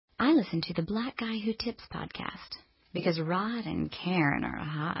I listen to the Black Guy Who Tips podcast because Rod and Karen are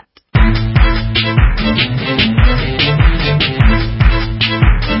hot.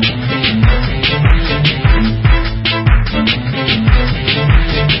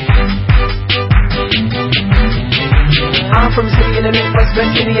 I'm from a city in the Midwest,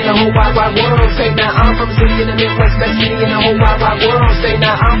 best city in the whole wide world. Say now, I'm from a city in the Midwest, best city in the whole wide world. Say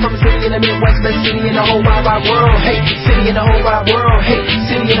now, I'm from a city in the Midwest, best city in the whole wide world. Hey, city in the whole wide world. Hey,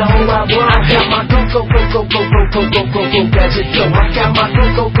 city in the whole wide world. I got my go gadget flow. I got my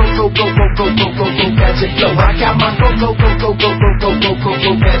go gadget flow. I got my go gadget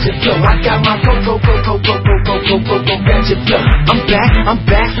flow. I got my go gadget flow. I'm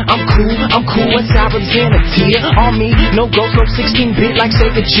back, I'm cool. What's I represent a tear on me? No ghost, no 16-bit like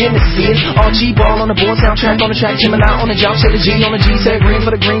Sega Genesis. RG ball on the board, soundtrack on the track, Gemini on the job, shade the G on the G, say green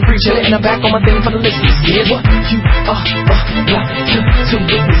for the green, free chillin', and I'm back on my thing for the listeners. Yeah, what you got to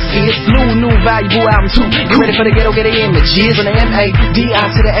witness is new valuable album too. Get ready for the ghetto, get it in the G's on the M-A-D-I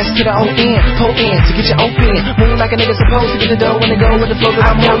to the S to the O-N, po-in to get you open. Move like a nigga supposed to get the dough when they go with the flow that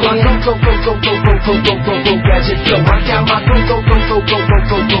I'm holding. I got my go gadget flow. I got my go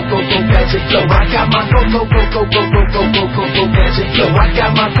gadget flow. I got my go gadget flow. I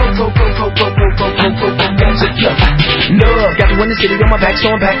got my go gadget flow. Love, got the windy city on my back,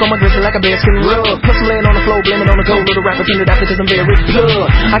 so I'm back on my grizzly like a bear skin rub. Hustling on the floor, blaming on the gold, little rapper turned it out because I'm very plug.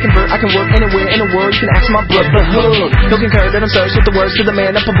 I can work anywhere in the world, you can ask my brother Hug. No concur that I'm searched with the words to the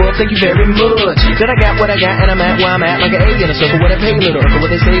man up above, thank you very much. That I got what I got and I'm at where I'm at, like an A in a circle with a pay little urkel.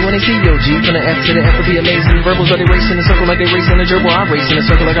 What they say when they see yo G, from the F to the F would be amazing. Verbals are they racing in a circle like they racing a gerbil. I'm racing a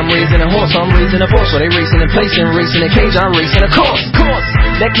circle like I'm raising a horse, so I'm raising a force. So they racing and placing, racing a cage, I'm racing a course.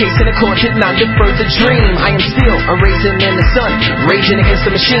 That case in the court did not defer the dream. I am still a raisin in the sun, raging against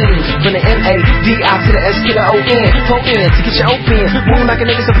the machine. From the M-A-D-I to the S to the O-N, po-in to get you open. Move like a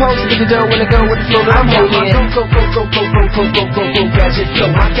nigga supposed to get the dough when they go with the flow that I'm holding. Go gadget flow.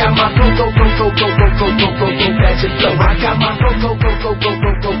 I got my go gadget flow. I got my go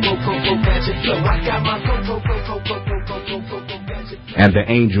gadget flow. I got my go gadget flow. And the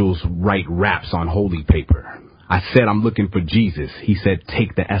angels write raps on holy paper. I said I'm looking for Jesus. He said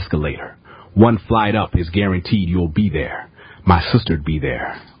take the escalator. One flight up is guaranteed you'll be there. My sister'd be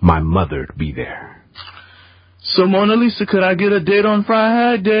there. My mother'd be there. So Mona Lisa, could I get a date on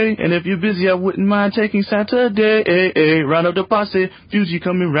Friday? And if you're busy, I wouldn't mind taking Saturday. Round up the posse, Fuji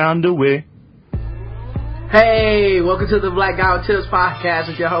coming round the way. Hey, welcome to the Black Guy Who Tips podcast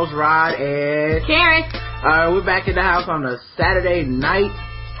with your host Rod and Karen. We're back in the house on a Saturday night.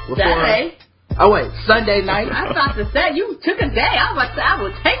 Saturday? Sunday night. I thought to say you took a day. I was about to say I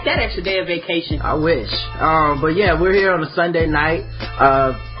would take that extra day of vacation. I wish. But yeah, we're here on a Sunday night.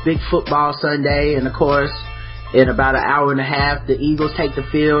 Big football Sunday, and of course, in about an hour and a half, the Eagles take the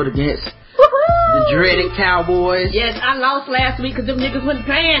field against the dreaded Cowboys. Yes, I lost last week because them niggas wasn't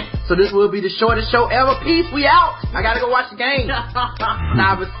playing. So this will be the shortest show ever. Peace, we out. I gotta go watch the game.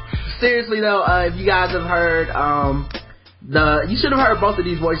 Nah, but seriously though, if you guys have heard, you should have heard both of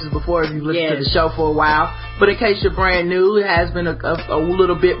these voices before if you've listened to the show for a while. But in case you're brand new, it has been a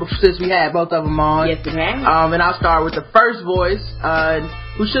little bit since we had both of them on. Yes, it has. And I'll start with the first voice,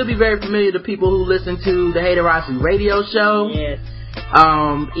 who should be very familiar to people who listen to the Haterosity radio show. Yes.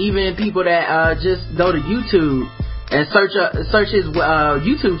 Even people that just go to YouTube and search his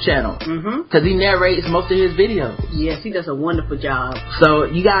YouTube channel, because he narrates most of his videos. Yes, he does a wonderful job. So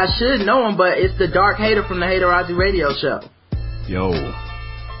you guys should know him, but it's the Dark Hater from the Haterosity radio show. Yo.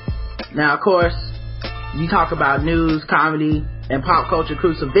 Now, of course, you talk about news, comedy, and pop culture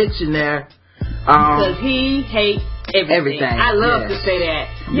crucifixion there. Because he hates everything. I love to say that.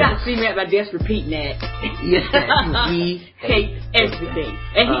 You gotta see me at my desk repeating that. He hates everything.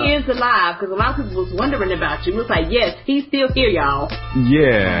 And he is alive, because a lot of people was wondering about you. It was like, yes, he's still here, y'all.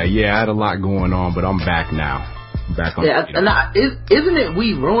 Yeah, I had a lot going on, but I'm back now. Back on. Yeah, isn't it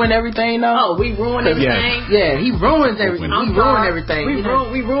We Ruin Everything though? Oh, We Ruin Everything? Yeah, he ruins everything. We ruin everything. We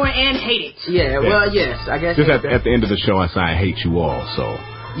ruin and hate it. Yeah, well, yes, I guess. Just at the end of the show, I say I hate you all, so.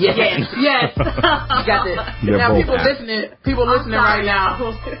 Yes. You got that. Now people listening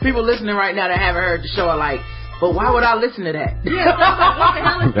right now that haven't heard the show are like, but why would I listen to that? Yeah, what the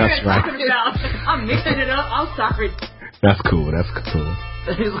hell is That's right. talking about? I'm mixing it up. I'm sorry. That's cool.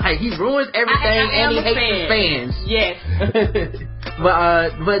 It's like he ruins everything and he hates his fans. Yes.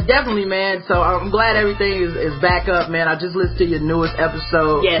 But definitely, man. So I'm glad everything is back up, man. I just listened to your newest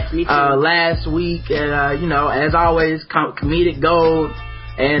episode. Yes, me too. Last week, and as always, comedic gold.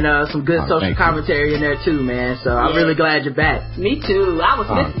 And some good social commentary in there too, man. So I'm really glad you're back. Me too. I was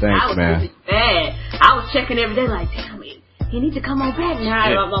listening. Thanks, I was really bad. I was checking every day like, damn it. he needs to come on back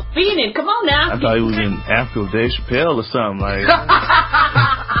now. Yeah. I'm feeling. Come on now. I thought he was in Africa with Dave Chappelle or something like.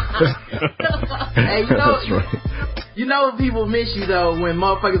 Hey, you know people miss you though when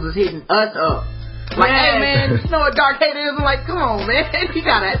motherfuckers was hitting us up. Like, hey man, you know what Dark Hater is? I'm like, come on man, he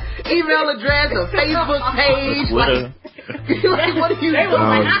got an email address, a Facebook page. Like, what are you doing?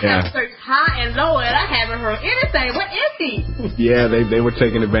 I have searched high and low and I haven't heard anything. What is he? Yeah, they were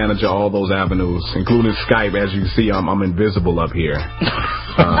taking advantage of all those avenues, including Skype. As you can see, I'm invisible up here.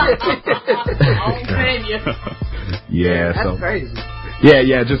 Yeah, that's crazy.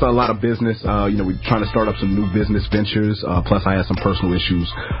 Yeah, just a lot of business. We're trying to start up some new business ventures. Plus, I had some personal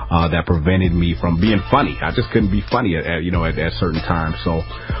issues that prevented me from being funny. I just couldn't be funny at certain times. So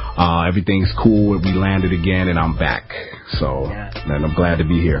everything's cool. We landed again, and I'm back. So, and I'm glad to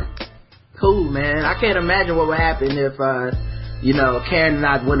be here. Cool, man. I can't imagine what would happen if Karen and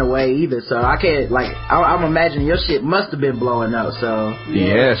I went away either. So I can't I'm imagining your shit must have been blowing up. So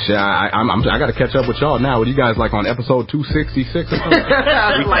yes, I got to catch up with y'all now. What you guys like on episode 266 or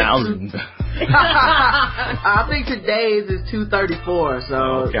something? 3,000. I think today's is 234. So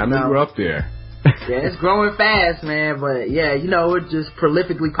okay, I know we're up there. Yeah, it's growing fast, man. But yeah, we're just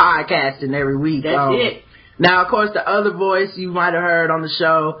prolifically podcasting every week. That's it. Now, of course, the other voice you might have heard on the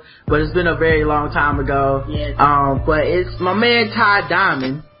show, but it's been a very long time ago. Yes. But it's my man Ty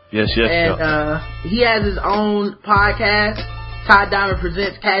Diamond. Yes. And he has his own podcast. Ty Diamond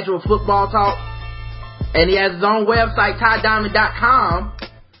presents Casual Football Talk, and he has his own website, TyDiamond.com.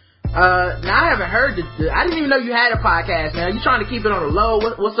 Now I haven't heard this. I didn't even know you had a podcast, man. Are you trying to keep it on the low?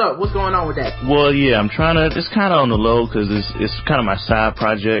 What's up? What's going on with that? Well, yeah, I'm trying to. It's kind of on the low because it's kind of my side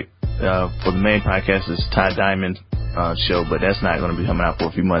project. For the main podcast, it's Ty Diamond show, but that's not going to be coming out for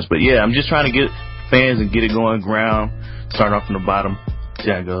a few months. But yeah, I'm just trying to get fans and get it going ground. Start off from the bottom. See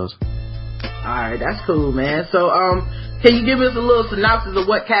how it goes. All right, that's cool, man. So, can you give us a little synopsis of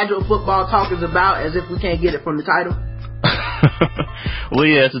what Casual Football Talk is about, as if we can't get it from the title? Well,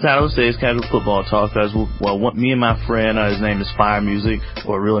 yeah, as the title says, Casual Football Talk. Me and my friend, his name is Fire Music,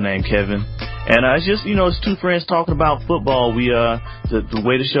 or real name Kevin. And it's just, it's two friends talking about football. We the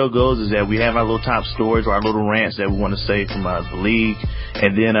way the show goes is that we have our little top stories or our little rants that we want to say from the league,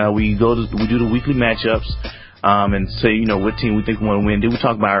 and then we do the weekly matchups and say what team we think we want to win. Then we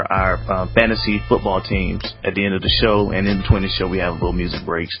talk about our fantasy football teams at the end of the show, and in between the show we have little music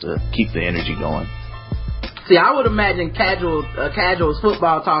breaks to keep the energy going. See, I would imagine Casual's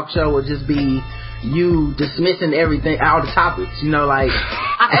football talk show would just be you dismissing everything, all the topics, like,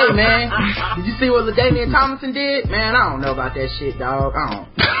 hey man, did you see what LaDainian Tomlinson did? Man, I don't know about that shit, dog. I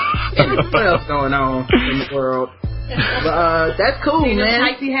don't. What else going on in the world? But that's cool, see man. The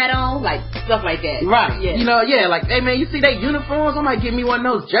tights he had on, like stuff like that. Right. Yeah. Like, hey man, you see they uniforms? I might give me one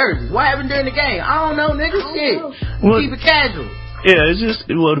of those jerseys. What happened during the game? I don't know, nigga. Shit. Keep it casual. Yeah, it's just,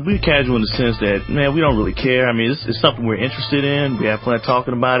 to be casual in the sense that, man, we don't really care. I mean, it's something we're interested in. We have fun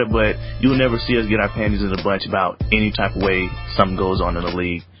talking about it, but you'll never see us get our panties in a bunch about any type of way something goes on in the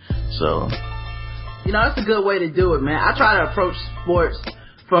league. So, it's a good way to do it, man. I try to approach sports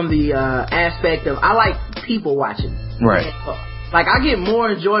from the aspect of, I like people watching. Right. Like, I get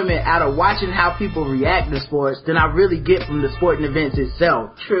more enjoyment out of watching how people react to sports than I really get from the sporting events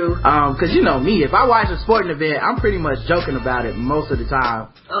itself. True. Cause me, if I watch a sporting event, I'm pretty much joking about it most of the time.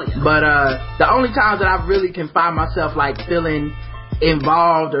 Oh, yeah. But, the only times that I really can find myself, like, feeling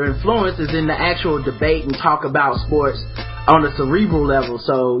involved or influenced is in the actual debate and talk about sports on a cerebral level.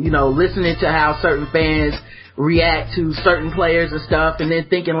 So, listening to how certain fans react to certain players and stuff, and then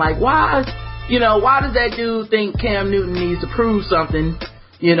thinking like, why does that dude think Cam Newton needs to prove something,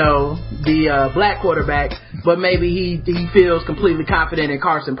 the black quarterback, but maybe he feels completely confident in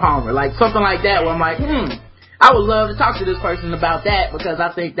Carson Palmer, like something like that, where I'm like, I would love to talk to this person about that because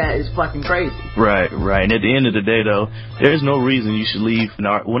I think that is fucking crazy. Right. And at the end of the day, though, there is no reason you should leave,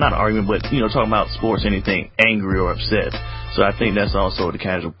 not an argument, but, talking about sports, anything, angry or upset. So I think that's also what the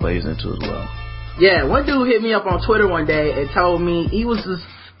casual plays into as well. Yeah, one dude hit me up on Twitter one day and told me he was just,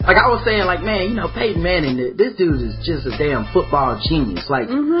 like I was saying, like, man, Peyton Manning, this dude is just a damn football genius. Like,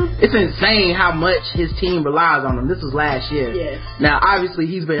 It's insane how much his team relies on him. This was last year. Yes. Now, obviously,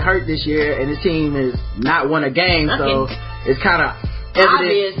 he's been hurt this year, and his team has not won a game, so it's kind of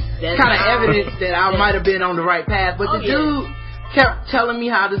evidence that I might have been on the right path. But the dude kept telling me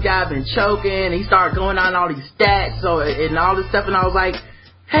how this guy been choking. He started going on all these stats and all this stuff, and I was like,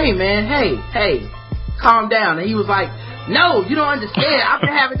 hey, man, hey, calm down. And he was like, no, you don't understand. I've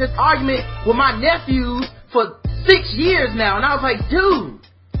been having this argument with my nephews for 6 years now. And I was like, dude,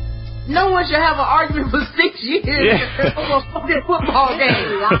 no one should have an argument for 6 years over a fucking football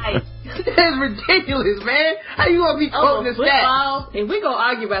game. Right. It's ridiculous, man. How you gonna be quoting this stat? If we gonna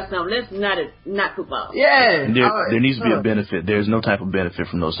argue about something, let's not football. Yeah. There needs to be a benefit. There's no type of benefit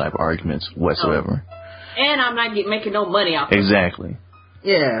from those type of arguments whatsoever. And I'm not making no money off of it. Exactly.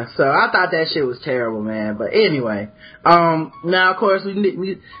 Yeah, so I thought that shit was terrible, man. But anyway, now of course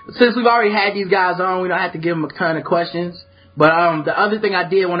since we've already had these guys on, we don't have to give them a ton of questions. But the other thing I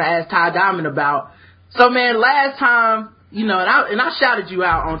did want to ask Ty Diamond about. So man, last time, you know, and I shouted you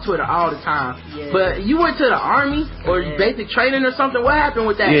out on Twitter all the time. Yeah. But you went to the Army or basic training or something. What happened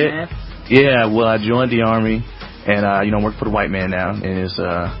with that, man? Yeah, well, I joined the Army and you know, work for the white man now in his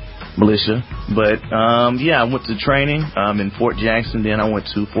militia. But I went to training in Fort Jackson. Then I went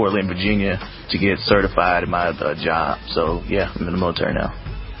to Fort Lynn, Virginia to get certified in my job. So yeah, I'm in the military now.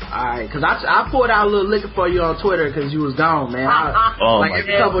 Alright, cause I poured out a little liquor for you on Twitter cause you was gone, man.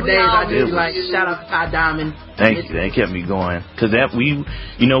 Every couple of days I just be shout out to Ty Diamond. Thank you. That kept me going. Cause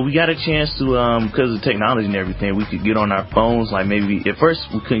we got a chance to, cause of technology and everything, we could get on our phones, like maybe, at first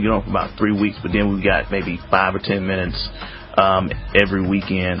we couldn't get on for about 3 weeks, but then we got maybe 5 or 10 minutes, every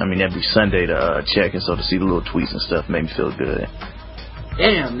weekend, every Sunday to, check, and so to see the little tweets and stuff made me feel good.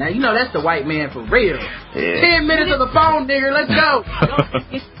 Damn, now you know that's the white man for real. Yeah. 10 minutes of the phone, nigga. Let's go.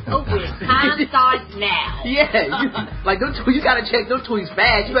 It's over. Time starts now. Yeah, you gotta check those tweets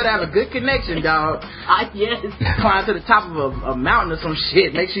fast. You better have a good connection, dog. Yes. Climb to the top of a mountain or some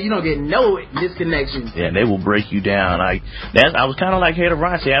shit. Make sure you don't get no disconnection. Yeah, they will break you down. I was kind of like Hater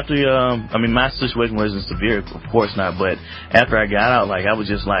Rossi after. My situation wasn't severe, of course not. But after I got out, I was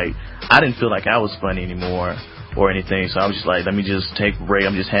just like, I didn't feel like I was funny anymore or anything, so I was just like, let me just take a break.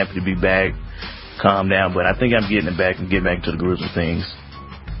 I'm just happy to be back, calm down, but I think I'm getting it back and get back into the grooves of things.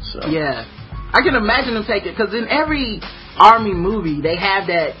 So yeah, I can imagine them taking, because in every Army movie they have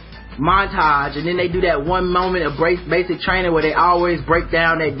that montage, and then they do that one moment of basic training where they always break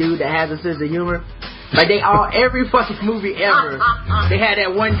down that dude that has a sense of humor. Like every fucking movie ever, they had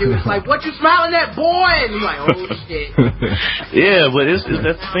that one dude. It's like, what you smiling at, boy? And you're like, oh shit. Yeah, but that's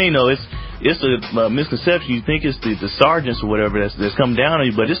the thing though. It's a misconception. You think it's the sergeants or whatever that's come down on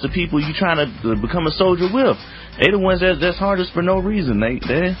you, but it's the people you trying to become a soldier with. They the ones that's hardest for no reason.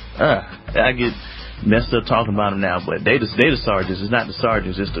 I get messed up talking about them now, but they the sergeants. It's not the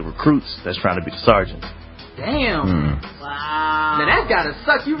sergeants. It's the recruits that's trying to be the sergeants. Damn. Wow. Now that gotta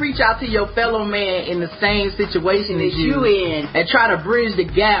suck. You reach out to your fellow man in the same situation as you in and try to bridge the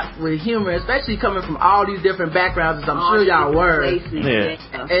gap with humor, especially coming from all these different backgrounds, as I'm sure y'all were. Yeah.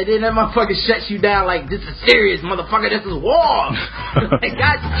 And then that motherfucker shuts you down like, this is serious, motherfucker, this is war. Like,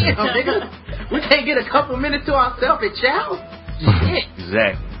 goddamn, nigga. We can't get a couple minutes to ourselves at chow? Shit.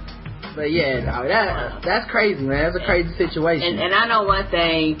 Exactly. But yeah, dog, that's crazy, man. That's a crazy situation. And I know one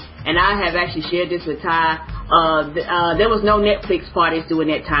thing, and I have actually shared this with Ty. There was no Netflix parties during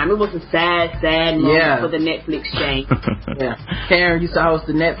that time. It was a sad moment for the Netflix chain. Yeah, Karen used to host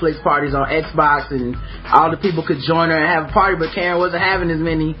the Netflix parties on Xbox, and all the people could join her and have a party, but Karen wasn't having as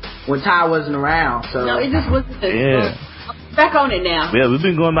many when Ty wasn't around. So no, it just wasn't. Back on it now. Yeah, we've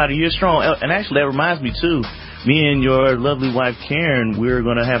been going about a year strong, and actually that reminds me too. Me and your lovely wife Karen, we're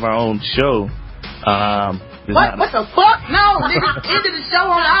gonna have our own show. What the fuck? No, nigga, ended the show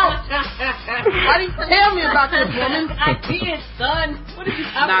on out. Why didn't you tell me about this, woman? I did, son. What did you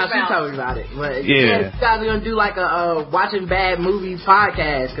talk about? Nah, she told me about it. But yeah, you guys are gonna do like a watching bad movies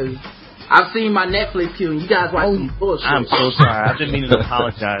podcast, because I've seen my Netflix queue and you guys watch some bullshit. I'm so sorry. I've been meaning to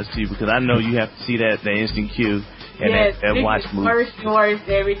apologize to you because I know you have to see that instant queue. And that watch movie. Worst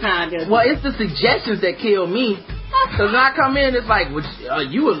every time. Well, it's the suggestions that kill me. Because when I come in, it's like,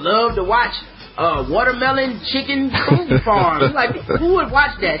 you would love to watch Watermelon Chicken Food Farm. Like, who would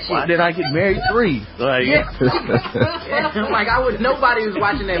watch that shit? Why did I get married 3? Like, nobody was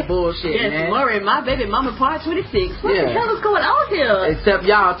watching that bullshit, man. Lori, my baby mama part 26. What the hell is going on here? Except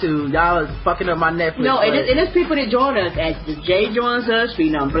y'all two. Y'all is fucking up my Netflix. No, and it's people that join us. As Jay joins us,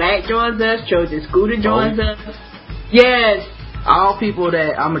 Phenom Black joins us, Trojan Scooter joins us. Yes. All people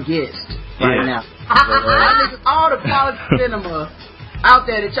that I'm against right now. All the quality cinema out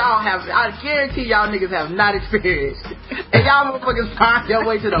there that y'all have, I guarantee y'all niggas have not experienced. And y'all motherfuckers find your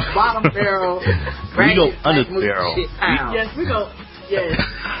way to the bottom barrel. We go under the barrel. Yes, we go. Yes.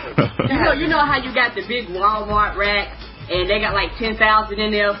 you know how you got the big Walmart racks and they got like 10,000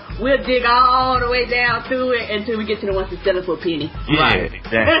 in there. We'll dig all the way down through it until we get to the ones that sell it for a penny. Yeah,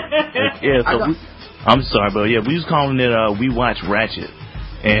 exactly. Yeah, so I'm sorry, but yeah, we was calling it We Watch Ratchet.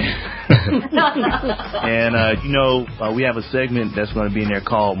 And And, we have a segment that's going to be in there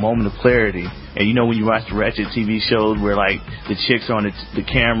called Moment of Clarity. And when you watch the Ratchet TV shows where, like, the chicks are on the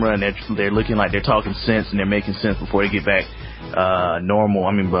camera and they're looking like they're talking sense and they're making sense before they get back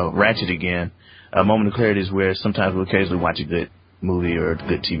Ratchet again. Moment of Clarity is where sometimes we'll occasionally watch a good movie or a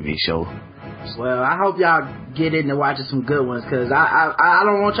good TV show. Well, I hope y'all get into watching some good ones, because I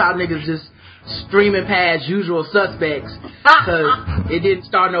don't want y'all niggas just streaming past Usual Suspects, because it didn't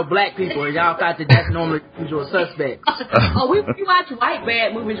star no black people, and y'all thought that's normally Usual Suspects. We watch white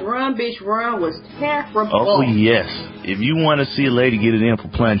bad movies. Run, Bitch, Run was terrible. Oh, yes. If you want to see a lady get it in for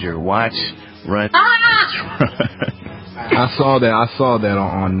plunger, watch Run. I saw that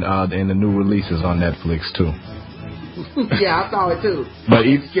on in the new releases on Netflix too. Yeah, I saw it too. But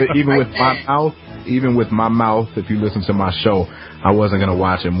even with my mouth, if you listen to my show, I wasn't gonna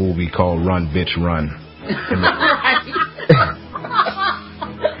watch a movie called Run, Bitch, Run.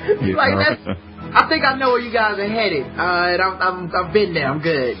 I think I know where you guys are headed, and I've been there. I'm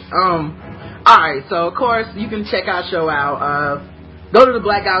good. All right, so of course you can check our show out. Go to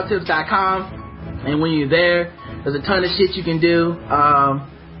theblackguywhotips.com, and when you're there, there's a ton of shit you can do.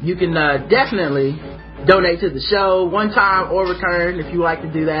 You can definitely donate to the show, one time or return, if you like to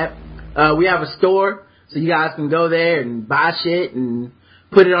do that. We have a store, so you guys can go there and buy shit and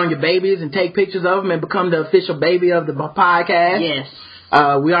put it on your babies and take pictures of them and become the official baby of the podcast. Yes.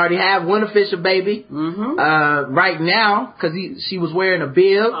 We already have one official baby. Right now, because she was wearing a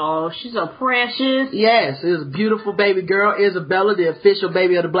bib. Oh, she's so precious. Yes, it's a beautiful baby girl, Isabella, the official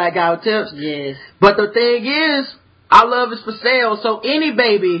baby of the Black Guy With Tips. Yes. But the thing is, our love is for sale, so any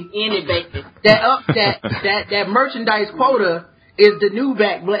baby that merchandise quota is the new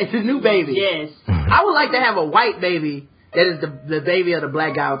baby. Yes. I would like to have a white baby that is the baby of the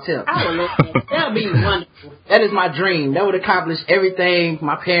Black Guy With Tips. I would love that. That would be wonderful. That is my dream. That would accomplish everything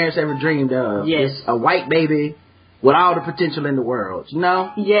my parents ever dreamed of. Yes. It's a white baby with all the potential in the world, you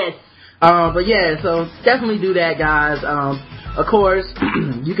know? Yes. But yeah, so definitely do that, guys. Of course,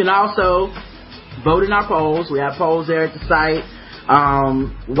 you can also vote in our polls. We have polls there at the site.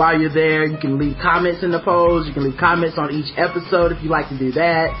 While you're there, you can leave comments in the polls. You can leave comments on each episode if you like to do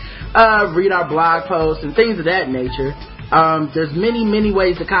that. Read our blog posts and things of that nature. There's many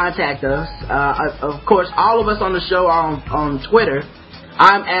ways to contact us. Of course, all of us on the show are on Twitter.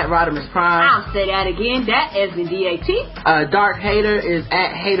 I'm at Rodimus Prime. I'll say that again. That is the DAT. Dark Hater is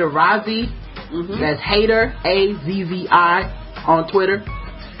at Haterazzi. That's Hater, AZZI on Twitter.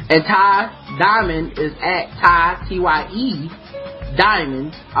 And Ty Diamond is at Ty, TYE,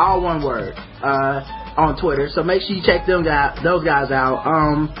 Diamond, all one word, on Twitter. So make sure you check those guys out.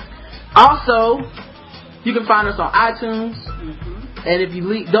 Also, you can find us on iTunes. And if you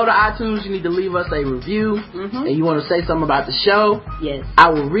go to iTunes, you need to leave us a review. And you want to say something about the show. Yes. I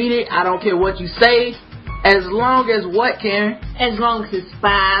will read it. I don't care what you say. As long as what, Karen? As long as it's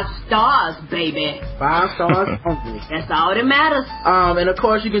 5 stars, baby. 5 stars only. That's all that matters. And of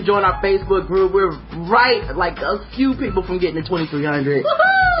course, you can join our Facebook group. We're like a few people from getting to 2,300.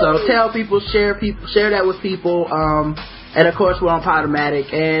 So tell people, share that with people. And of course, we're on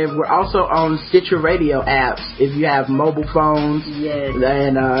Podomatic, and we're also on Stitcher Radio apps if you have mobile phones. Yes.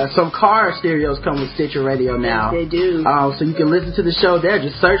 And some car stereos come with Stitcher Radio now. Yes, they do. So you can listen to the show there.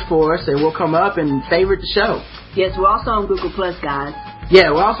 Just search for us, and we'll come up and favorite the show. Yes, we're also on Google Plus, guys.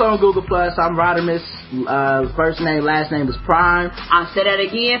 Yeah, we're also on Google Plus. I'm Rodimus. First name, last name is Prime. I'll say that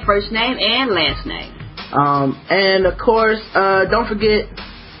again. First name and last name. And of course, don't forget,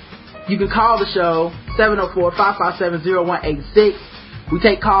 you can call the show 704-557-0186. We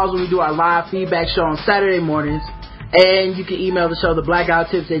take calls when we do our live feedback show on Saturday mornings. And you can email the show,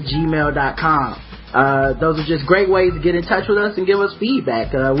 theblackguywhotips@gmail.com. Those are just great ways to get in touch with us and give us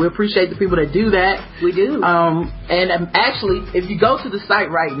feedback. We appreciate the people that do that. We do. And actually, if you go to the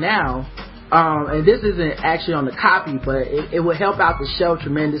site right now, and this isn't actually on the copy, but it will help out the show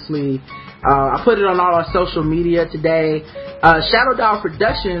tremendously. I put it on all our social media today. Shadow Dog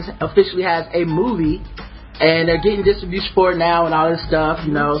Productions officially has a movie, and they're getting distribution for it now and all this stuff,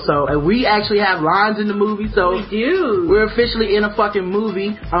 you know. So, and we actually have lines in the movie, so we do. We're officially in a fucking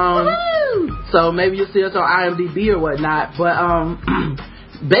movie. So maybe you'll see us on IMDb or whatnot. But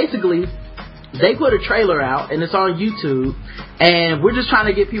basically, they put a trailer out, and it's on YouTube, and we're just trying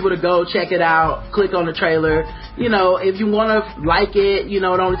to get people to go check it out, click on the trailer. You know, if you want to like it, you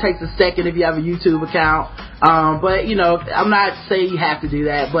know, it only takes a second if you have a YouTube account. But, you know, I'm not saying you have to do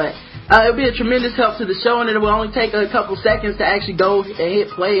that, but It'll be a tremendous help to the show, and it will only take a couple seconds to actually go and hit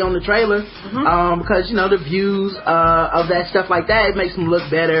play on the trailer. Because, you know, the views of that stuff like that, it makes them look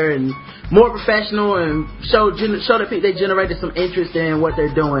better and more professional, and show that they generated some interest in what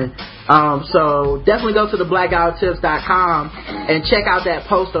they're doing. So definitely go to the blackouttips.com and check out that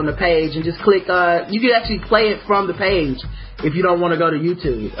post on the page, and just click, you can actually play it from the page if you don't want to go to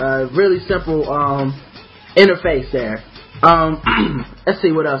YouTube. Really simple interface there. Let's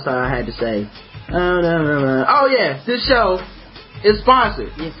see what else I had to say. Oh yeah, this show is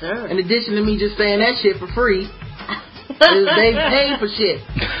sponsored. Yes, sir. In addition to me just saying that shit for free, they paid for shit.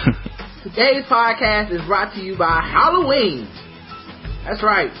 Today's podcast is brought to you by Halloween. That's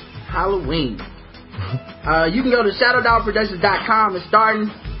right, Halloween. You can go to ShadowDogProductions.com, and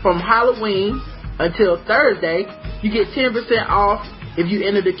starting from Halloween until Thursday, you get 10% off if you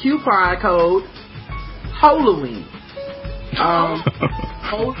enter the coupon code Halloween.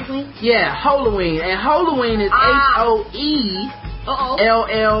 Halloween? Yeah, Halloween. And Halloween is HOELLEWEEN.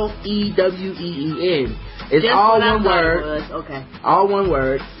 It's just all one word. Okay. All one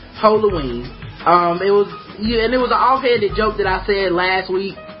word. Halloween. It was an offhanded joke that I said last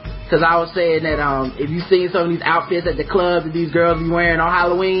week, because I was saying that if you've seen some of these outfits at the club that these girls be wearing on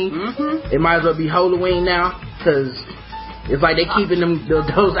Halloween, it might as well be Halloween now, because it's like they keeping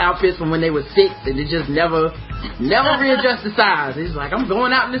those outfits from when they were 6, and they just never readjust the size. It's like, I'm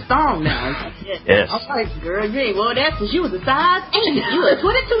going out in this thong now. Yes. I'm like, girl, yeah, well, that's because you was a size 8. You a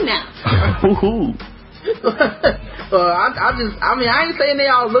 22 now. I ain't saying they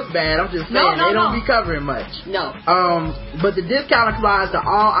all look bad. I'm just saying they don't be covering much. No. But the discount applies to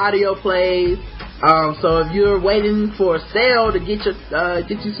all audio plays. So if you're waiting for a sale to get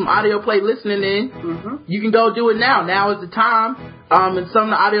you some audio play listening in, you can go do it now. Now is the time. And some of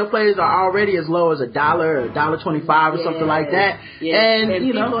the audio plays are already as low as $1 or $1.25 or something like that. Yes. And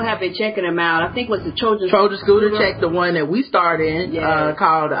you people have been checking them out. I think it was the Trojan Scooter checked the one that we starred in,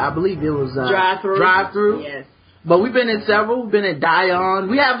 called, I believe it was Drive Through. Yes. But we've been in several. We've been in Dion.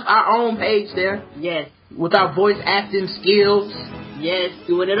 We have our own page there. Yes. With our voice acting skills. Yes,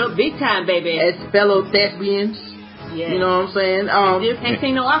 doing it up big time, baby. As fellow thespians. Yes. You know what I'm saying? Just can't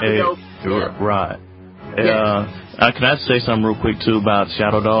sing no opera though. Right. Can I say something real quick too about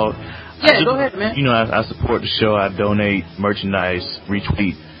Shadow Dog? Yeah, go ahead, man. You know, I support the show. I donate merchandise,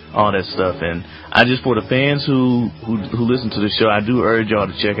 retweet, all that stuff. And I just, for the fans who listen to the show, I do urge y'all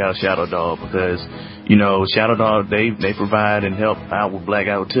to check out Shadow Dog, because, you know, Shadow Dog, they provide and help out with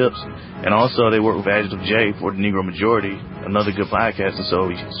Blackout Tips. And also they work with Adjective J for the Negro Majority, another good podcast. And so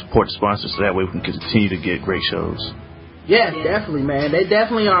we support the sponsors so that way we can continue to get great shows. Yeah, definitely, man. They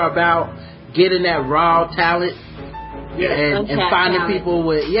definitely are about getting that raw talent. And finding people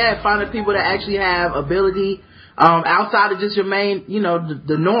that actually have ability outside of just your main, you know,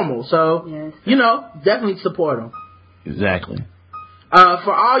 the normal. So, you know, definitely support them. Exactly.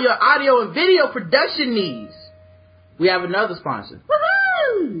 For all your audio and video production needs, we have another sponsor.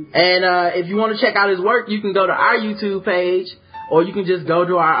 Woohoo! And if you want to check out his work, you can go to our YouTube page, or you can just go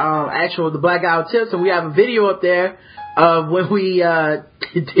to our the Blackout Tips, and we have a video up there of when we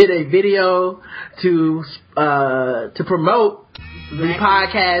did a video to promote the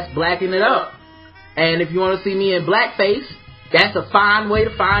podcast Blacking It Up. And if you want to see me in blackface, that's a fine way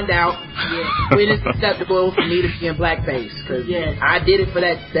to find out when it's acceptable for me to be in blackface, because I did it for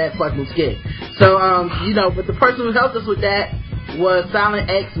that fucking skit. So you know, but the person who helped us with that was Silent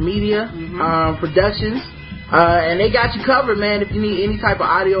X Media Productions. And they got you covered, man. If you need any type of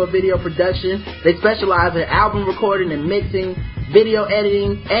audio or video production, they specialize in album recording and mixing, video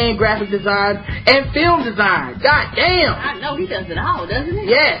editing, and graphic design, and film design. God damn! I know, he does it all, doesn't he?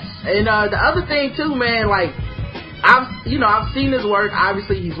 Yes. And the other thing too, man, like, I've seen his work.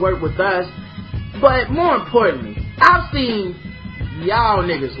 Obviously, he's worked with us, but more importantly, I've seen y'all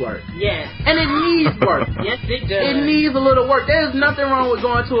niggas work. Yes. And it needs work. Yes, it does. It needs a little work. There's nothing wrong with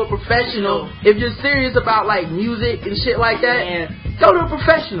going to a professional. If you're serious about like music and shit like that, go to a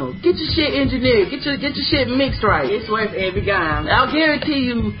professional. Get your shit engineered. Get your shit mixed right. It's worth every dime. I'll guarantee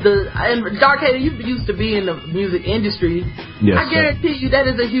you, and Dark Hater, you used to be in the music industry. Yes, I guarantee you that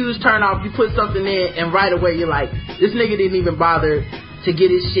is a huge turn off. You put something in and right away you're like, this nigga didn't even bother to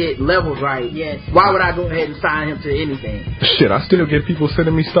get his shit leveled right. Yes. Why would I go ahead and sign him to anything? Shit, I still get people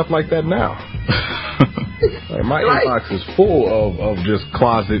sending me stuff like that now. Like, my inbox is full of just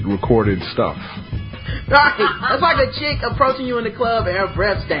closet recorded stuff. Right. It's like a chick approaching you in the club and her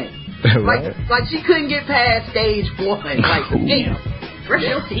breath stank. Right. Like she couldn't get past stage 1. Like, damn. Brush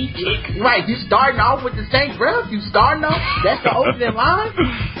your teeth, chick. Right, you starting off with the stank breath? You starting off? That's the opening line?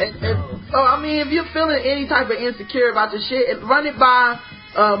 So, I mean, if you're feeling any type of insecure about your shit, run it by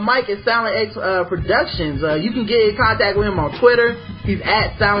Mike at Silent X Productions. You can get in contact with him on Twitter. He's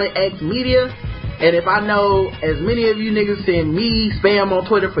at Silent X Media. And if I know as many of you niggas send me spam on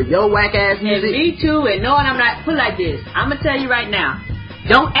Twitter for your whack ass music. And me too, and knowing I'm not, put like this, I'm gonna tell you right now,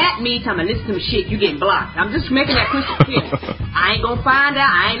 don't at me time I listen to my shit, you getting blocked. I'm just making that crystal clear. I ain't gonna find out,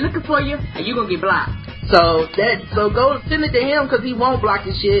 I ain't looking for you, and you gonna get blocked. So go send it to him because he won't block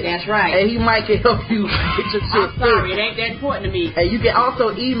your shit. That's right. And he might can help you get your shit. I'm sorry, it ain't that important to me. And you can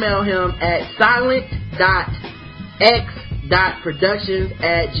also email him at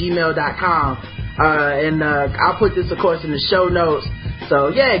silent.x.productions@gmail.com. And I'll put this, of course, in the show notes. So,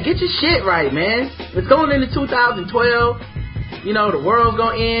 yeah, get your shit right, man. It's going into 2012. You know, the world's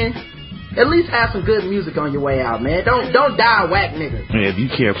gonna end. At least have some good music on your way out, man. Don't die whack niggas. Yeah, if you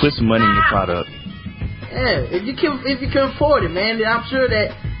care, put some money in your product. Yeah, if you can afford it, man, then I'm sure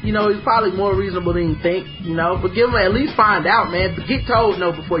that, you know, it's probably more reasonable than you think, you know. But give them, at least find out, man. But get told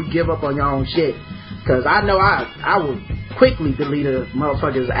no before you give up on your own shit. Because I know I would quickly delete a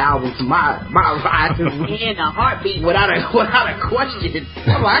motherfucker's album from my iTunes. In a heartbeat. Without a question.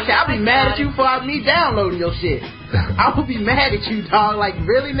 I'm like, I'll be mad at you for me downloading your shit. I would be mad at you, dog. Like,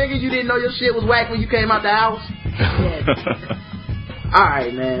 really, nigga? You didn't know your shit was whack when you came out the house? Yes.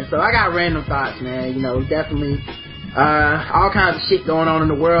 Alright, man. So I got random thoughts, man. You know, definitely all kinds of shit going on in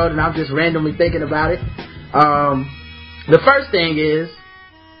the world, and I'm just randomly thinking about it. The first thing is,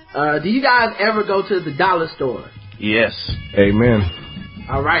 do you guys ever go to the dollar store? Yes. Amen.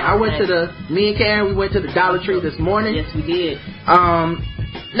 All right. I went to me and Karen, we went to the Dollar Tree this morning. Yes, we did.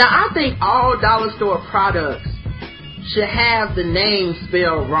 Now, I think all dollar store products should have the name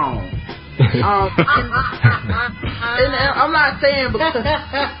spelled wrong. And I'm not saying because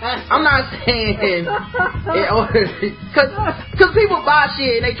people buy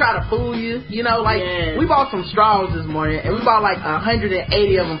shit and they try to fool you, you know, like we bought some straws this morning and we bought like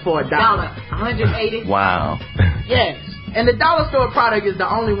 180 of them for $1. 180. Wow. Yes. And the dollar store product is the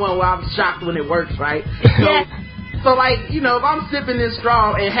only one where I'm shocked when it works, right? So like, you know, if I'm sipping this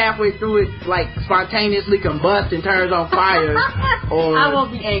straw and halfway through it, like, spontaneously combusts and turns on fire, or I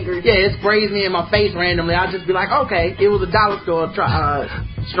won't be angry. Yeah, it sprays me in my face randomly. I'll just be like, okay, it was a dollar store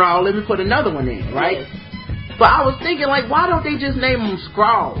straw. Let me put another one in, right? Yes. But I was thinking, like, why don't they just name them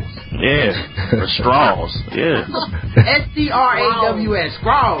straws? Yeah, or straws. Yeah. STRAWS,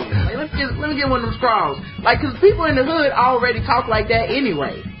 straws. Like, let me get one of them straws. Like, cause people in the hood already talk like that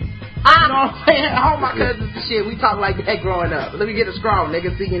anyway. You know what I'm saying? All my cousins and shit, we talk like that growing up. Let me get a straw,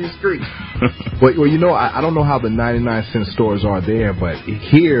 nigga, see you in the street. Well, you know, I don't know how the 99-cent stores are there, but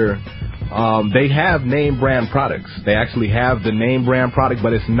here, they have name brand products. They actually have the name brand product,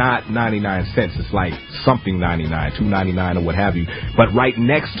 but it's not 99 cents. It's like something 99, $2.99 or what have you. But right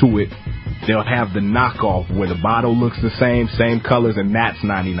next to it, they'll have the knockoff where the bottle looks the same colors, and that's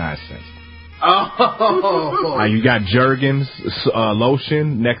 99 cents. Oh. You got Jergens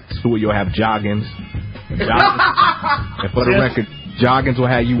lotion. Next to it, you'll have Joggins. And for the record, Joggins will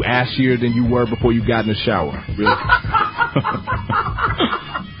have you ashier than you were before you got in the shower. Really?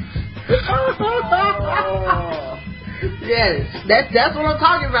 Yes, that's what I'm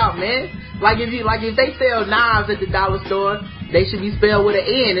talking about, man. Like if they sell knives at the dollar store, they should be spelled with an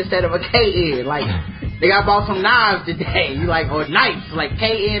N instead of a K-N. Like, I bought some knives today. You like, or knives, like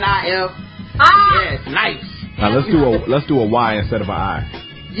KNIF. Yes, nice. Now let's do a Y instead of an I.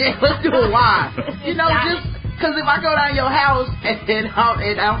 Yeah, let's do a Y. You know, just because if I go down your house and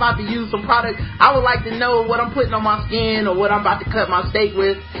I'm about to use some product, I would like to know what I'm putting on my skin or what I'm about to cut my steak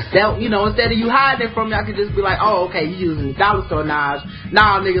with. That, you know, instead of you hiding it from me, I could just be like, oh, okay, you using the dollar store knives.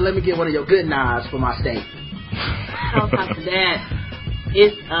 Nah, nigga, let me get one of your good knives for my steak. On top of that,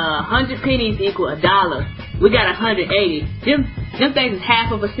 it's 100 pennies equal $1. We got 180. Them things is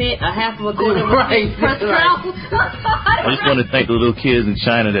half of a cent, a half of a quarter of a cent per straw. I just want to thank the little kids in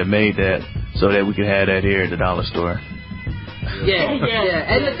China that made that so that we could have that here at the dollar store. Yeah.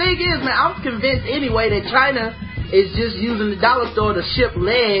 And the thing is, man, I'm convinced anyway that China is just using the dollar store to ship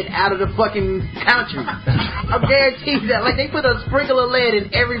lead out of the fucking country. I guarantee that. Like, they put a sprinkle of lead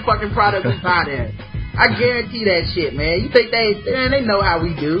in every fucking product we buy there. I guarantee that shit, man. You think they know how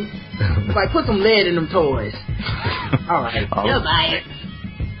we do. Like, put some lead in them toys. All right. You'll buy it.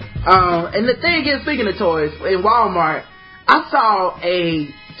 And the thing is, speaking of toys, in Walmart, I saw a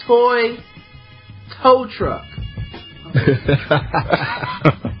tow truck.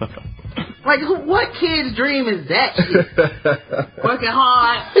 Like, what kid's dream is that shit? Working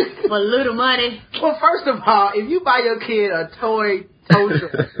hard for little money. Well, first of all, if you buy your kid a toy tow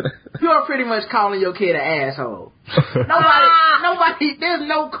truck, you are pretty much calling your kid an asshole. Nobody, there's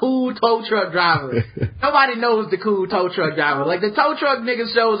no cool tow truck driver. Nobody knows the cool tow truck driver. Like, the tow truck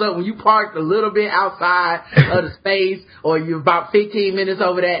nigga shows up when you parked a little bit outside of the space, or you're about 15 minutes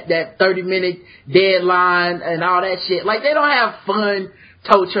over that 30-minute deadline and all that shit. Like, they don't have fun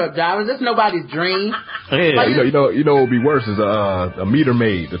tow truck drivers. That's nobody's dream. Yeah. Like, you know what would be worse is a meter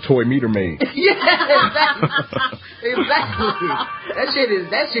maid, a toy meter maid. Yeah, exactly. That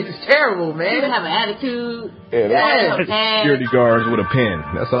shit is terrible, man. You have an attitude. Yeah, security guards with a pen.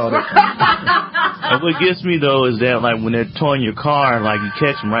 That's all. And what gets me though is that, like, when they're towing your car, like, you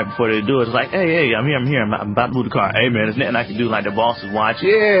catch them right before they do it. It's like, hey, I'm here. I'm about to move the car. Hey, man, there's nothing I can do. Like, the boss is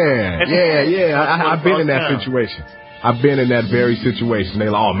watching. Yeah. I've been in that situation. I've been in that very situation. They're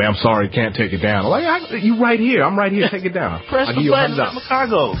like, oh, man, I'm sorry, can't take it down. I'm like, you right here. I'm right here. Take it down. Press the button, let my car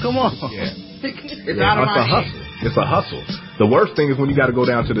go. Come on. Yeah. It's a hustle. It's a hustle. The worst thing is when you got to go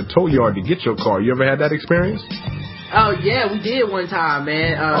down to the tow yard to get your car. You ever had that experience? Oh, yeah, we did one time,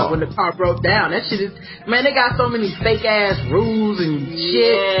 man, when the car broke down. That shit is, man, they got so many fake-ass rules and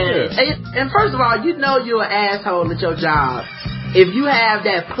shit. Yeah. And first of all, you know you're an asshole at your job if you have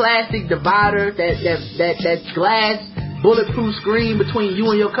that plastic divider, that glass bulletproof screen between you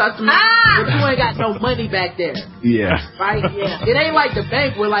and your customer, but you ain't got no money back there. Yeah. Right? Yeah. It ain't like the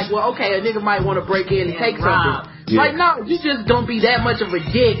bank where, like, well, okay, a nigga might want to break in and take something. Yeah. Like, no, you just don't be that much of a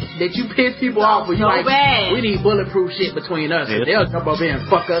dick that you piss people off when you like, bad. We need bulletproof shit between us. Yeah. They'll jump up here and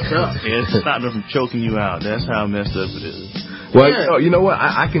fuck us up. Yeah, it's stop them from choking you out. That's how messed up it is. Well, you know what?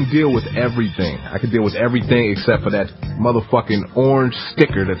 I can deal with everything. I can deal with everything except for that motherfucking orange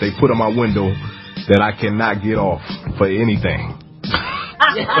sticker that they put on my window that I cannot get off for anything.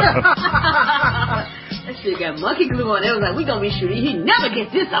 That shit got monkey glue on it. It was like, we gonna be shooting. He never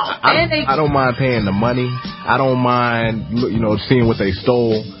gets this off. I don't mind paying the money. I don't mind, seeing what they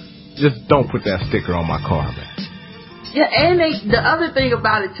stole. Just don't put that sticker on my car, man. Yeah, and the other thing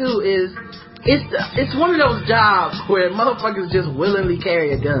about it too is it's one of those jobs where motherfuckers just willingly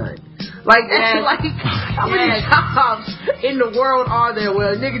carry a gun. Like, how many jobs in the world are there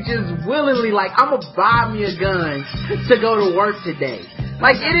where a nigga just willingly, like, I'm gonna buy me a gun to go to work today?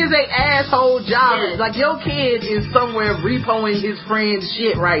 Like, it is a asshole job. Yeah. Like, your kid is somewhere repoing his friend's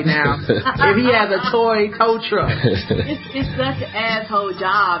shit right now if he has a toy tow truck. It's such an asshole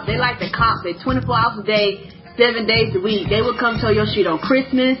job. They like the cops. They 24 hours a day, 7 days a week. They will come tow your shit on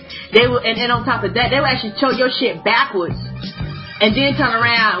Christmas. They will, and on top of that, they will actually tow your shit backwards. And then turn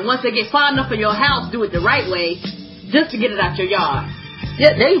around, once they get far enough for your house, do it the right way, just to get it out your yard.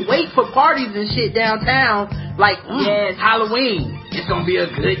 Yeah, they wait for parties and shit downtown, like, yes, Halloween. It's gonna be a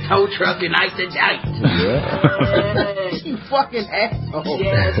good tow truck and night to night. Yeah. You fucking asshole.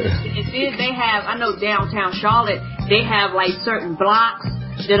 Yes, and then they have, I know downtown Charlotte, they have like certain blocks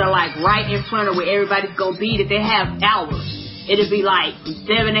that are like right in front of where everybody's gonna be, that they have hours. It'll be like from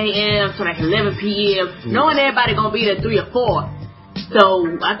 7 a.m. to like 11 p.m. Knowing everybody gonna be there 3 or 4. So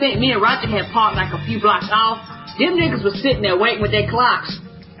I think me and Roger had parked like a few blocks off. Them niggas was sitting there waiting with their clocks.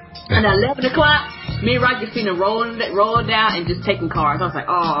 And at 11 o'clock, me and Roger seen them rolling down and just taking cars. I was like,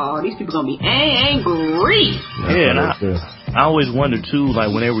 oh, these people gonna be angry. Yeah, and I always wondered too,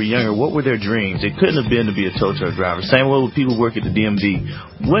 like when they were younger, what were their dreams? It couldn't have been to be a tow truck driver. Same way with people work at the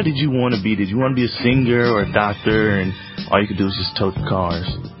DMV. What did you want to be? Did you want to be a singer or a doctor? And all you could do is just tow the cars.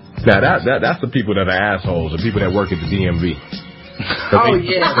 Now that's the people that are assholes, the people that work at the DMV. They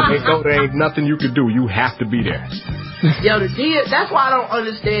know there ain't nothing you can do. You have to be there. Yo, that's why I don't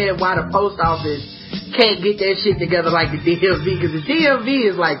understand why the post office can't get that shit together like the DMV, because the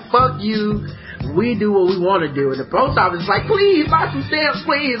DMV is like, fuck you, we do what we want to do, and the post office is like, please buy some stamps,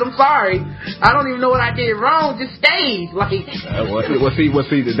 please. I'm sorry, I don't even know what I did wrong. Just stay. Like,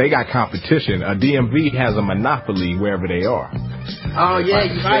 see, they got competition. A DMV has a monopoly wherever they are. Oh yeah,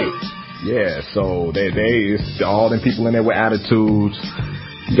 you're right. Yeah, so it's all them people in there with attitudes.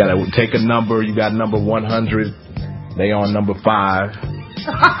 You gotta take a number. You got number 100. They on number 5.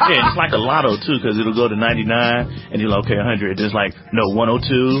 Yeah, it's like a lotto too, because it'll go to 99, and you're like, okay, 100. It's like, no,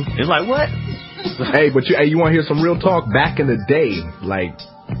 102. It's like, what? Hey, but you want to hear some real talk? Back in the day, like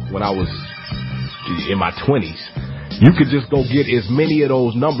when I was in my 20s, you could just go get as many of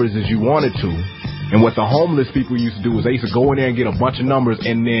those numbers as you wanted to. And what the homeless people used to do is they used to go in there and get a bunch of numbers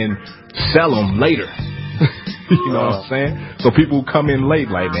and then sell them later. You know what I'm saying? So people who come in late,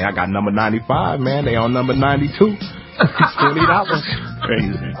 like, man, I got number 95, man. They on number 92. $20.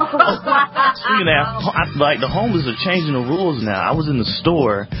 Crazy. Speaking of that, like the homeless are changing the rules now. I was in the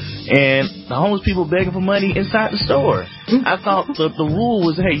store and the homeless people begging for money inside the store. I thought the rule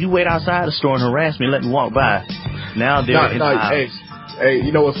was, hey, you wait outside the store and harass me, let me walk by. Now they're in the house. Hey,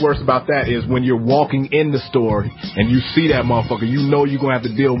 you know what's worse about that is when you're walking in the store and you see that motherfucker, you know you're gonna have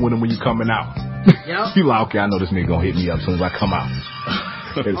to deal with him when you're coming out. Yep. You like, okay, I know this nigga gonna hit me up as soon as I come out.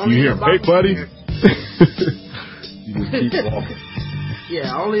 If you hear him, hey buddy, you just keep walking.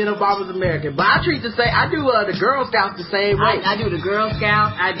 Yeah, only in Obama's America. But I do the Girl Scouts the same way. I do the Girl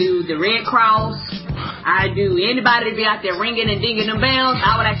Scouts. I do the Red Cross. I do anybody to be out there ringing and dinging them bells.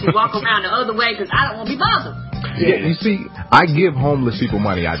 I would actually walk around the other way because I don't want to be bothered. Yeah, you see, I give homeless people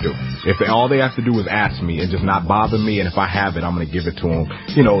money. I do. If all they have to do is ask me and just not bother me, and if I have it, I'm gonna give it to them.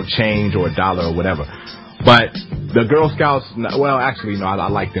 You know, change or $1 or whatever. But the Girl Scouts, well, actually, no,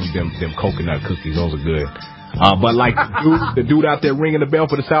 I like them coconut cookies. Those are good. But like the dude out there ringing the bell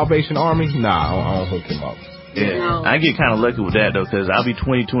for the Salvation Army, nah, I don't hook him up. Yeah, no. I get kind of lucky with that though, because I'll be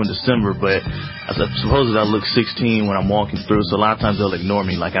 22 in December, but I suppose I look 16 when I'm walking through, so a lot of times they'll ignore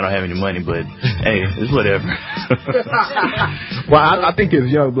me like I don't have any money, but hey, it's whatever. Well, I think as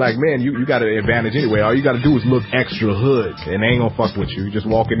a young black man, you got an advantage anyway. All you got to do is look extra hood, and they ain't gonna fuck with you. You just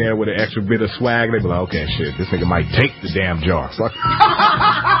walk in there with an extra bit of swag, they be like, okay, shit, this nigga might take the damn jar. Fuck.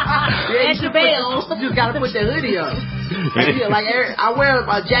 Extra bell. You just gotta put the hoodie up. Like I wear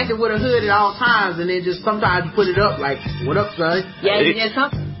a jacket with a hood at all times, and then just sometimes put it up like, what up, son? Yeah,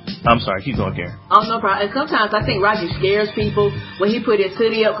 I'm sorry, keep going, Karen. Oh, no problem. And sometimes I think Roger scares people when he put his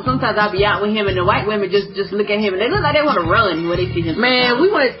hoodie up, because sometimes I'll be out with him and the white women just look at him and they look like they want to run when they see him. Man, we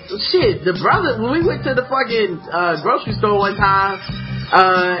went, when we went to the fucking grocery store one time,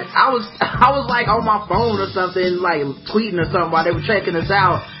 I was like on my phone or something, like tweeting or something while they were checking us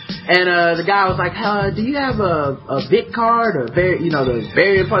out. And the guy was like, do you have a VIC card or the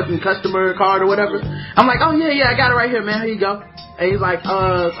very important customer card or whatever? I'm like, oh yeah, I got it right here, man. Here you go. And he's like,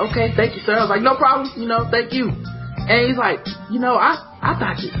 okay, thank you, sir. I was like, no problem, thank you. And he's like, I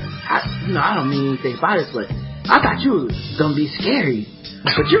thought I don't mean anything by this, but I thought you were gonna be scary,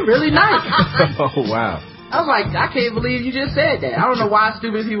 but you're really nice. Oh wow. I was like, I can't believe you just said that. I don't know why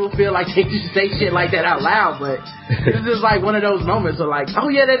stupid people feel like they just say shit like that out loud, but this is like one of those moments of like,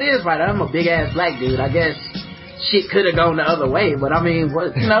 oh yeah, that is right. I'm a big ass black dude. I guess shit could have gone the other way, but I mean,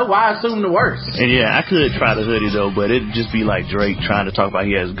 why assume the worst? And yeah, I could try the hoodie though, but it'd just be like Drake trying to talk about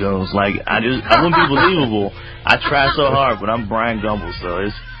he has guns. Like I wouldn't be believable. I try so hard, but I'm Brian Gumble, so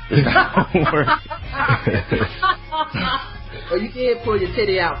it's not gonna work. Well, you did pull your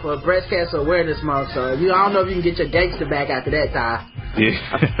titty out for Breast Cancer Awareness Month, so I don't know if you can get your gangster back after that time. Yeah.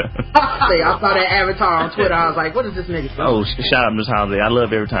 I saw that avatar on Twitter. I was like, what is this nigga doing? Oh, shout out Miss Holiday. I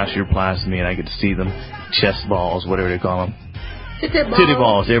love every time she replies to me and I get to see them. Chest balls, whatever they call them. Titty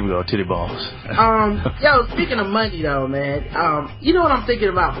balls. There we go. Titty balls. Yo, speaking of money though, man, you know what I'm thinking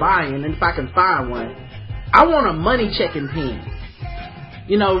about buying, and if I can find one, I want a money checking pen.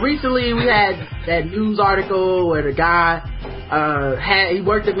 Recently we had that news article where the guy he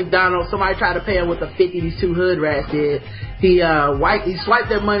worked at McDonald's. Somebody tried to pay him with a 50. These two hood rats did. He swiped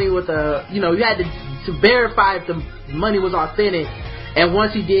their money with you had to verify if the money was authentic. And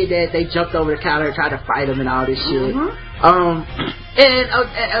once he did that, they jumped over the counter and tried to fight him and all this shit. And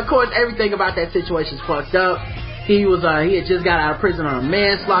of course, everything about that situation is fucked up. He had just got out of prison on a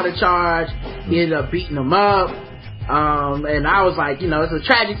manslaughter charge. He ended up beating him up. And I was like, it's a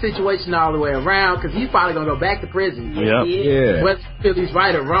tragic situation all the way around, because he's probably gonna go back to prison. Yeah. Whether he's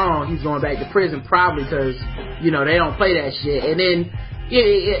right or wrong, he's going back to prison probably because they don't play that shit. And then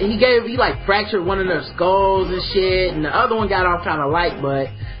he fractured one of their skulls and shit, and the other one got off kind of light,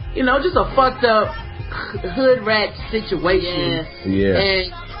 but just a fucked up hood rat situation. Yeah.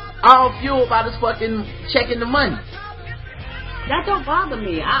 And all fueled by this fucking checking the money. That don't bother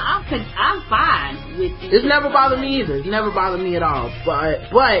me. I'm fine with it. It's never bothered me either. It's never bothered me at all. But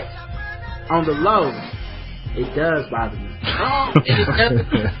on the low, it does bother me.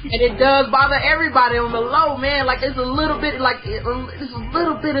 And it does bother everybody on the low, man. Like it's a little bit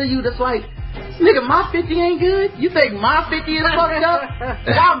of you that's like, nigga, my 50 ain't good. You think my 50 is fucked up?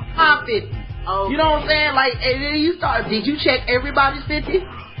 Why my 50? Oh, you know what I'm saying? Like, and then did you check everybody's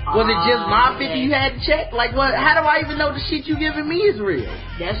 50? Was it just my 50 you had to check? Like, what? How do I even know the shit you giving me is real?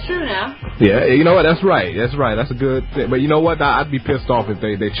 That's true now. Yeah, you know what? That's right. That's a good thing. But you know what? I'd be pissed off if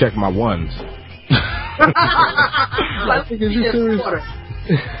they check my ones. Like, is you serious?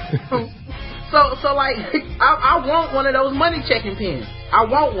 So like, I want one of those money checking pens. I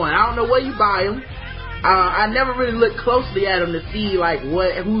want one. I don't know where you buy them. I never really looked closely at them to see like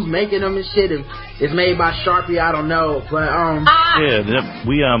who's making them and shit. If it's made by Sharpie, I don't know. But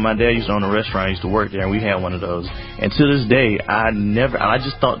my dad used to own a restaurant. I used to work there, and we had one of those. And to this day, I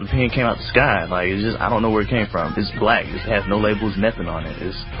just thought the pen came out the sky. Like it's just I don't know where it came from. It's black. It has no labels, nothing on it.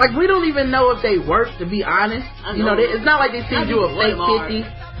 It's like we don't even know if they work. To be honest, it's not like they send you a fake 50.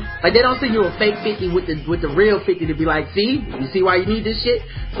 Like they don't send you a fake 50 with the real 50 to be like, see, you see why you need this shit.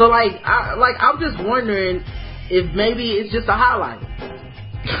 So I'm just wondering if maybe it's just a highlighter.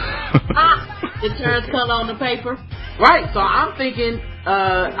 It turns color on the paper. Right. So I'm thinking,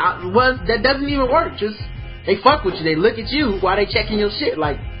 that doesn't even work. Just they fuck with you. They look at you while they checking your shit.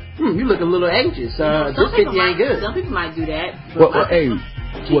 Like, you look a little anxious. This 50 ain't good. Some people might do that.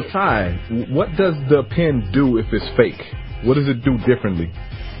 Ty, what does the pen do if it's fake? What does it do differently?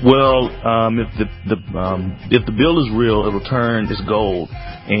 Well, if the bill is real, it'll turn it's gold,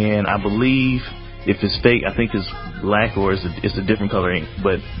 and I believe if it's fake, I think it's black or it's a different color ink.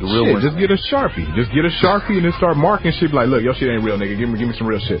 But the real one, just get a Sharpie. Just get a Sharpie and then start marking shit. Like, look, your shit ain't real, nigga. Give me some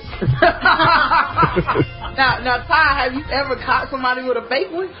real shit. Now, Ty, have you ever caught somebody with a fake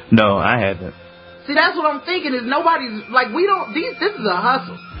one? No, I haven't. See, that's what I'm thinking. Is nobody's like this is a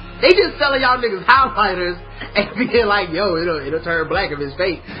hustle. They just selling y'all niggas highlighters and being like, yo, it'll turn black if it's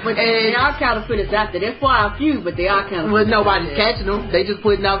fake. But they are counterfeiters out there. They're far few, but they are counterfeiters. But nobody's catching them. They just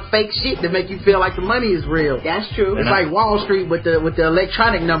putting out fake shit to make you feel like the money is real. That's true. It's like Wall Street with the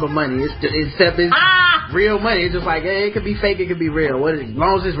electronic number money. Except it's real money. It's just like, it could be fake, it could be real. As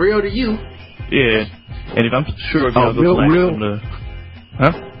long as it's real to you. Yeah. And if I'm sure if y'all go real. No,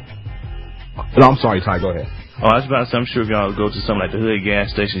 I'm sorry, Ty. Go ahead. Oh, I was about to say, I'm sure if y'all go to something like the hood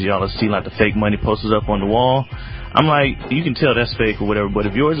gas stations, y'all will see like the fake money posters up on the wall. I'm like, you can tell that's fake or whatever, but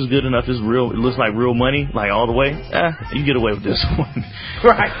if yours is good enough, it's real, it looks like real money, like all the way, you get away with this one.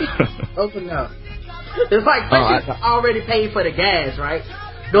 Right. Open up. It's like already paid for the gas, right?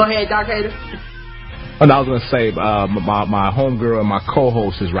 Go ahead, Doc Hater. And I was going to say, my homegirl and my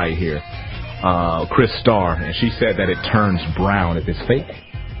co-host is right here, Chris Starr, and she said that it turns brown if it's fake.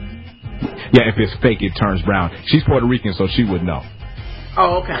 Yeah, if it's fake, it turns brown. She's Puerto Rican, so she would know.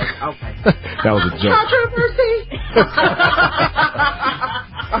 Oh, okay. That was a joke. Controversy.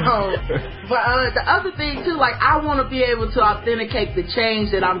 But the other thing too, like I want to be able to authenticate the change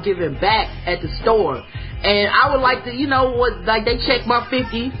that I'm giving back at the store, and I would like to, like they check my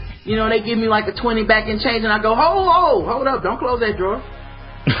 50, they give me like a 20 back in change, and I go, hold up, don't close that drawer.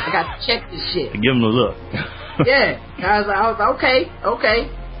 I got to check this shit. Give them a look. Yeah, I was like,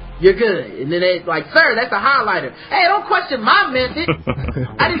 okay. You're good. And then they like, sir, that's a highlighter. Hey, don't question my method.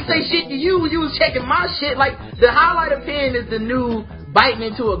 I didn't say shit to you when you was checking my shit. Like, the highlighter pen is the new biting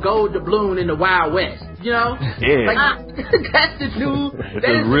into a gold doubloon in the Wild West. Yeah. Like, that's the new... If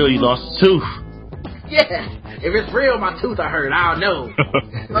it's real, you lost a tooth. Yeah. If it's real, my tooth I hurt. I don't know.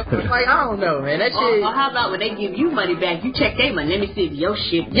 Like, I don't know, man. That shit... Or how about when they give you money back, you check their money. Let me see if your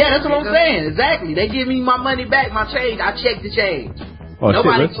shit... Yeah, that's what I'm saying. Exactly. They give me my money back, my change. I check the change. Oh,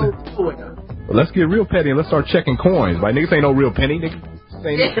 nobody goes through it. Well, let's get real petty and let's start checking coins. Like, niggas ain't no real penny, nigga.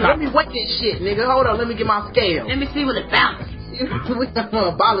 Let me weigh this shit, nigga. Hold on, let me get my scale. Let me see what it balances. We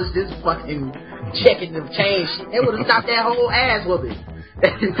gonna abolish this fucking checking the change shit. They would have stopped that whole ass whooping.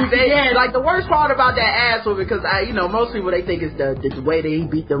 Like the worst part about that ass whooping, because most people they think it's the way that he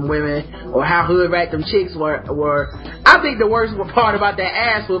beat them women or how hood rat them chicks were. I think the worst part about that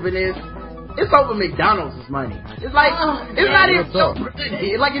ass whooping is. It's over McDonald's money. It's like, it's not even so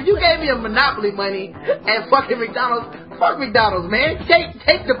money. Like, if you gave me a Monopoly money and fucking McDonald's, fuck McDonald's, man.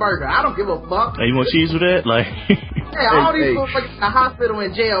 Take the burger. I don't give a fuck. Hey, you want cheese with that? Like, all these motherfuckers in the hospital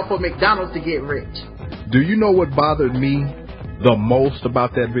and jail for McDonald's to get rich. Do you know what bothered me the most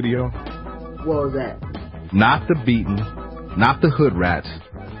about that video? What was that? Not the beating, not the hood rats,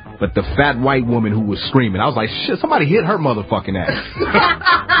 but the fat white woman who was screaming. I was like, shit, somebody hit her motherfucking ass.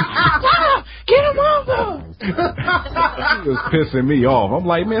 Get him over! She was pissing me off. I'm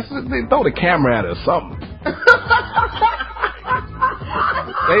like, man, throw the camera at her or something.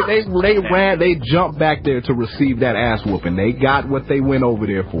 They jumped back there to receive that ass whooping. They got what they went over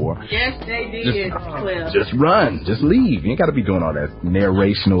there for. Yes, they did. Just run. Just leave. You ain't got to be doing all that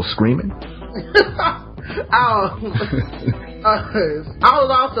narrational screaming. I was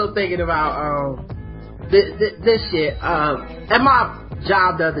also thinking about this shit. At my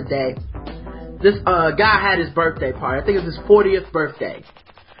job the other day, this guy had his birthday party. I think it was his 40th birthday.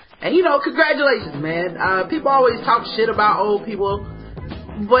 And congratulations, man. People always talk shit about old people.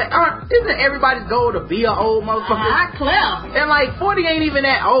 But isn't everybody's goal to be an old motherfucker? Clear. And like 40 ain't even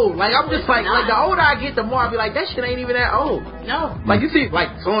that old. Like I'm just like the older I get, the more I be like, that shit ain't even that old. No. Like you see, like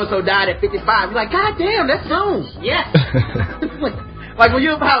so and so died at 55. You're like, God damn, that's soon. Yes. Like when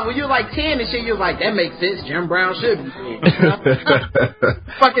you're like 10 and shit, you're like, that makes sense. Jim Brown should be dead.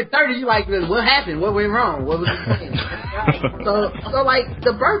 Fucking 30, you like, what happened? What went wrong? What was the thing? So like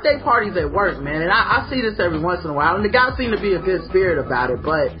the birthday parties at work, man, and I see this every once in a while, and the guys seem to be a good spirit about it,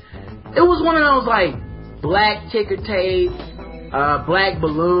 but it was one of those like black ticker tape, black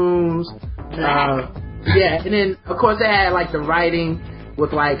balloons, yeah, and then of course they had like the writing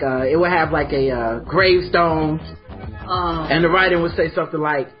with like it would have like a gravestone. And the writing would say something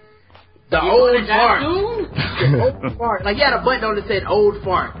like, the old fart. Old fart. Like, you had a button on that said old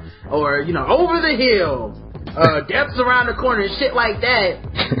fart. Or, you know, over the hill. Deaths around the corner and shit like that.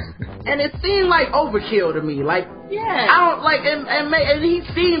 And it seemed like overkill to me. Like, I don't, like, and he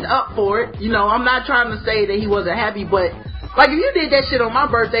seemed up for it. You know, I'm not trying to say that he wasn't happy, but, like, if you did that shit on my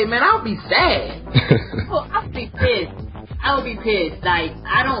birthday, man, I would be sad. Well, I would be pissed. I would be pissed. Like,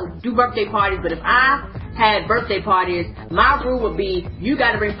 I don't do birthday parties, but if I had birthday parties, my rule would be, you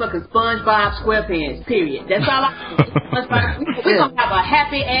gotta bring fucking SpongeBob SquarePants, period. That's all I do. We're gonna have a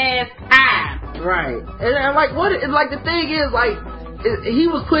happy ass time. Right. And like, what, and like, the thing is, like, he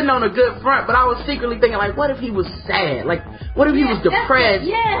was putting on a good front, but I was secretly thinking, like, what if he was sad? Like, what if he was depressed?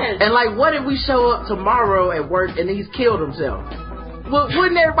 Yes. And like, what if we show up tomorrow at work and he's killed himself? Well,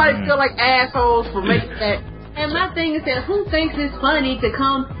 wouldn't everybody feel like assholes for making that? And my thing is that who thinks it's funny to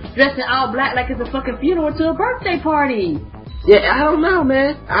come dressed in all black like it's a fucking funeral to a birthday party? Yeah, I don't know,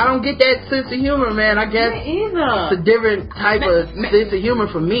 man. I don't get that sense of humor, man. I guess it's a different type of sense of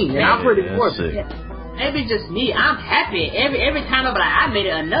humor for me, and I'm pretty poor. Maybe just me. I'm happy every time I'm like, I made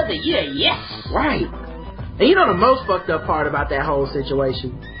it another year. Yes. Right. And you know the most fucked up part about that whole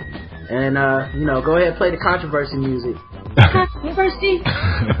situation, and you know, go ahead and play the controversy music. Controversy.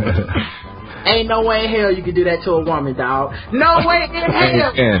 Ain't no way in hell you can do that to a woman, dog. No way in hell.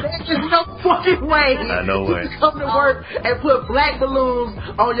 There's just no fucking way. No way. You come to work and put black balloons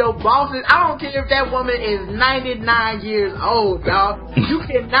on your bosses. I don't care if that woman is 99 years old, dog. You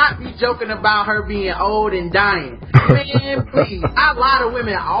cannot be joking about her being old and dying. Man, please. I lie to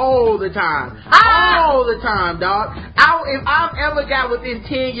women all the time. All the time, dog. If I've ever got within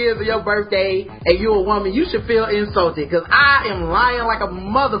 10 years of your birthday and you're a woman, you should feel insulted, because I am lying like a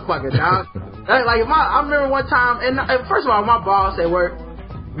motherfucker, dog. Like, I remember one time, and first of all, my boss at work,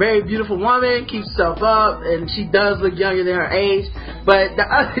 very beautiful woman, keeps herself up, and she does look younger than her age. But the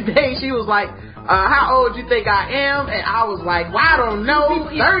other day, she was like, how old you think I am? And I was like, well, I don't know,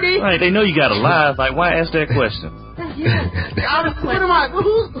 30? Right, they know you got a lie. Like, why ask that question? Who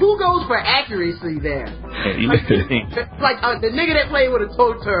goes for accuracy there? Like the nigga that played with a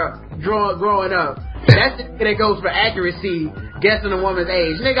tow truck growing up. That's the nigga that goes for accuracy, guessing a woman's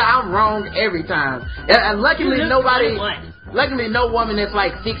age. Nigga, I'm wrong every time. And luckily no woman that's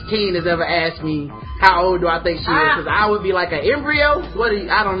like 16 has ever asked me how old do I think she is, because I would be like an embryo.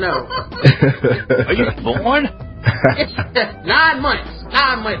 I don't know. Are you born? 9 months.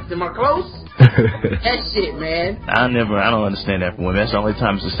 9 months. Am I close? That shit, man. I don't understand that from women. That's the only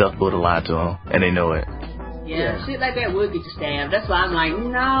time it's acceptable to lie to them, and they know it. Yeah, shit like that would get you stabbed. That's why I'm like,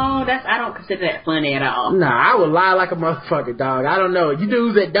 no, I don't consider that funny at all. Nah, I would lie like a motherfucker, dog. I don't know. You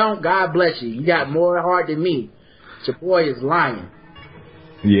dudes that don't, God bless you. You got more heart than me. Your boy is lying.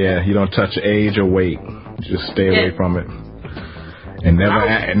 Yeah, you don't touch age or weight. Just stay away from it. And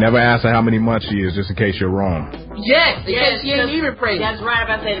never ask her how many months she is, just in case you're wrong. Yes, she ain't even pregnant. That's right.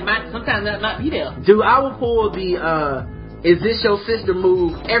 About to say, sometimes that might be there. Dude, I will pull the is this your sister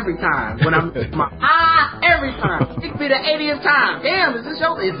move every time when I'm every time. It be the 80th time. Damn, is this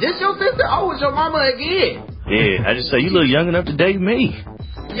your sister? Oh, it's your mama again. Yeah, I just say you look young enough to date me.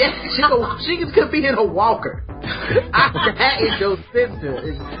 Yeah, she could be in a walker. That is your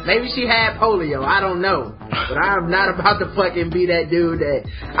sister. Maybe she had polio. I don't know. But I'm not about to fucking be that dude that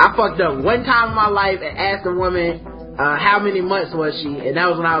I fucked up one time in my life and asked a woman how many months was she, and that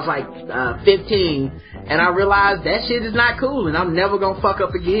was when I was like 15, and I realized that shit is not cool, and I'm never gonna fuck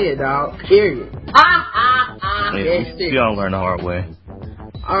up again, dog. Period. We all learn the hard way.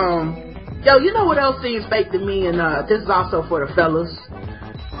 Yo, you know what else seems fake to me, and this is also for the fellas,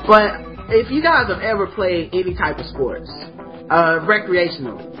 but if you guys have ever played any type of sports,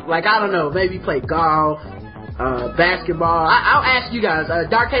 recreational, like, I don't know, maybe play golf, basketball. I'll ask you guys,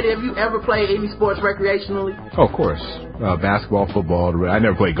 Darkade, have you ever played any sports recreationally? Oh, of course. Basketball, football. I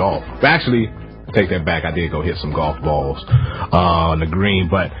never played golf. But actually, take that back. I did go hit some golf balls on the green.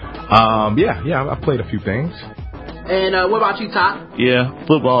 But, yeah, I played a few things. And what about you, Todd? Yeah,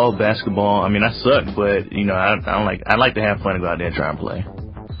 football, basketball. I mean, I suck, but you know, I like to have fun and go out there and try and play.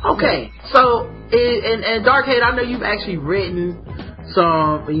 Okay, so and Darkhead, I know you've actually written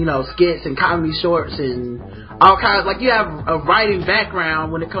some, you know, skits and comedy shorts and all kinds. Like, you have a writing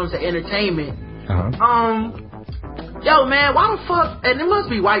background when it comes to entertainment. Yo, man, why the fuck? And it must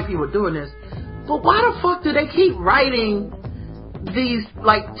be white people doing this, but why the fuck do they keep writing these,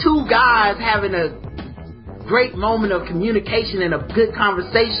 like, two guys having a great moment of communication and a good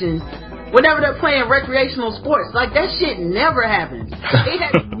conversation whenever they're playing recreational sports? Like, that shit never happens. It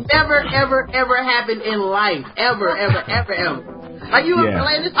has never, ever, ever happened in life. Ever. Like,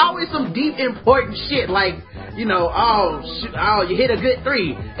 like, there's always some deep, important shit, like, you know, you hit a good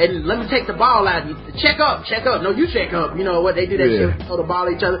three, and let me take the ball out. You check up. No, you check up. You know what they do, that shit, throw the ball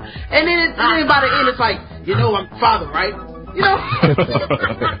at each other. And then by the end, it's like, you know, I'm the father, right? You know,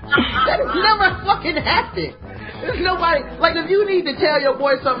 that has never fucking happened. There's nobody, like, if you need to tell your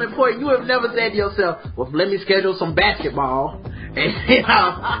boy something important, you have never said to yourself, well, let me schedule some basketball, and then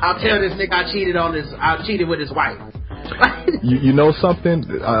I'll tell this nigga I cheated with his wife. You know something?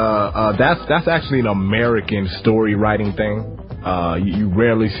 That's actually an American story writing thing. You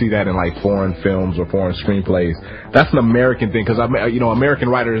rarely see that in, like, foreign films or foreign screenplays. That's an American thing, because, you know, American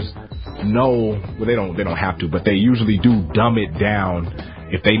writers know, well, they don't have to, but they usually do dumb it down.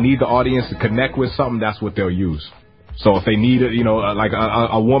 If they need the audience to connect with something, that's what they'll use. So if they need it, you know, like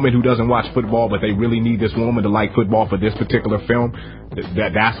a woman who doesn't watch football, but they really need this woman to like football for this particular film,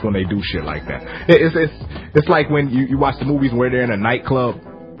 that's when they do shit like that. It's like when you watch the movies where they're in a nightclub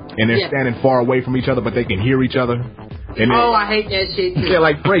and they're standing far away from each other, but they can hear each other. And I hate that shit too. Yeah,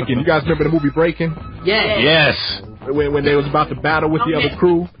 like Breaking. You guys remember the movie Breaking? Yeah. Yes. When they was about to battle with the other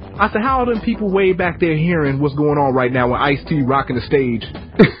crew, I said, how are them people way back there hearing what's going on right now when Ice-T rocking the stage?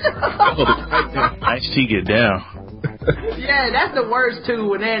 Ice-T get down. Yeah, that's the worst too,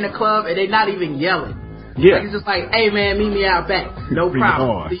 when they're in the club and they're not even yelling. Yeah. Like, it's just like, hey man, meet me out back. No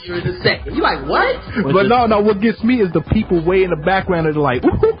problem. See you in a second. You like, what? But no, what gets me is the people way in the background that are like,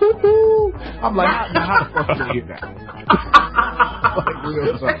 ooh, ooh, ooh, ooh. I'm like, how the fuck do they hear that?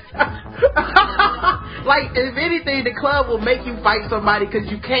 Like, if anything, the club will make you fight somebody because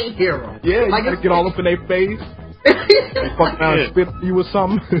you can't hear them. Yeah, like, you get all up in their face. They fuck around and spit you or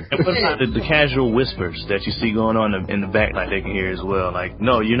something. And what about the casual whispers that you see going on in the back, like they can hear as well? Like,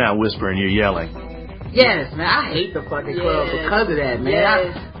 no, you're not whispering, you're yelling. Yes, man, I hate the fucking club because of that,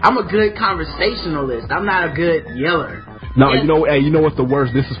 man. I'm a good conversationalist. I'm not a good yeller. No, you know what's the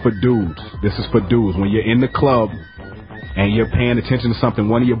worst? This is for dudes. When you're in the club and you're paying attention to something,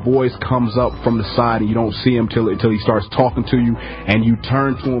 one of your boys comes up from the side and you don't see him till he starts talking to you, and you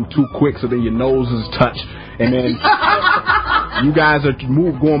turn to him too quick so then your nose is touched, and then you guys are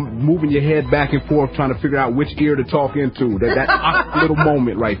moving your head back and forth trying to figure out which ear to talk into. That little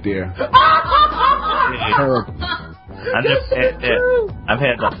moment right there. Terrible. I just had that. I've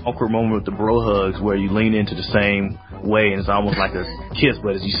had the awkward moment with the bro hugs where you lean into the same way and it's almost like a kiss,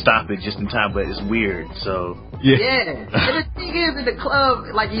 but as you stop it just in time, but it's weird. So yeah. And the thing is, in the club,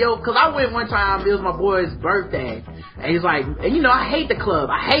 like, because I went one time, it was my boy's birthday, and he's like, and you know, I hate the club.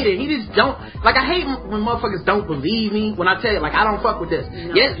 I hate it. He just don't, like, I hate when motherfuckers don't believe me when I tell you, like, I don't fuck with this.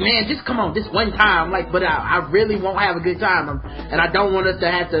 No. Yes, man, just come on, this one time. Like, but I really won't have a good time, and I don't want us to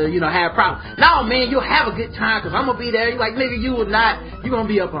have to, you know, have problems. No, man, you'll have a good time because I'm gonna be there. You're like, nigga, you will not. You're gonna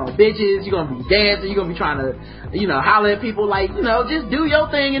be up on bitches. You're gonna be dancing. You're gonna be trying to, you know, holler at people. Like, you know, just do your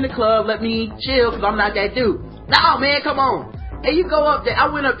thing in the club. Let me chill because I'm not that dude. No, man, come on. And you go up there. I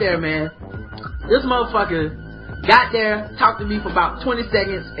went up there, man. This motherfucker got there, talked to me for about 20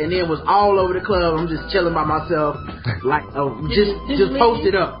 seconds, and then was all over the club. I'm just chilling by myself, like, just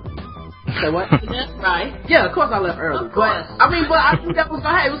posted up. Say what? Right. Yeah, of course I left early. But I think that was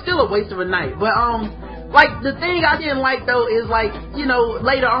it was still a waste of a night. But like, the thing I didn't like though is, like, you know,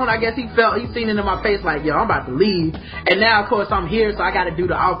 later on I guess he seen it in my face like, yo, I'm about to leave, and now of course I'm here, so I got to do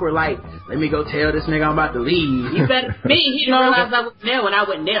the awkward, like, let me go tell this nigga I'm about to leave. You better me. He didn't realize I was there when I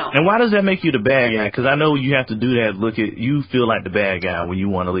wasn't there. And why does that make you the bad guy? Because I know you have to do that. You feel like the bad guy when you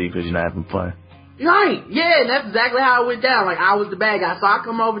want to leave because you're not having fun. Right. Yeah, and that's exactly how it went down. Like, I was the bad guy, so I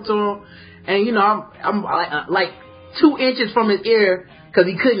come over to him, and you know, I'm like 2 inches from his ear because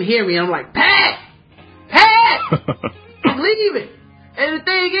he couldn't hear me. I'm like, Pat, I'm leaving. And the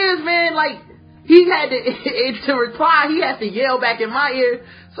thing is, man, like, he had to reply, he has to yell back in my ear.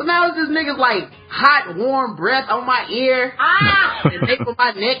 So now it's this nigga's like hot, warm breath on my ear. And nape on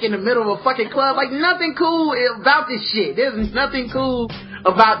my neck in the middle of a fucking club. Like, nothing cool about this shit. There's nothing cool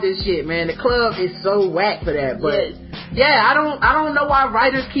about this shit, man. The club is so whack for that. But Yeah, I don't know why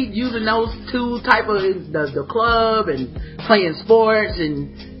writers keep using those two type of the club and playing sports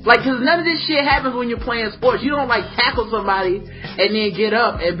and like, cause none of this shit happens when you're playing sports. You don't like tackle somebody and then get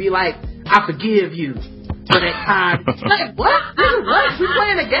up and be like, I forgive you for that time. Like, what? We're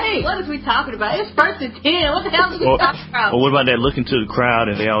playing a game. What is we talking about? It's 1st and 10. What the hell are we talking about? Or what about that looking to the crowd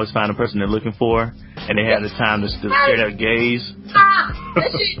and they always find the person they're looking for and they have the time to share their gaze? That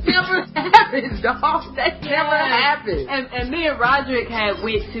shit never happens, dog. That never happens. And me and Roderick had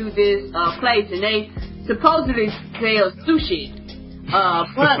went to this place and they supposedly sell sushi.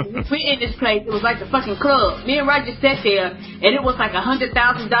 But we in this place, it was like the fucking club. Me and Roger sat there, and it was like $100,000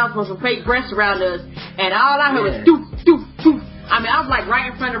 worth of fake breasts around us, and all I heard was doof, doof, doof. I mean, I was like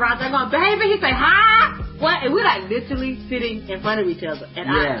right in front of Roger, going, baby, he say, hi, what? And we're like literally sitting in front of each other, and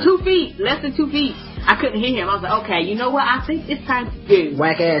I 2 feet, less than 2 feet. I couldn't hear him. I was like, okay, you know what? I think it's time to do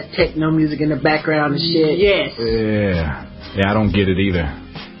whack ass techno music in the background and shit. Yes. Yeah, I don't get it either.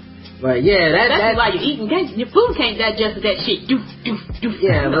 But yeah, that's why you're eating. Your food can't digest that shit. Doof, doof, doof.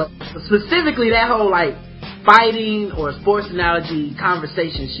 Yeah, but specifically that whole like fighting or sports analogy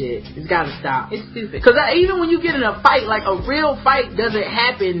conversation shit, it's gotta stop. It's stupid. Because even when you get in a fight, like a real fight doesn't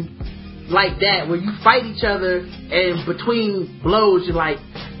happen like that, where you fight each other and between blows you're like,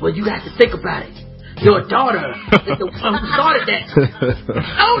 well, you got to think about it. Your daughter is the one who started that.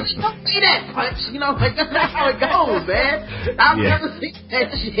 Don't say that, Punch. You know, like that's not how it goes, man. I've never seen that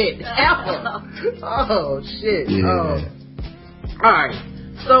shit ever. Oh shit. Yeah. Alright.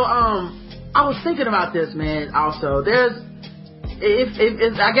 So I was thinking about this, man. Also, there's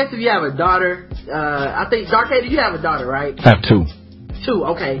if I guess if you have a daughter, I think Darkade, you have a daughter, right? I have 2. 2,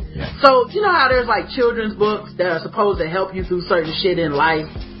 okay. Yeah. So you know how there's like children's books that are supposed to help you through certain shit in life.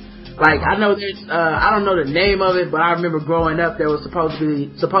 Like, I know there's, I don't know the name of it, but I remember growing up there was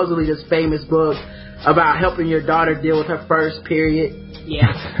supposedly this famous book about helping your daughter deal with her first period. Yeah.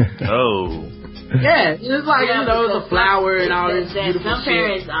 Oh. Yeah, it's like, you know, the flower and all this beautiful some shit.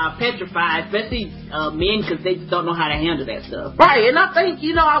 parents are petrified, especially men, because they just don't know how to handle that stuff. Right, and I think,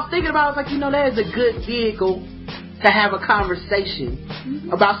 you know, I was thinking about, I was like, you know, that is a good vehicle to have a conversation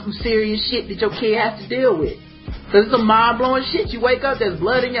about some serious shit that your kid has to deal with. Cause it's some mind-blowing shit. You wake up, there's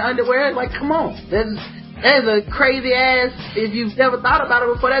blood in your underwear. Like, come on. That's a crazy ass, if you've never thought about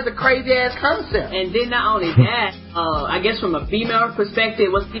it before, that's a crazy ass concept. And then not only that, I guess from a female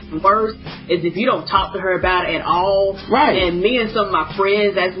perspective, what's even worse is if you don't talk to her about it at all. Right. And me and some of my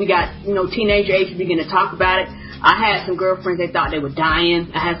friends, as we got, you know, teenager age, we begin to talk about it. I had some girlfriends, they thought they were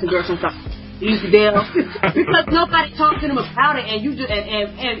dying. I had some girlfriends thought easy deal because nobody talked to them about it, and you just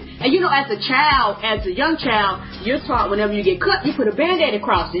and you know, as a young child, you're taught whenever you get cut, you put a band-aid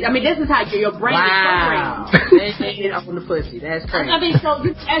across it. I mean, this is how your brain is programmed. Band-aid up on the pussy. That's crazy. I mean, so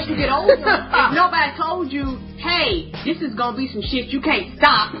as you get older, if nobody told you, hey, this is gonna be some shit you can't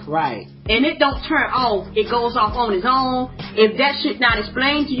stop, right? And it don't turn off, it goes off on its own. If that shit not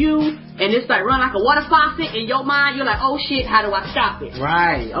explained to you, and it's like run like a water faucet in your mind, you're like, oh shit, how do I stop it?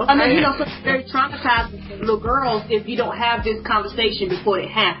 Right. Okay. I mean, you know, so it's very traumatizing for little girls if you don't have this conversation before it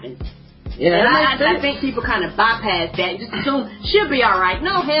happens. Yeah, and I think people kind of bypass that and just assume she'll be all right.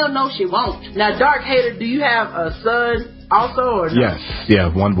 No, hell no, she won't. Now, Dark Hater, do you have a son also, or no? Yes. Yeah,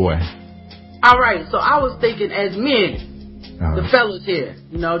 1 boy. All right. So I was thinking, as men, the fellas here,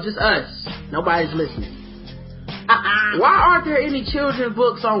 you know, just us. Nobody's listening. Why aren't there any children's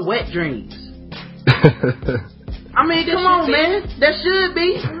books on wet dreams? I mean, come on, man. There should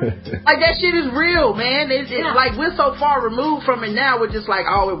be. Like, that shit is real, man. It's like, we're so far removed from it now, we're just like,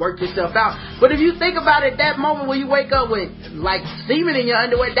 oh, it worked yourself out. But if you think about it, that moment when you wake up with, like, semen in your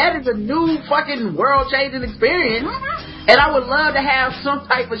underwear, that is a new fucking world-changing experience. And I would love to have some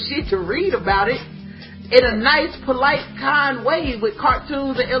type of shit to read about it in a nice, polite, kind way with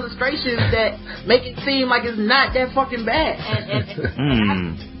cartoons and illustrations that make it seem like it's not that fucking bad.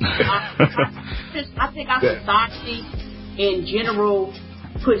 I think our society in general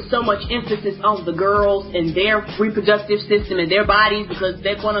puts so much emphasis on the girls and their reproductive system and their bodies because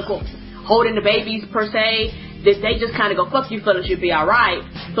they're quote unquote holding the babies per se, that they just kind of go, fuck you fellas, you'll be alright.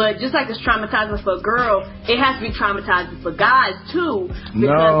 But just like it's traumatizing for a girl, it has to be traumatizing for guys too.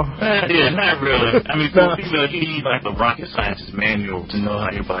 No. Yeah, not really. I mean, for female, you need like a rocket scientist manual to know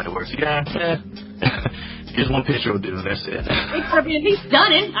how your body works. Yeah. Just one picture will do, that's it. It could be at least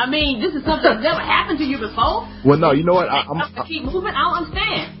done it. I mean, this is something that's never happened to you before. Well, no, you know what? I keep moving. I don't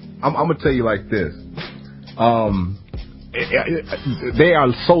understand. I'm gonna tell you like this. They are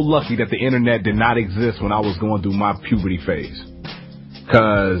so lucky that the internet did not exist when I was going through my puberty phase.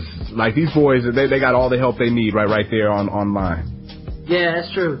 Cause like these boys, they got all the help they need right there online. Yeah,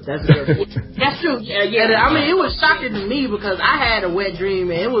 that's true. That's good. That's true. Yeah. And, I mean, it was shocking to me because I had a wet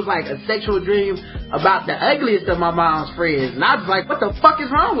dream, and it was like a sexual dream about the ugliest of my mom's friends. And I was like, what the fuck is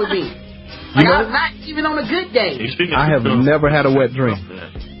wrong with me? Like, I was not even on a good day. I have never had a wet dream.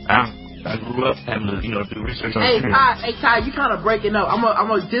 I grew up having to, do research on Hey, Ty, you kind of breaking up. I'm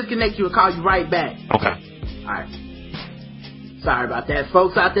gonna disconnect you and call you right back. Okay. All right. Sorry about that,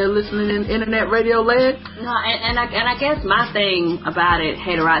 folks out there listening in internet radio land. No, and I guess my thing about it,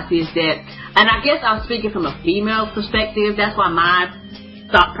 Haterazzi, is that, and I guess I'm speaking from a female perspective. That's why my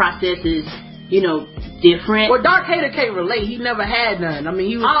thought process is, different. Well, Dark Hater can't relate. He never had none. I mean,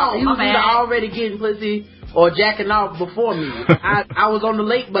 he was either already getting pussy or jacking off before me. I was on the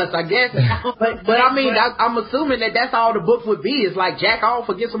late bus, I guess. But I mean, I'm assuming that that's all the book would be. It's like jack off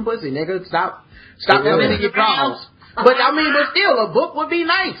or get some pussy, nigga. Stop committing your calls. But I mean, but still, a book would be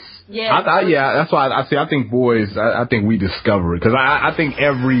nice. Yeah. That's why I think boys, I think we discover it. Because I think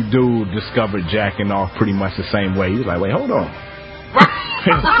every dude discovered jacking off pretty much the same way. He was like, wait, hold on.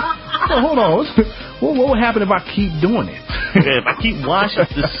 Hold on. What would happen if I keep doing it? Yeah, if I keep washing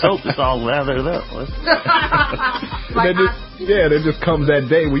the soap, it's all lathered up. There just comes that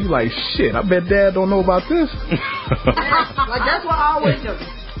day where you like, shit, I bet Dad don't know about this. Like, that's why I always...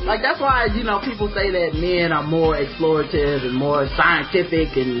 Like, that's why, people say that men are more explorative and more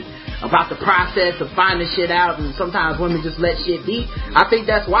scientific and about the process of finding shit out, and sometimes women just let shit be. I think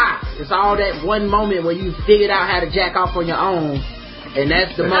that's why. It's all that one moment where you figured out how to jack off on your own, and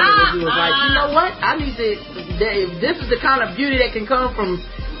that's the moment where you was like, you know what? I need to, if this is the kind of beauty that can come from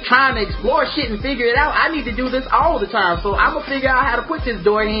trying to explore shit and figure it out, I need to do this all the time. So I'm going to figure out how to put this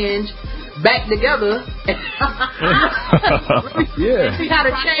door hinge back together and see how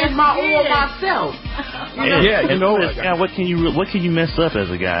to change my oil myself. What can you mess up as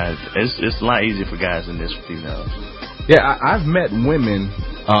a guy? It's a lot easier for guys than this for females. Yeah, I've met women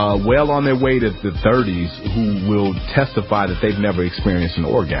well on their way to the 30s who will testify that they've never experienced an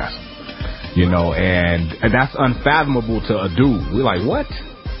orgasm. And that's unfathomable to a dude. We're like, what?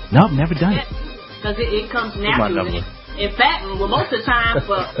 Nope, never done it. Because it comes naturally. In fact, most of the time,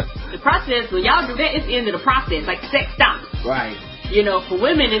 for the process, when y'all do that, it's the end of the process. Like, sex stops. Right. For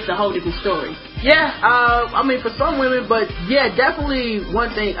women, it's a whole different story. Yeah, I mean, for some women, but yeah, definitely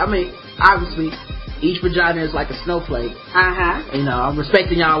one thing. I mean, obviously, each vagina is like a snowflake. I'm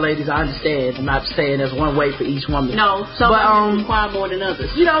respecting y'all ladies. I understand. I'm not saying there's one way for each woman. No, some women require more than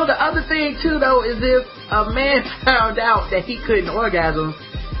others. The other thing, too, though, is if a man found out that he couldn't orgasm,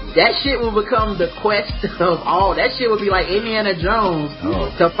 that shit will become the quest of all. That shit will be like Indiana Jones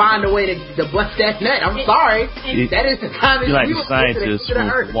to find a way to bust that nut. I'm sorry. That is the kind of... You're like the scientists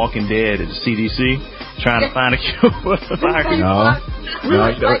from Walking Dead at the CDC trying to find a cure for the virus.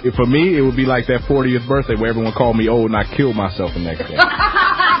 For me, it would be like that 40th birthday where everyone called me old and I killed myself the next day.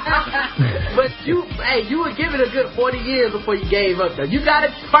 But you would give it a good 40 years before you gave up, though. You got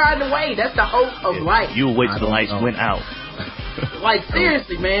to find a way. That's the hope of life. You would wait till the lights went out. Like,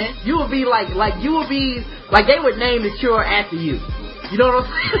 seriously, man. You would be like they would name the cure after you. You know what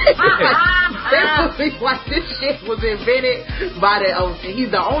I'm saying? They would be like, this shit was invented by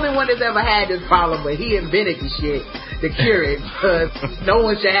he's the only one that's ever had this problem, but he invented the shit to cure it, because no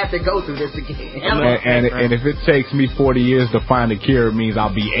one should have to go through this again. And if it takes me 40 years to find a cure, it means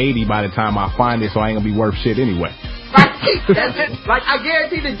I'll be 80 by the time I find it, so I ain't gonna be worth shit anyway. That's it. Like, I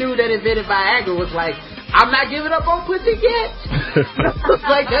guarantee the dude that invented Viagra was like, I'm not giving up on pussy yet.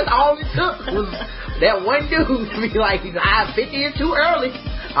 Like, that's all it took was that one dude to be like, 50 is too early.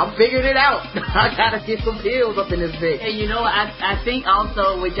 I'm figuring it out. I gotta get some pills up in this bitch. And I think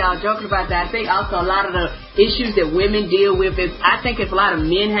also, with y'all joking about that, I think also a lot of the issues that women deal with, I think if a lot of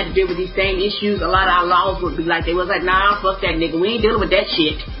men had to deal with these same issues, a lot of our laws would be like, they was like, nah, fuck that nigga, we ain't dealing with that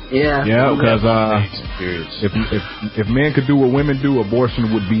shit. Yeah, because if men could do what women do,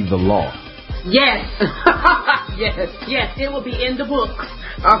 abortion would be the law. Yes. Yes, it will be in the book.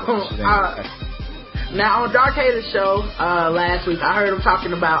 Now, on Dark Hater's show last week, I heard him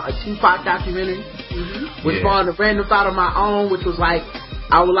talking about a Tupac documentary, which spawned a random thought of my own, which was like,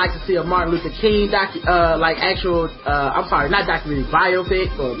 I would like to see a Martin Luther King biopic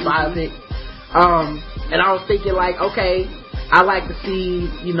biopic. And I was thinking, like, okay, I like to see,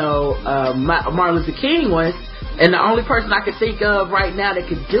 a Martin Luther King one. And the only person I could think of right now that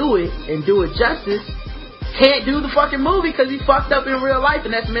could do it and do it justice can't do the fucking movie because he's fucked up in real life,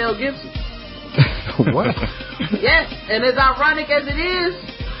 and that's Mel Gibson. What? Yes, and as ironic as it is,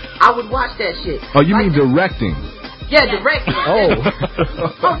 I would watch that shit. Oh, you mean directing? Yeah, directing. Oh.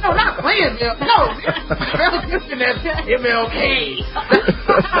 Oh, no, not playing Mel. No, Mel Gibson as MLK.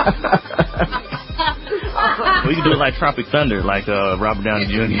 We can do it like Tropic Thunder, like Robert Downey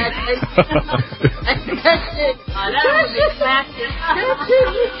Jr. That was a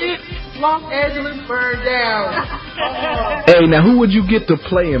classic. Los Angeles burned down. Hey, now who would you get to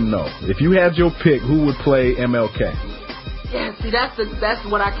play him though? If you had your pick, who would play MLK? Yeah, see, that's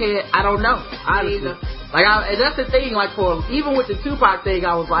what I don't know. Honestly. And that's the thing. Like even with the Tupac thing,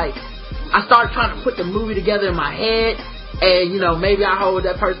 I was like, I started trying to put the movie together in my head, and maybe I hold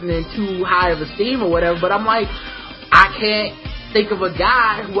that person in too high of esteem or whatever. But I'm like, I can't think of a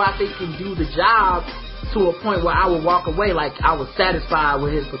guy who I think can do the job to a point where I would walk away like I was satisfied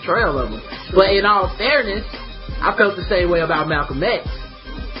with his portrayal of him. But in all fairness, I felt the same way about Malcolm X.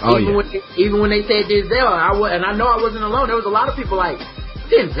 Even when they said Denzel, and I know I wasn't alone. There was a lot of people like,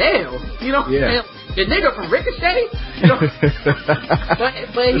 Denzel, yeah. The nigga from Ricochet,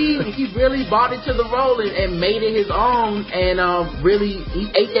 but he really bought into the role and made it his own, and really he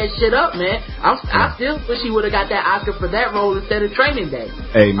ate that shit up, man. I still wish he would have got that Oscar for that role instead of Training Day.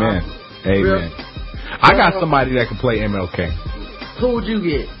 Amen. Amen. I got somebody that can play MLK. Who would you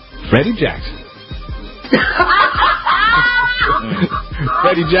get? Freddie Jackson.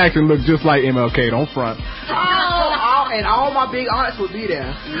 Freddie Jackson looked just like MLK. Don't front. And all my big aunts would be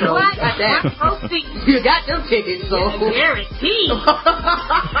there. What? You got them tickets, so. Guaranteed.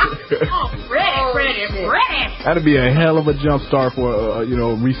 Freddie. That'd be a hell of a jump start for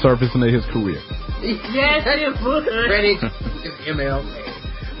resurfacing of his career. Yes, it would. Freddie MLK.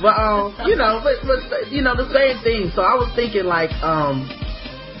 But the same thing. So I was thinking like,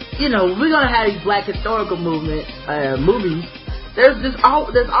 we're gonna have these black historical movies. There's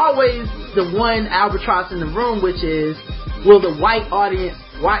always the one albatross in the room, which is, will the white audience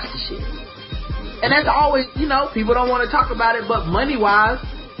watch the shit? And that's always, people don't want to talk about it, but money wise,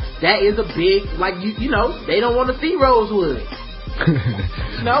 that is a big, they don't want to see Rosewood.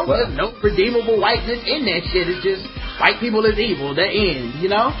 There's no redeemable whiteness in that shit. It's just white people is evil. The end.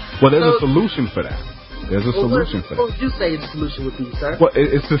 Well, there's a solution for that. There's a solution for that. What would you say the solution would be, sir? Well,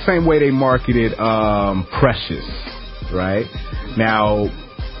 it's the same way they marketed Precious, right? Now,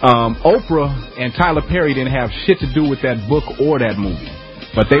 Oprah and Tyler Perry didn't have shit to do with that book or that movie,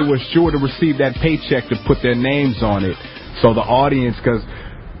 but they were sure to receive that paycheck to put their names on it. So the audience, because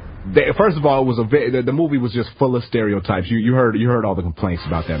first of all, it was the movie was just full of stereotypes. You heard all the complaints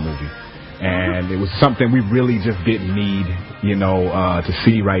about that movie, and it was something we really just didn't need, to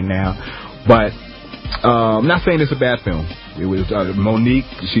see right now. But I'm not saying it's a bad film. It was Monique.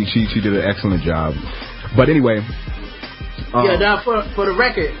 She did an excellent job. But anyway. Now for the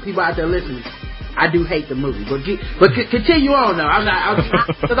record, people out there listening, I do hate the movie, but continue on though.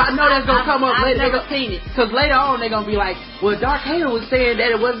 Because I know that's gonna come up later. I've never seen it. Because later on they're gonna be like, well, Dark Hater was saying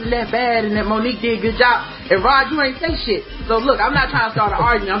that it wasn't that bad and that Monique did a good job, and Rod, you ain't say shit. So look, I'm not trying to start an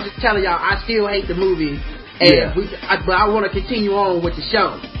argument. I'm just telling y'all I still hate the movie, and but I want to continue on with the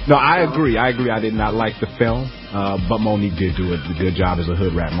show. No, I agree. I did not like the film, but Monique did do a good job as a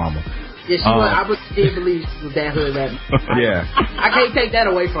hood rap mama. Yeah, she was. I still believe she was that hood rap. Yeah. I can't take that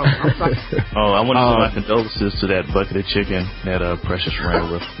away from her. I'm sorry. I want to send my condolences to that bucket of chicken that Precious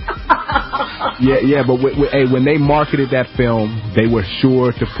ran with. Yeah, but when they marketed that film, they were sure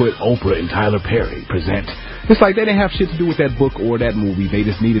to put Oprah and Tyler Perry present. It's like they didn't have shit to do with that book or that movie. They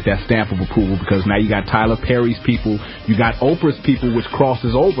just needed that stamp of approval because now you got Tyler Perry's people, you got Oprah's people, which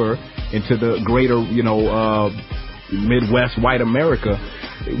crosses over into the greater, Midwest white America,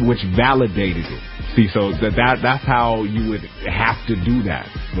 which validated it. See, so that's how you would have to do that.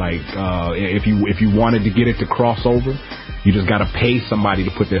 Like, if you wanted to get it to cross over, you just got to pay somebody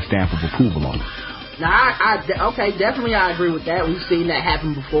to put their stamp of approval on it. Now, definitely I agree with that. We've seen that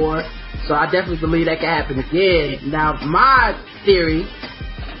happen before, so I definitely believe that can happen again. Now, my theory,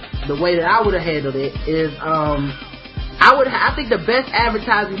 the way that I would have handled it is, I think the best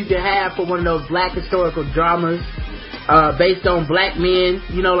advertising you can have for one of those black historical dramas, based on black men,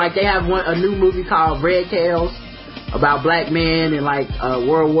 like they have a new movie called Red Tails about black men in like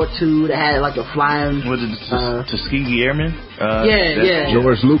World War II that had like a flying. Was it Tuskegee Airmen?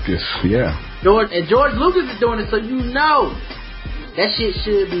 George Lucas, yeah. George Lucas is doing it, so that shit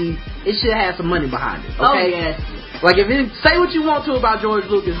should have some money behind it. Okay. Oh yes. Like say what you want to about George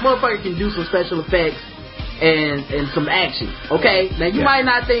Lucas, motherfucker can do some special effects and some action. Okay. Now you might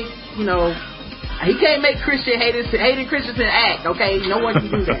not think he can't make Hayden Christensen act, okay? No one can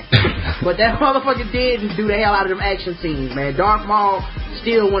do that. But that motherfucker did do the hell out of them action scenes, man. Darth Maul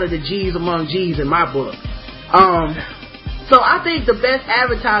still one of the G's among G's in my book. So I think the best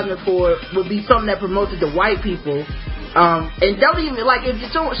advertisement for it would be something that promotes it to white people. And don't even, like, if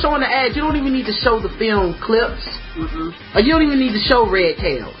you're showing the ads, you don't even need to show the film clips. Mm-hmm. Or you don't even need to show Red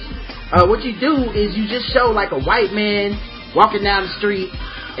Tails. what you do is you just show like a white man walking down the street,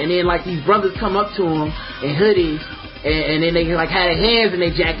 and then like these brothers come up to him in hoodies, and then they like have their hands in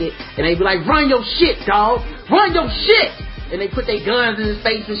their jacket, and they be like, run your shit, dog, run your shit, and they put their guns in his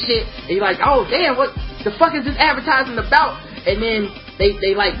face and shit, and you're like, oh damn, what the fuck is this advertising about? And then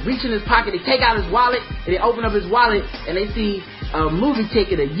they like reach in his pocket, they take out his wallet, and they open up his wallet, and they see a movie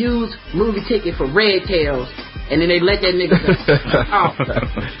ticket, a used movie ticket for Red Tails. And then they let that nigga go.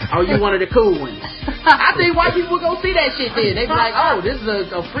 Oh, you one of the cool ones. I think white people would go see that shit then. They'd be like, oh, this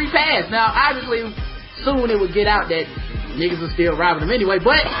is a free pass. Now, obviously, soon it would get out that niggas are still robbing them anyway,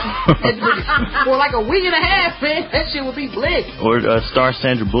 but for like a week and a half, man, that shit would be bliss. Or star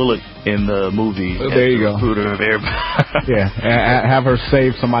Sandra Bullock in the movie. There you go. Recruiter of everybody. Yeah, have her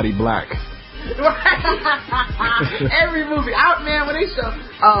save somebody black. Every movie out, man, when they show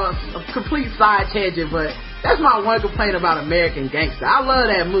a complete side tangent, but that's my one complaint about American Gangster. I love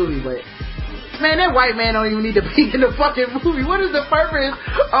that movie, but man, that white man don't even need to be in the fucking movie. What is the purpose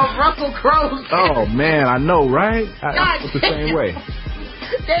of Russell Crowe's character? Oh man, I know, right? I was the same way.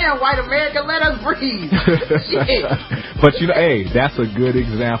 Damn, white America, let us breathe. Shit. But you know, hey, that's a good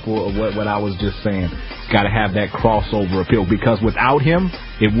example of what I was just saying. Got to have that crossover appeal, because without him,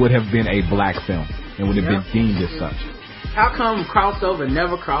 it would have been a black film. It would have been deemed as such. How come crossover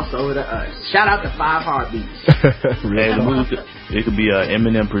never crossed over to us? Shout out to Five Heartbeats. Hey, the movie, it could be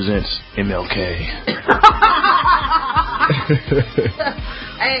Eminem presents MLK.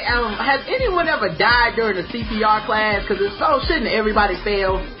 Hey, has anyone ever died during a CPR class? Because if so, shouldn't everybody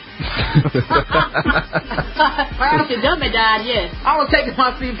fail? If your dummy died, yes. I was taking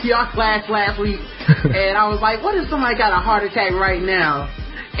my CPR class last week, and I was like, what if somebody got a heart attack right now,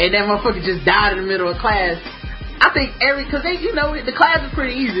 and that motherfucker just died in the middle of class? I think because the class is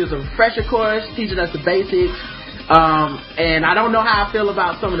pretty easy. It's a refresher course teaching us the basics. And I don't know how I feel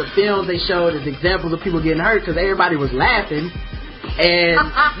about some of the films they showed as examples of people getting hurt, because everybody was laughing. And,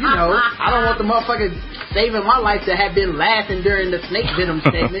 I don't want the motherfucker saving my life to have been laughing during the snake venom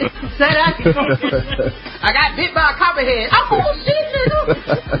segment. Say that. I got bit by a copperhead. Oh, shit, nigga.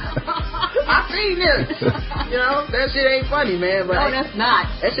 I seen this. That shit ain't funny, man. But no, that's not.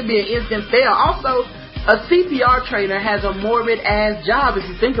 That should be an instant fail. Also, a CPR trainer has a morbid-ass job if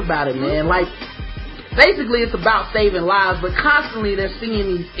you think about it, man. Like, basically it's about saving lives, but constantly they're seeing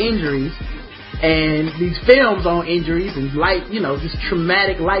these injuries and these films on injuries and these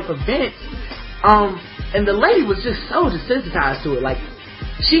traumatic life events. And the lady was just so desensitized to it. Like,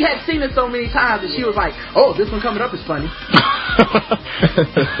 she had seen it so many times that she was like, oh, this one coming up is funny.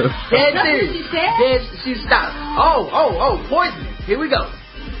 Dead serious. She stopped. Oh, poison. Here we go.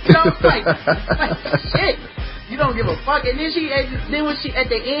 Like shit. You don't give a fuck. And then when she at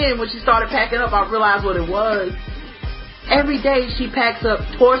the end, when she started packing up, I realized what it was. Every day she packs up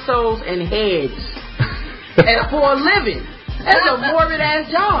torsos and heads, and for a living. That's a morbid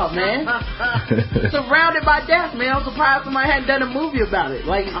ass job, man. Surrounded by death, man. I'm surprised somebody hadn't done a movie about it.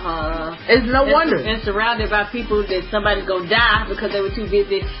 Like, it's no wonder. And surrounded by people that somebody's gonna die because they were too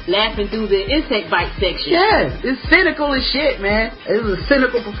busy laughing through the insect bite section. Yeah, it's cynical as shit, man. It's a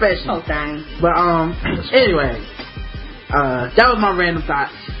cynical profession. Oh, dang. But anyway, that was my random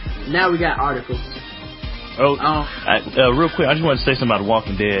thoughts. Now we got articles. Real quick, I just wanted to say something about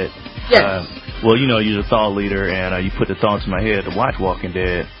Walking Dead. Yes. Well, you're the thought leader, and you put the thought into my head to watch Walking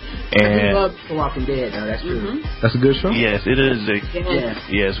Dead. And I love Walking Dead, though. That's true. Mm-hmm. That's a good show? Yes, it is.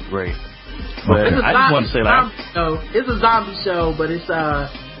 Yeah, it's great. But I just want to say, it's a zombie show, but it's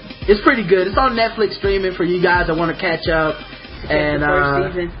pretty good. It's on Netflix streaming for you guys that want to catch up. And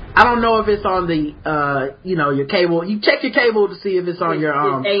I don't know if it's on the your cable. You check your cable to see if it's on your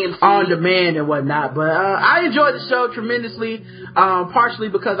AMC. On demand and whatnot. But I enjoyed the show tremendously, partially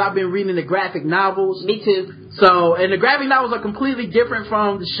because I've been reading the graphic novels. Me too. So, and the graphic novels are completely different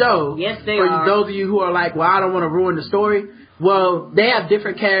from the show. Yes, they are. For those of you who are like, well, I don't want to ruin the story. Well, they have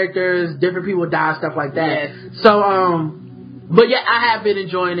different characters, different people die, stuff like that. Yes. So, but yeah, I have been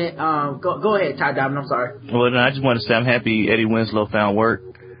enjoying it. Go ahead, Ty Diamond. I'm sorry. Well, I just want to say I'm happy Eddie Winslow found work.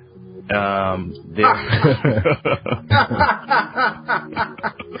 It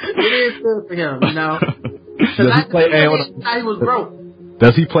is good for him, Does he play? He was broke.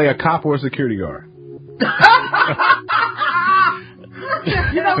 Does he play a cop or a security guard?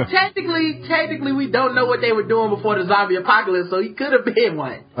 Technically, we don't know what they were doing before the zombie apocalypse, so he could have been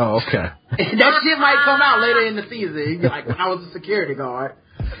one. Oh, okay. And that shit might come out later in the season. He'd be like, when I was a security guard.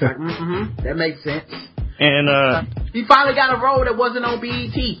 Like, that makes sense. And He finally got a role that wasn't on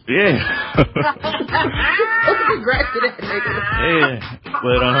BET. Yeah. Congrats to that nigga. Yeah.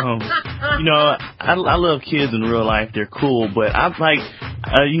 But, I love kids in real life. They're cool. But I'm like,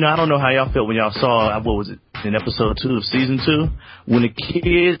 I don't know how y'all felt when y'all saw, what was it, in episode 2 of season 2? When the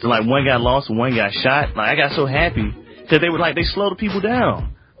kids, like, one got lost and one got shot. Like, I got so happy. Because they slow the people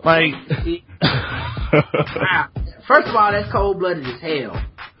down. Like. First of all, that's cold-blooded as hell.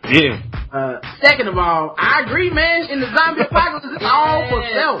 Yeah. Second of all, I agree, man. In the zombie apocalypse, it's all for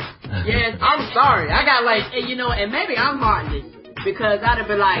self. Yes, I'm sorry. I got and maybe I'm heartless because I'd have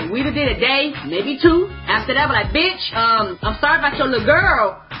been like, we'd have did a day, maybe 2. After that, I'd be like, bitch, I'm sorry about your little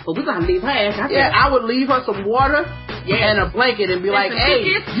girl, but we're gonna leave her ass. I would leave her some water. And a blanket and be like, hey,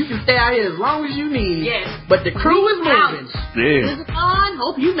 you can stay out here as long as you need. Yes. But the crew is moving. Yeah. This is on.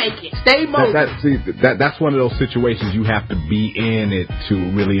 Hope you make it. Stay moving. That's one of those situations you have to be in it to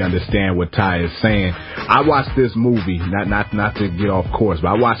really understand what Ty is saying. I watched this movie, not to get off course, but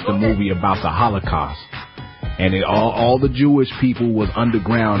I watched the movie about the Holocaust. And all the Jewish people was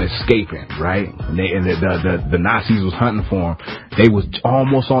underground escaping, right? And the Nazis was hunting for them. They was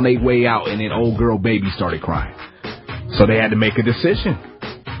almost on their way out, and then old girl baby started crying. So they had to make a decision.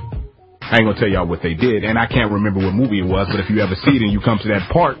 I ain't gonna tell y'all what they did, and I can't remember what movie it was, but if you ever see it and you come to that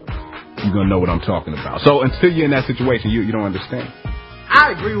part, you're gonna know what I'm talking about. So until you're in that situation, you don't understand.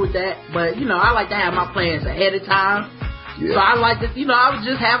 I agree with that, but I like to have my plans ahead of time. Yeah. So I like to, I would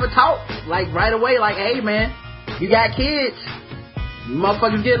just have a talk, like right away, like, hey man, you got kids, you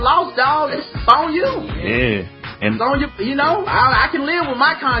motherfuckers get lost, dog. It's on you. Yeah. And it's on you. I can live with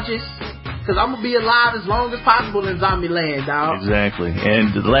my conscience. Because I'm going to be alive as long as possible in zombie land, dog. Exactly.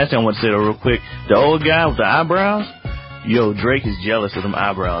 And the last thing I want to say, though, real quick, the old guy with the eyebrows, Drake is jealous of them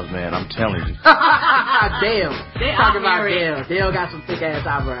eyebrows, man. I'm telling you. Damn. Talking about damn. Dale got some thick-ass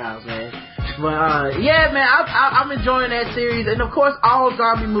eyebrows, man. But, yeah, man, I'm enjoying that series. And, of course, all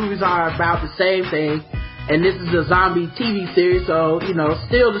zombie movies are about the same thing. And this is a zombie TV series, so,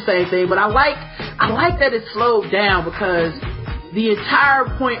 still the same thing. But I like that it's slowed down because the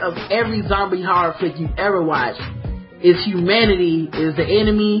entire point of every zombie horror flick you've ever watched is humanity is the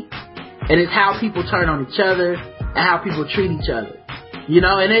enemy, and it's how people turn on each other and how people treat each other.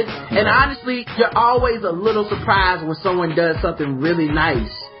 And honestly, you're always a little surprised when someone does something really nice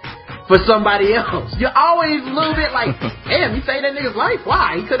for somebody else. You're always a little bit like, damn, you saved that nigga's life.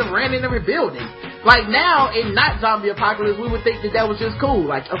 Why? He could have ran in every building. Like now, in not zombie apocalypse, we would think that was just cool.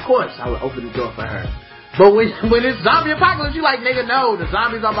 Like, of course, I would open the door for her. But when it's zombie apocalypse, you like, nigga, no, the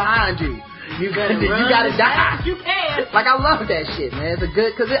zombies are behind you. You gotta die. You can. Like, I love that shit, man. It's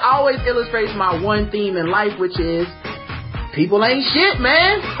because it always illustrates my one theme in life, which is people ain't shit,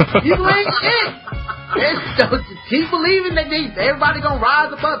 man. People ain't shit. Keep believing that everybody gonna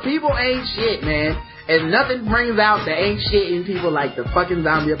rise above. People ain't shit, man. And nothing brings out the ain't shit in people like the fucking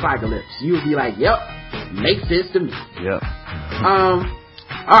zombie apocalypse. You would be like, yep, makes sense to me. Yep.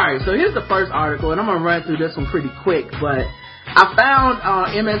 Alright, so here's the first article, and I'm gonna run through this one pretty quick, but I found on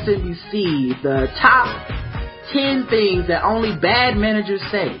MSNBC the top 10 things that only bad managers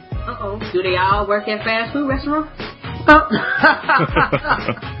say. Uh-oh. Do they all work at fast food restaurants?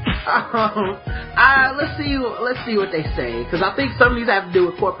 Let's see what they say, because I think some of these have to do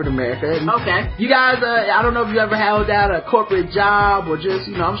with corporate America. And okay. You guys, I don't know if you ever held out a corporate job or just,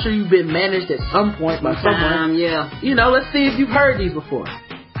 I'm sure you've been managed at some point by someone. Yeah. Let's see if you've heard these before.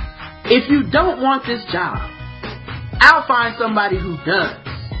 If you don't want this job, I'll find somebody who does.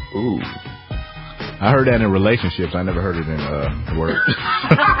 Ooh. I heard that in relationships. I never heard it in work.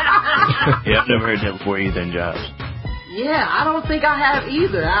 Yeah, I've never heard that before either in jobs. Yeah, I don't think I have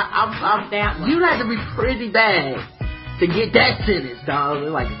either. I'm that one. You'd have to be pretty bad to get that sentence, dog.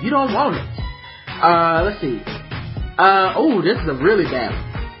 Like, if you don't want it. Let's see. This is a really bad one.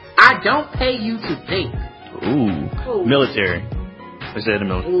 I don't pay you to think. Ooh. Military. I said the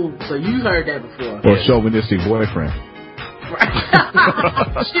military. Ooh, so you heard that before. Or chauvinistic boyfriend.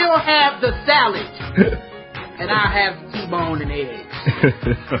 She'll have the salad. And I'll have the T-bone and eggs.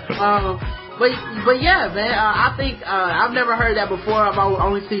 But yeah, man, I think I've never heard that before. I've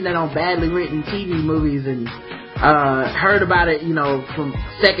only seen that on badly written TV movies and heard about it, from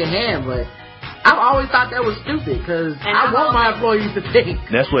secondhand. But I've always thought that was stupid because I want my employees to think.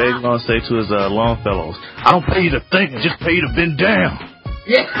 That's what Eddie's gonna say to his Longfellows. I don't pay you to think, just pay you to bend down.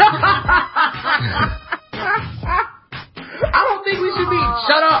 Yeah. I don't think we should be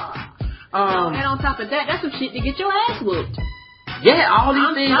shut up. And on top of that, that's some shit to get your ass whooped. Yeah, all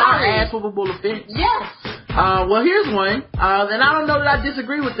these things are ass whoopable offense. Yes. Well, here's one. And I don't know that I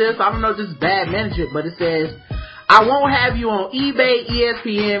disagree with this. I don't know if this is bad management, but it says, I won't have you on eBay,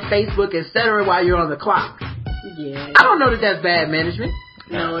 ESPN, Facebook, etc. while you're on the clock. Yeah. I don't know that that's bad management.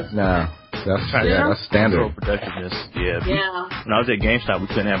 No, it's that's standard. Productiveness. Yeah. When I was at GameStop, we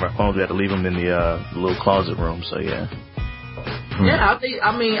couldn't have our phones. We had to leave them in the little closet room. So yeah. Yeah,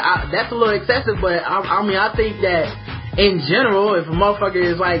 that's a little excessive, but I think that in general, if a motherfucker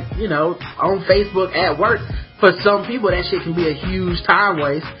is like, on Facebook at work, for some people that shit can be a huge time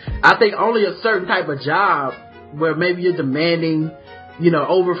waste. I think only a certain type of job where maybe you're demanding,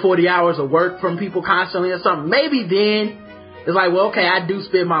 over 40 hours of work from people constantly or something, maybe then it's like, well, okay, I do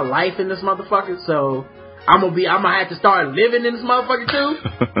spend my life in this motherfucker, so I'm gonna have to start living in this motherfucker too.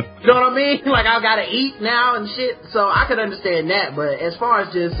 You know what I mean? Like, I gotta eat now and shit, so I could understand that, but as far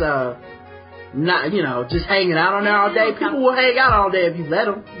as just, not, just hanging out on there all day, people will hang out all day if you let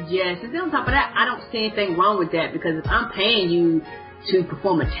them. Yes, and then on top of that, I don't see anything wrong with that, because if I'm paying you to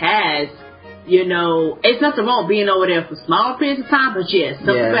perform a task, it's nothing wrong being over there for small periods of time, but yes,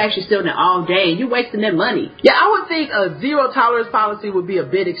 some people actually still there all day, and you're wasting their money. Yeah, I would think a zero tolerance policy would be a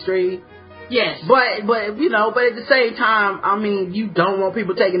bit extreme. Yes. But at the same time, you don't want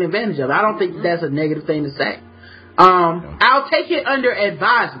people taking advantage of it. I don't think that's a negative thing to say. I'll take it under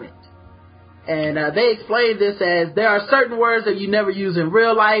advisement. And they explained this as there are certain words that you never use in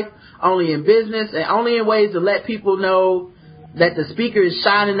real life, only in business, and only in ways to let people know that the speaker is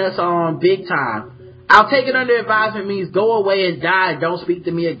shining us on big time. I'll take it under advisement means go away and die and don't speak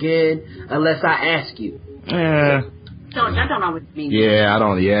to me again unless I ask you. I don't know what it means. Yeah, I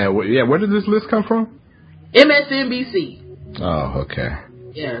don't. Yeah, where did this list come from? MSNBC. Oh, okay.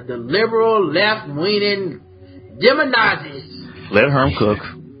 Yeah, the liberal left-leaning Demonizes. Let Herm cook.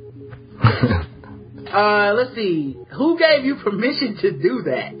 Let's see. Who gave you permission to do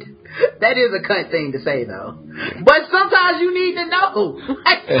that? That is a cunt thing to say, though. But sometimes you need to know.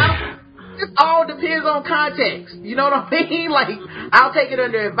 It all depends on context. You know what I mean? Like, I'll take it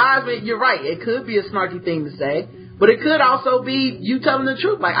under advisement. You're right. It could be a snarky thing to say. But it could also be you telling the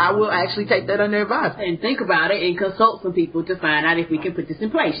truth. Like, I will actually take that under advisement. And think about it and consult some people to find out if we can put this in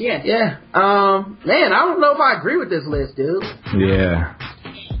place. Yes. Yeah. Man, I don't know if I agree with this list, dude. Yeah.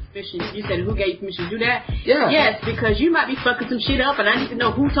 You said who gave you permission to do that? Yeah. Yes, because you might be fucking some shit up, and I need to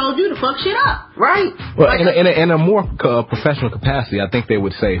know who told you to fuck shit up. Right. Well, like, in a more professional capacity, I think they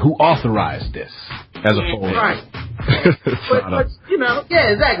would say who authorized this, as opposed. Right. but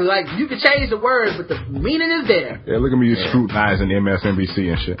yeah, exactly. Like, you can change the words, but the meaning is there. Yeah, look at me scrutinizing MSNBC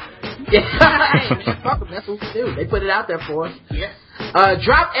and shit. Yeah. Fuck them. That's what we do. They put it out there for us. Yes.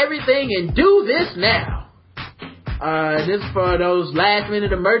 Drop everything and do this now. This is for those last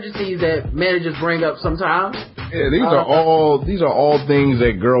minute emergencies that managers bring up sometimes. Yeah, these are all things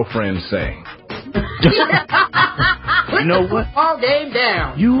that girlfriends say. You know what? All game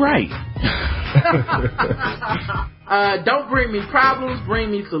down. You right. Don't bring me problems, bring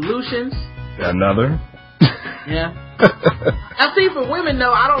me solutions. Another. Yeah. I see for women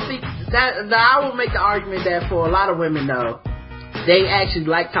though, I don't think that I will make the argument that for a lot of women though, they actually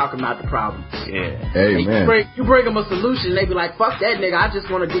like talking about the problems. Yeah. Hey, man. You bring them a solution, they be like, fuck that nigga, I just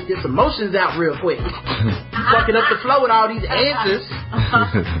want to get this emotions out real quick. You fucking up the flow with all these answers.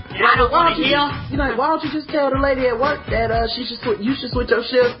 Why don't you just tell the lady at work that you should switch your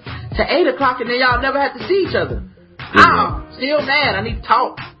shift to 8 o'clock and then y'all never have to see each other. Still mad, I need to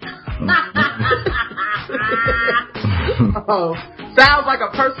talk. Sounds like a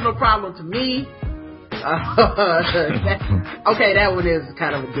personal problem to me. Okay, that one is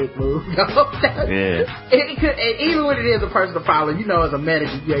kind of a dick move. Yeah. It could, even when it is a personal problem, as a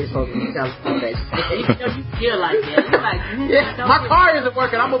manager, you ain't supposed to be telling people that. You feel like that. You're like, my car isn't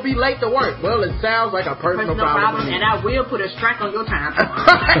working. I'm gonna be late to work. Well, it sounds like a personal problem, and I will put a strike on your time.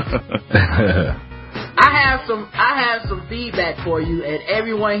 I have some feedback for you, and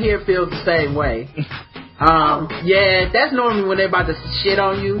everyone here feels the same way. Yeah, that's normally when they're about to shit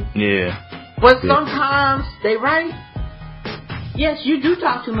on you. Yeah. But sometimes they right. Yes, you do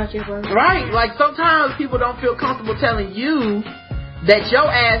talk too much at work. Right. Like sometimes people don't feel comfortable telling you that your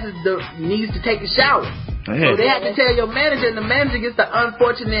ass needs to take a shower. Yeah. So they have to tell your manager, and the manager gets the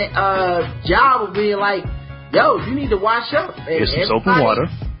unfortunate job of being like, yo, you need to wash up. Get some soap and water.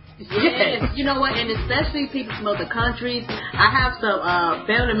 Yes, you know what, and especially people from other countries. I have some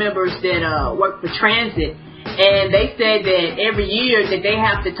family members that work for transit, and they said that every year that they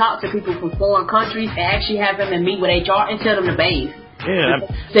have to talk to people from foreign countries and actually have them and meet with HR and tell them to bathe. Yeah,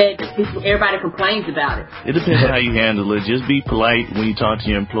 said that everybody complains about it. It depends on how you handle it. Just be polite when you talk to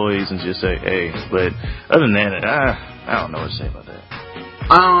your employees and just say, hey. But other than that, I don't know what to say about that.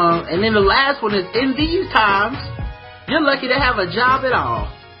 And then the last one is, in these times, you're lucky to have a job at all.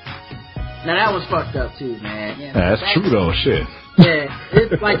 Now that was fucked up too, man. Yeah, that's true though, shit. Yeah,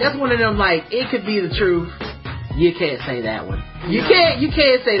 it's like, that's one of them, like, it could be the truth, You can't say that one. You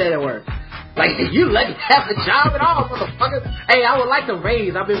can't say that at work. Like, you lucky to have a job at all, motherfucker. Hey, I would like to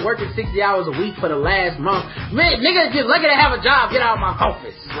raise. I've been working 60 hours a week for the last month. Man, nigga, if you're lucky to have a job, get out of my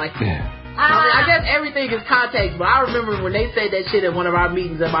office. Like, I guess everything is context, but I remember when they said that shit at one of our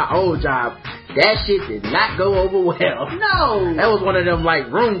meetings at my old job, that shit did not go over well. No. That was one of them,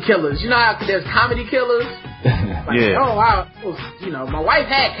 like, room killers. You know how there's comedy killers? Like, yeah. Oh, wow. You know, my wife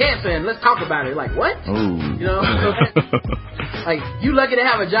had cancer and let's talk about it. Like, what? Ooh. You know? Like, you lucky to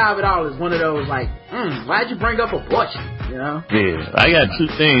have a job at all is one of those, like, why'd you bring up abortion? You know? Yeah. I got two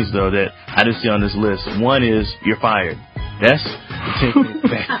things, though, that I didn't see on this list. One is, you're fired. That's the 10th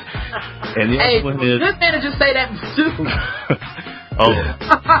thing. And the other one is... This man just say that, too. Oh.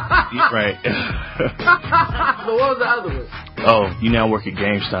 You're right. So what was the other one? Oh, you now work at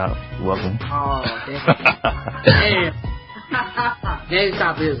GameStop. Welcome. Oh, damn.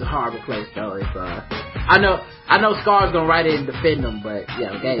 GameStop is a horrible place, though. It's, I know Scar's gonna write it and defend them, but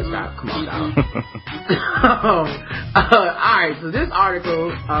yeah, GameStop, come on, dog. Alright, so this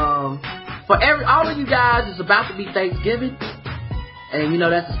article, for all of you guys, it's about to be Thanksgiving. And you know,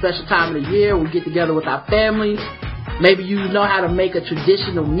 that's a special time of the year. We get together with our families. Maybe you know how to make a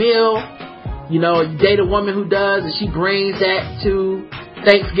traditional meal. You know, you date a woman who does, and she brings that to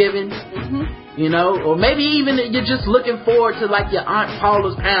Thanksgiving. You know, or maybe even you're just looking forward to like your Aunt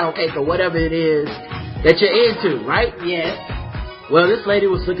Paula's pound cake or whatever it is that you're into, right? Yes. Well, this lady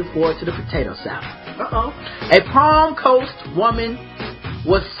was looking forward to the potato salad. A Palm Coast woman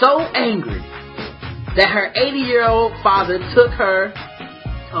was so angry that her 80-year-old father told her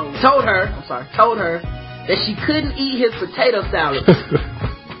that she couldn't eat his potato salad.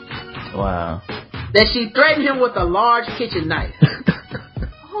 Wow. That she threatened him with a large kitchen knife.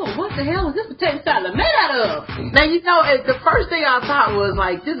 Oh, what the hell is this potato salad made out of? Now, you know, the first thing I thought was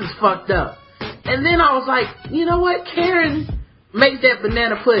like, this is fucked up. And then I was like, you know what? Karen makes that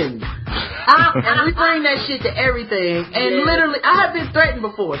banana pudding. And we bring that shit to everything. And literally, I have been threatened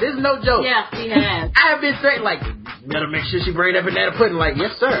before. This is no joke. Yeah, she has. I have been threatened, like, better make sure she bring that banana pudding. Like,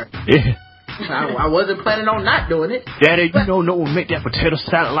 yes, sir. Yeah. I wasn't planning on not doing it. Daddy, you know no one make that potato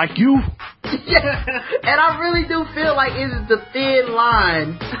salad like you. Yeah. And I really do feel like it's the thin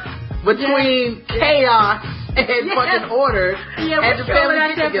line between chaos and fucking order. Yeah, and the family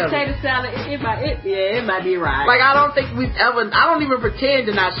get together. Potato salad, it might be right. Like, I don't think we've ever, I don't even pretend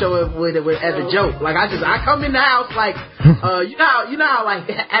to not show up with it as a joke. Like, I come in the house like, you know how like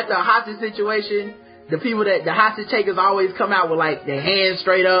at the hostage situation, the hostage takers always come out with like their hands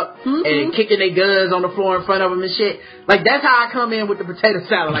straight up and kicking their guns on the floor in front of them and shit. Like, that's how I come in with the potato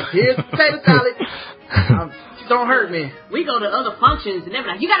salad. Like, here's the potato salad. Don't hurt me. We go to other functions and they're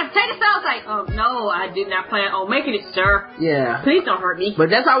like, you got a potato salad? Like, oh, no, I did not plan on making it, sir. Yeah. Please don't hurt me. But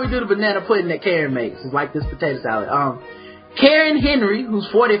that's how we do the banana pudding that Karen makes. It's like this potato salad. Karen Henry, who's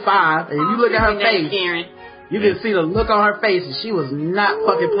 45, and you look at her face, Karen. you can see the look on her face, and she was not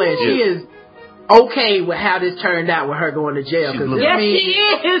fucking playing. She is okay with how this turned out with her going to jail. Yes, she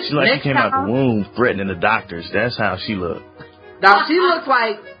is. She like she came out the womb threatening the doctors. That's how she looked. Now, she looks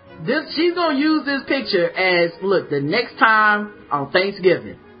like this. She's going to use this picture as, look, the next time on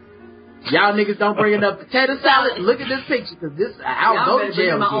Thanksgiving, y'all niggas don't bring enough potato salad. Look at this picture, because I'll go to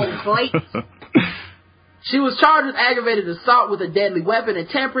jail. My own plate. She was charged with aggravated assault with a deadly weapon and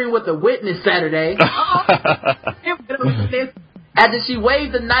tampering with a witness Saturday. After she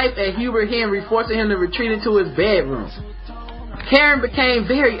waved the knife at Hubert Henry, forcing him to retreat into his bedroom. Karen became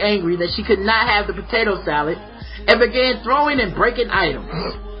very angry that she could not have the potato salad and began throwing and breaking items.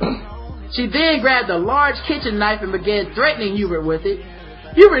 She then grabbed a large kitchen knife and began threatening Hubert with it.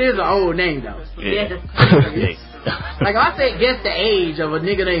 Hubert is an old name, though. Yeah. Like, if I say guess the age of a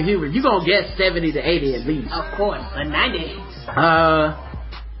nigga named Hubert, you gonna guess 70 to 80 at least. Of course, a 90.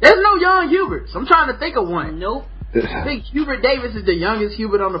 There's no young Huberts. I'm trying to think of one. Nope. I think Hubert Davis is the youngest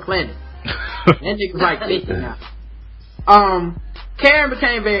Hubert on the planet. That nigga's like 50 now. Karen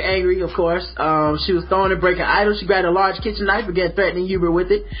became very angry, of course. She was throwing and breaking items. She grabbed a large kitchen knife and began threatening Hubert with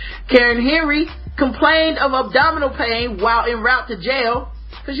it. Karen Henry complained of abdominal pain while en route to jail.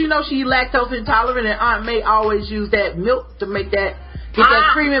 Because you know she's lactose intolerant, and Aunt May always used that milk to get that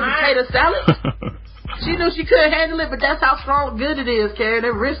cream and potato salad. She knew she couldn't handle it, but that's how strong good it is, Karen.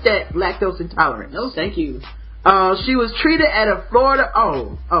 They risk that lactose intolerance. No, thank you. She was treated at a Florida.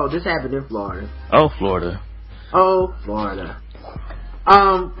 Oh, this happened in Florida. Florida.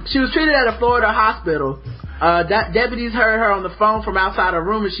 She was treated at a Florida hospital. Deputies heard her on the phone from outside her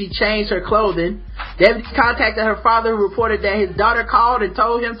room, and she changed her clothing. Deputies contacted her father, who reported that his daughter called and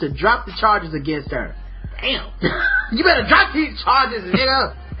told him to drop the charges against her. Damn. You better drop these charges,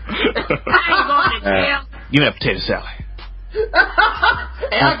 nigga. I ain't going to jail. Give me a potato salad.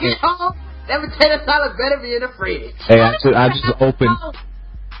 And I get home, that potato salad better be in the fridge. Hey, I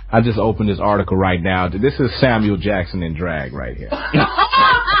just opened this article right now. This is Samuel Jackson in drag right here.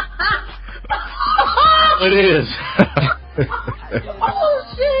 It is. Oh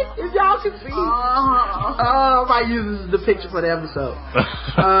shit! If y'all can see, I might use this as the picture for the episode.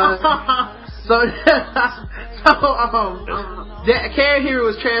 Karen Huey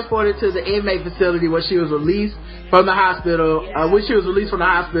was transported to the inmate facility where she was released from the hospital.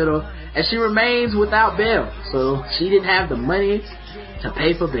 And she remains without bail. So she didn't have the money to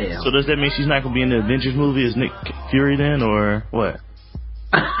pay for bail. So does that mean she's not going to be in the Avengers movie as Nick Fury then, or what?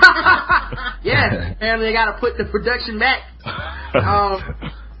 Yes, apparently they got to put the production back.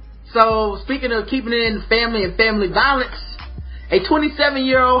 So speaking of keeping it in family and family violence, a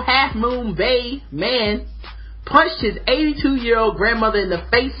 27-year-old Half Moon Bay man punched his 82-year-old grandmother in the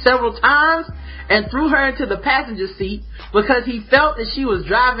face several times and threw her into the passenger seat because he felt that she was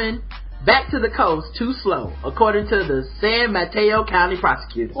driving back to the coast too slow, according to the San Mateo County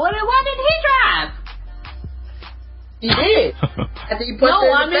prosecutor. Well, then why didn't he drive? He did. After he punched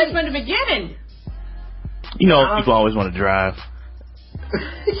her in the face. From the beginning. You know, people always want to drive.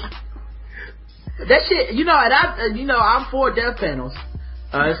 That shit, and I'm for death panels.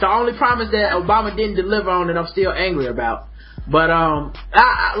 It's the only promise that Obama didn't deliver on that I'm still angry about. But I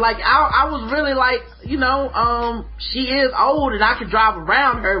was really like, she is old and I could drive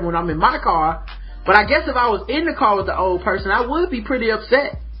around her when I'm in my car. But I guess if I was in the car with the old person, I would be pretty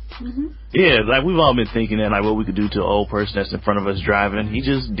upset. Mm-hmm. Yeah, like we've all been thinking that, like what we could do to an old person that's in front of us driving. He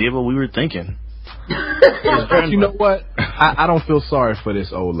just did what we were thinking. You know what? I don't feel sorry for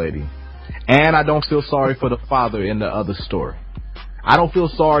this old lady. And I don't feel sorry for the father in the other story. I don't feel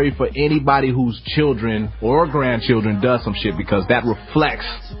sorry for anybody whose children or grandchildren does some shit, because that reflects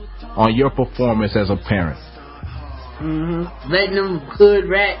on your performance as a parent. Mm-hmm. Letting them hood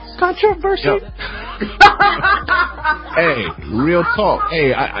rats. Controversy. Yep. Hey, real talk.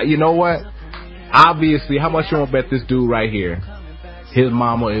 Hey, you know what? Obviously, how much you want to bet this dude right here? His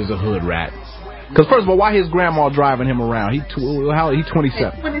mama is a hood rat. Because first of all, why his grandma driving him around? He's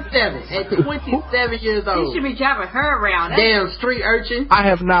 27. At 27 years old. He should be driving her around. Damn street urchin. I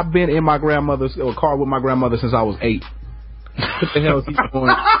have not been in my grandmother's car with my grandmother since I was 8. What the hell is he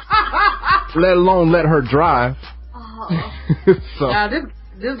doing? Let alone let her drive. So. Now this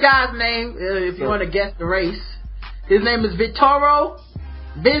guy's name, if you want to guess the race, his name is Vittorio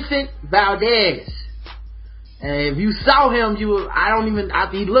Vincent Valdez. And if you saw him, he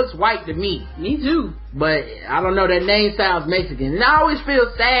looks white to me. Me too. But I don't know, that name sounds Mexican. And I always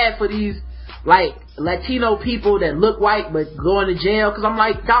feel sad for these, like, Latino people that look white but going to jail. Because I'm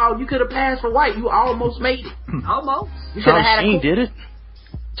like, dog, you could have passed for white. You almost made it. Almost. You could have had Sheen did it?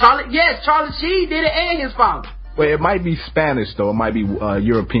 Charlie Sheen did it, and his father. Well, it might be Spanish, though. It might be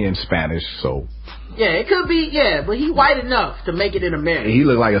European Spanish, so. Yeah, it could be, but he white enough to make it in America. He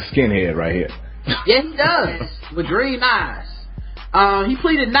look like a skinhead right here. Yeah, he does. With green eyes. He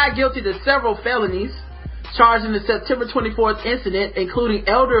pleaded not guilty to several felonies, charged in the September 24th incident, including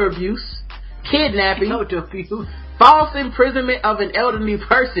elder abuse, kidnapping, false imprisonment of an elderly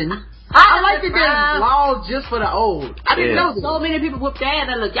person. I like that there's laws just for the old. I didn't know that. So many people whoop their ass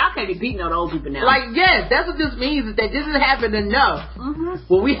and look, y'all can't be beating on old people now. Like, yes, that's what this means, is that this has happened enough. Mm-hmm.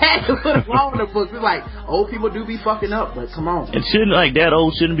 Well, we had to put a law in the books. It's like, old people do be fucking up, but come on. It shouldn't, like, that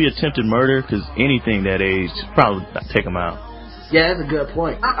old shouldn't be attempted murder, because anything that age probably take them out. Yeah, that's a good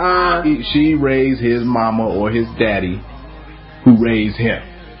point. She raised his mama or his daddy, who raised him.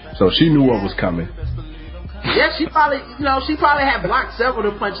 So she knew what was coming. Yeah, she probably had blocked several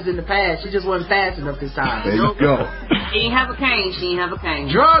of the punches in the past. She just wasn't fast enough this time. There you go. She ain't have a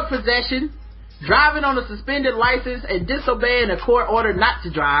cane. Drug possession, driving on a suspended license, and disobeying a court order not to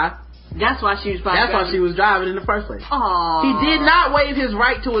drive. That's why she was driving in the first place. Aww. He did not waive his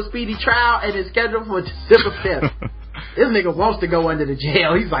right to a speedy trial and is scheduled for December 5th. This nigga wants to go under the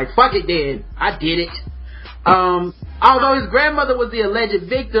jail. He's like, fuck it then. I did it. Although his grandmother was the alleged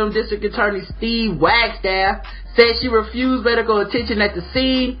victim, District Attorney Steve Wagstaff said she refused medical attention at the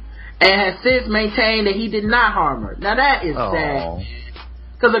scene and has since maintained that he did not harm her. Now that is sad.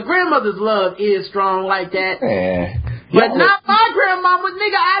 Because a grandmother's love is strong like that. But not my grandmama,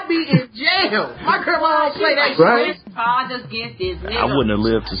 nigga. I'd be in jail. My grandma don't play that shit. I wouldn't have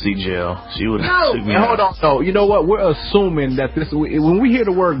lived to see jail. She would have took me out. Hold on. So, you know what? We're assuming that when we hear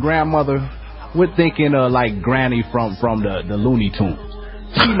the word grandmother, we're thinking like Granny from the Looney Tunes.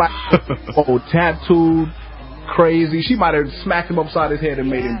 She might have old tattooed, crazy. She might have smacked him upside his head and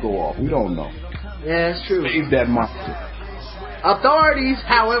made him go off. We don't know. Yeah, that's true. Raise that monster. Authorities,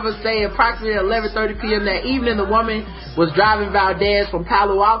 however, say approximately 11:30 p.m. that evening, the woman was driving Valdez from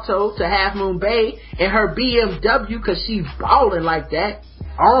Palo Alto to Half Moon Bay in her BMW because she's balling like that.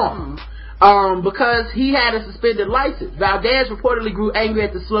 Because he had a suspended license. Valdez reportedly grew angry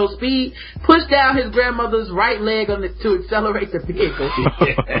at the slow speed, pushed down his grandmother's right leg to accelerate the vehicle.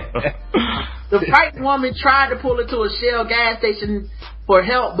 The frightened woman tried to pull into a Shell gas station for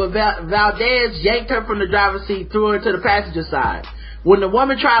help, but Valdez yanked her from the driver's seat, threw her to the passenger side. When the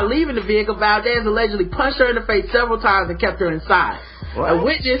woman tried leaving the vehicle, Valdez allegedly punched her in the face several times and kept her inside. What? A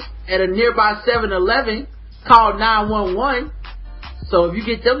witness at a nearby 7-Eleven called 911. So if you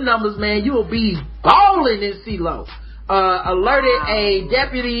get them numbers, man, you will be balling in CeeLo. Alerted a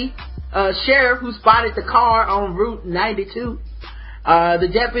deputy sheriff who spotted the car on Route 92. The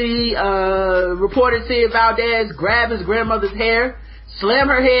deputy reported seeing Valdez grab his grandmother's hair, slam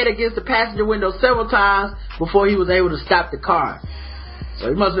her head against the passenger window several times before he was able to stop the car. So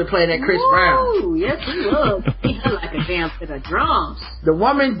he must have been playing that Chris Brown. Yes, he was. He had like a damn set of drums. The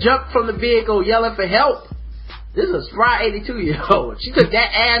woman jumped from the vehicle yelling for help. This is a spry 82-year-old. She took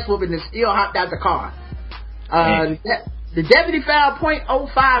that ass whooping and still hopped out the car. The deputy found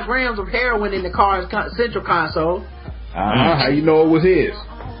 0.05 grams of heroin in the car's central console. How you know it was his?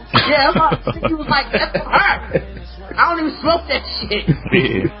 Yeah, he was like, that's for her. I don't even smoke that shit.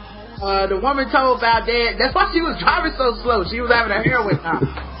 The woman told Valdez, that's why she was driving so slow. She was having a heroin time.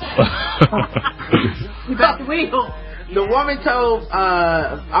 You got the wheel. The woman told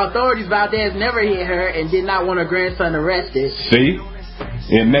authorities Valdez never hit her and did not want her grandson arrested. See?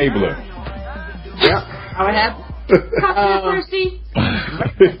 Enabler. Yep. How it happened.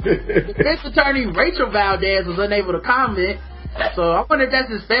 Defense attorney Rachel Valdez was unable to comment, so I wonder if that's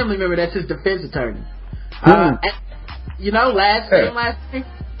his family member. That's his defense attorney. Last thing.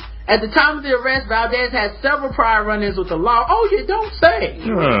 At the time of the arrest, Valdez had several prior run-ins with the law. Oh, you don't say.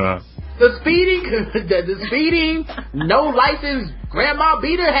 The speeding, no license, grandma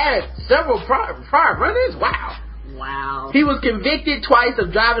beater had several prior run-ins. Wow. He was convicted twice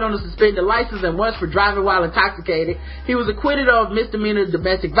of driving on a suspended license and once for driving while intoxicated. He was acquitted of misdemeanor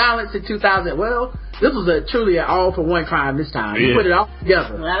domestic violence in 2000. Well, this was truly an all-for-one crime this time. He put it all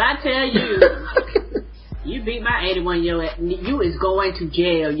together. Well, I tell you, you beat my 81-year-old. You is going to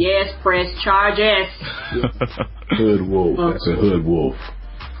jail. Yes, press charges. Hood wolf. That's a hood wolf.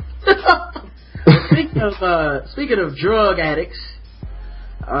 Speaking of drug addicts,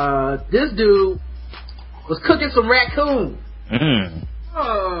 this dude was cooking some raccoon, and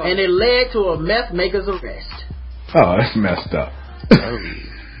it led to a meth maker's arrest. Oh, that's messed up.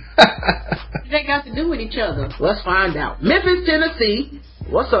 What they got to do with each other? Let's find out. Memphis, Tennessee.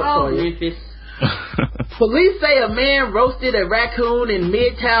 What's up, Toya? Memphis. Police say a man roasted a raccoon in a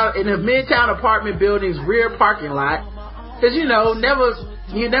Midtown apartment building's rear parking lot. Because you never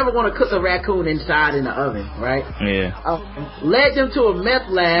want to cook a raccoon inside in the oven, right? Yeah. Led them to a meth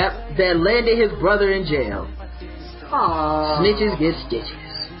lab that landed his brother in jail. Aww. Snitches get stitches.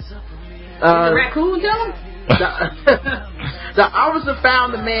 The raccoon though? The officer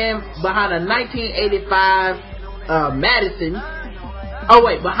found the man behind a 1985 Madison.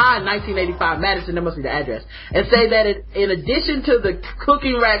 Behind 1985 Madison, that must be the address. And say that in addition to the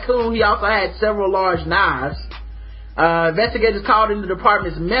cooking raccoon, he also had several large knives. Investigators called in the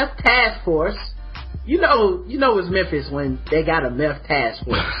department's meth task force. You know it's Memphis when they got a meth task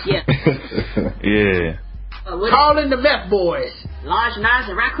force. Yeah. Yeah. Call in the meth boys. Large knives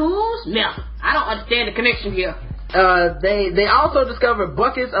and raccoons? Meth. I don't understand the connection here. They also discovered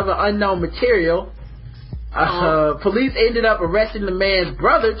buckets of an unknown material. Police ended up arresting the man's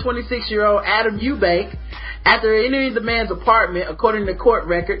brother, 26-year-old Adam Eubank, after entering the man's apartment, according to court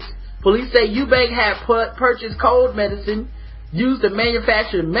records. Police say Eubank had purchased cold medicine used to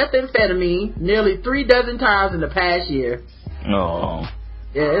manufacture methamphetamine nearly 36 times in the past year. Oh.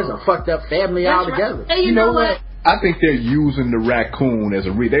 Yeah, it's a fucked up family altogether. Right. Hey, you know what? I think they're using the raccoon as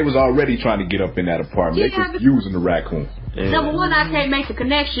they was already trying to get up in that apartment. Yeah, they just using the raccoon. Yeah. Number one, I can't make the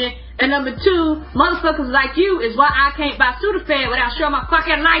connection. And number two, motherfuckers like you is why I can't buy Sudafed without showing my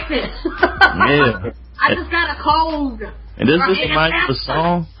fucking license. Yeah. I just got a cold. And this reminds me of the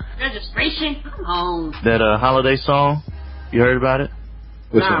song? Registration? Oh. That holiday song? You heard about it?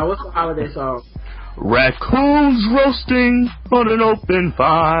 What's the holiday song? Raccoons roasting on an open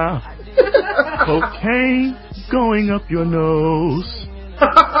fire. Cocaine going up your nose.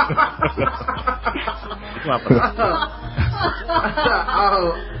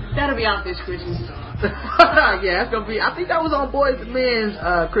 That'll be out this Christmas. Yeah, it's gonna be. I think that was on Boyz II Men's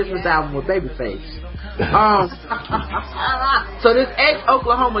Christmas album with Babyface. So this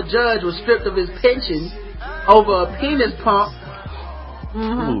ex-Oklahoma judge was stripped of his pension over a penis pump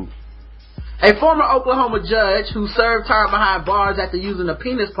Mm-hmm. A former Oklahoma judge who served time behind bars after using a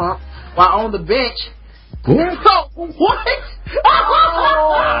penis pump while on the bench. What? What?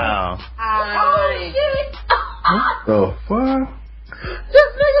 Wow. Oh, shit. What the fuck? This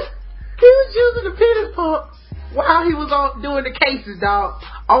nigga, he was using the penis pump while he was doing the cases, dog,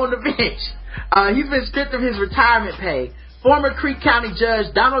 on the bench. He's been stripped of his retirement pay. Former Creek County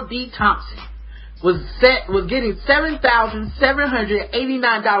Judge Donald D. Thompson was getting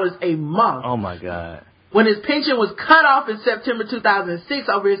 $7,789 a month. Oh my God. When his pension was cut off in September 2006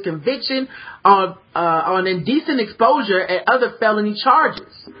 over his conviction on indecent exposure and other felony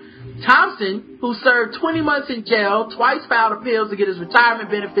charges. Thompson, who served 20 months in jail, twice filed appeals to get his retirement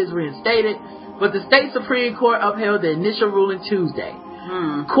benefits reinstated, but the state Supreme Court upheld the initial ruling Tuesday.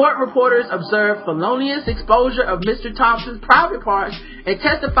 Court reporters observed felonious exposure of Mr. Thompson's private parts and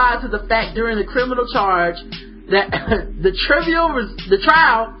testified to the fact during the criminal charge that the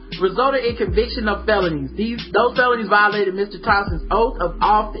trial resulted in conviction of felonies. Those felonies violated Mr. Thompson's oath of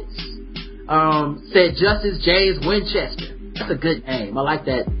office, said Justice James Winchester. That's a good name. I like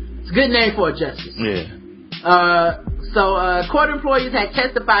that. It's a good name for a justice. Yeah. Court employees had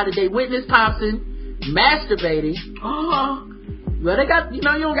testified that they witnessed Thompson masturbating. Well, they got, you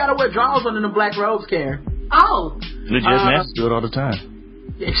don't gotta wear drawers under the black robes, Karen. Oh. The Judge Mathis do it all the time.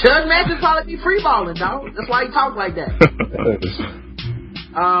 Yeah, Judge Mathis probably be freeballing, dog. That's why he talk like that.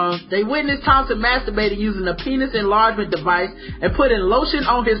 They witnessed Thompson masturbating using a penis enlargement device and putting lotion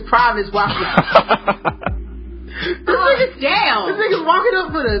on his privates while This nigga's walking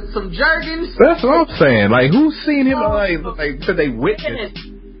up with some jergens. That's what I'm saying. Like, who's seen him? Like, could they witness?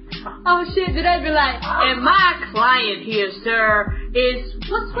 Oh shit! Did they be like? And my client here, sir, is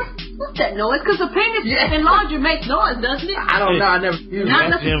what's that noise? Because the penis enlarger makes noise, doesn't it? I don't know. I never used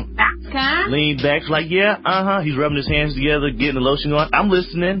Not him. Kind. Lean back, like, yeah, He's rubbing his hands together, getting the lotion going. I'm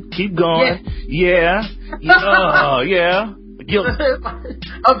listening. Keep going. Yeah. Yeah.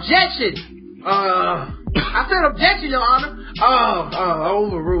 Objection. I said objection, Your Honor.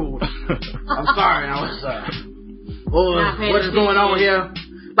 Overruled. I'm sorry. I was. What is going on here?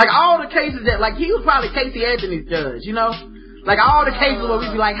 Like all the cases that, like, he was probably Casey Anthony's judge, Like all the cases where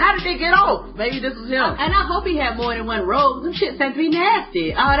we'd be like, how did they get off? Maybe this was him. And I hope he had more than one robe. Them shit seems to be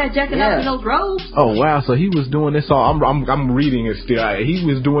nasty. All that jacking up in those robes. Oh wow! So he was doing this all. I'm reading it still. He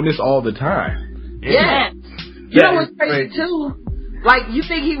was doing this all the time. Yeah. You know what's crazy too? Like, you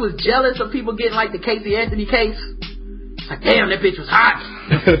think he was jealous of people getting like the Casey Anthony case? It's like, damn, that bitch was hot.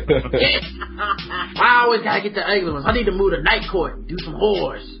 I always gotta get the ugly ones. I need to move to night court, do some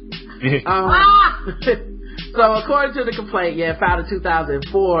whores. So according to the complaint, filed in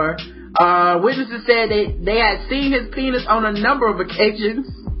 2004, witnesses said they had seen his penis on a number of occasions.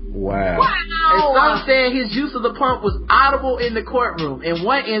 Wow. And some said his use of the pump was audible in the courtroom. In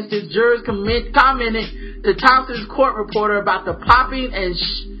one instance, jurors commented to Thompson's court reporter about the popping and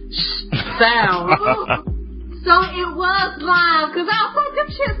sound. So it was live, because I was like,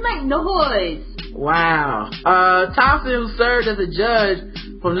 them shits make noise. Wow. Thompson, who served as a judge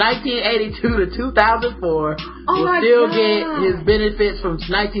from 1982 to 2004, will still get his benefits from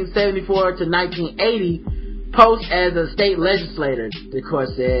 1974 to 1980, post as a state legislator, the court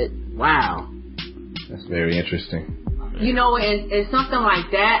said. Wow. That's very interesting. And something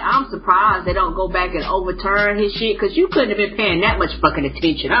like that, I'm surprised they don't go back and overturn his shit, because you couldn't have been paying that much fucking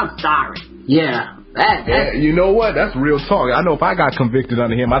attention. I'm sorry. Yeah. You know what? That's real talk. I know if I got convicted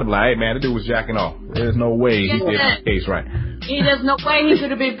under him, I'd be like, hey man, the dude was jacking off. There's no way he did his case right. There's no way he could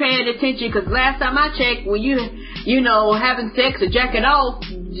have been paying attention, because last time I checked, when you having sex or jacking off,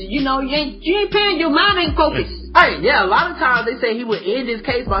 you ain't paying, your mind ain't focused. Hey, a lot of times they say he would end his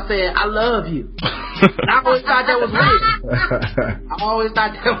case by saying, I love you. And I always thought that was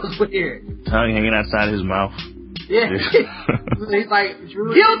weird. Tongue hanging outside his mouth. Yeah. He's like,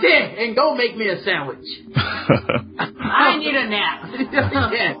 guilty, and go make me a sandwich. I need a nap.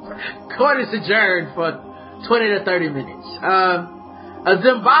 Court is adjourned for 20 to 30 minutes. A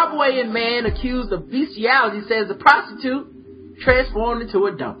Zimbabwean man accused of bestiality says the prostitute transformed into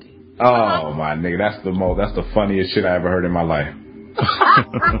a donkey. Oh my nigga, that's the funniest shit I ever heard in my life.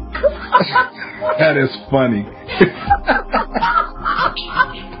 That is funny.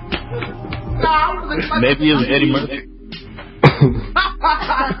 Maybe it was Eddie Murphy.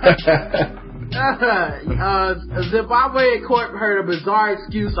 A Zimbabwean court heard a bizarre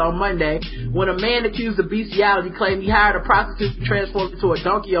excuse on Monday when a man accused of bestiality claimed he hired a prostitute to transform into a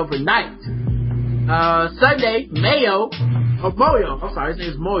donkey overnight. Sunday, Moyo, his name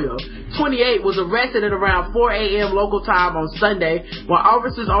is Moyo, 28, was arrested at around 4 a.m. local time on Sunday when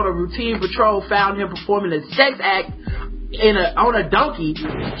officers on a routine patrol found him performing a sex act on a donkey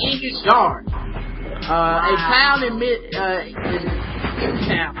in his yard. A town in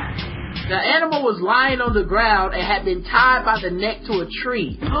town. The animal was lying on the ground and had been tied by the neck to a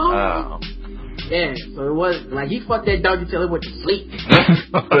tree. Wow. Yeah, so it was like he fucked that donkey till it went to sleep.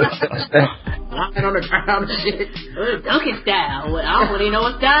 Lying on the ground and shit. Donkey style. I don't even know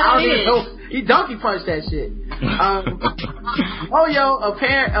what style it is. He donkey punched that shit. Moyo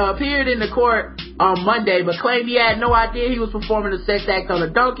appeared in the court on Monday, but claimed he had no idea he was performing a sex act on a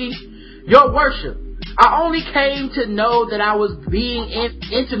donkey. Your worship, I only came to know that I was being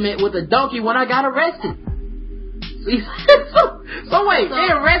intimate with a donkey when I got arrested. So wait,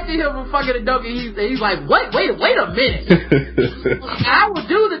 they arrested him for fucking a donkey. He's like, wait a minute. I will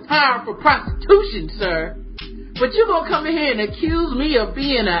do the time for prostitution, sir. But you gonna come in here and accuse me of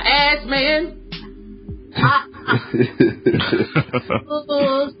being an ass man?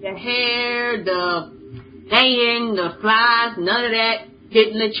 The hair, the hanging, the flies, none of that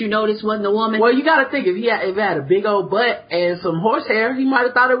didn't let you know this wasn't a woman. Well, you gotta think, if he had a big old butt and some horsehair, he might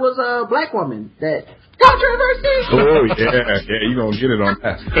have thought it was a black woman. That controversy. Oh yeah, you gonna get it on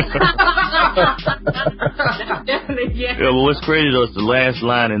that. Definitely, yeah. Yeah, well, what's crazy though is the last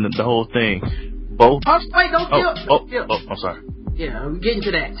line in the whole thing. Both. Oh, wait, don't kill. I'm sorry. Yeah, we're getting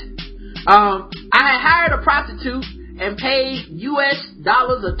to that. I had hired a prostitute and paid $20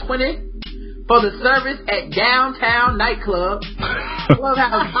 for the service at Downtown Nightclub. I love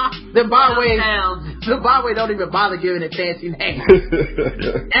how the barway don't even bother giving it fancy names.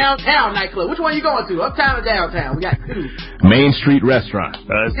 Downtown Nightclub. Which one you going to? Uptown or downtown? We got two. Main Street Restaurant.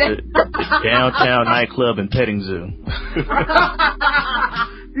 That's it. Downtown Nightclub and Petting Zoo.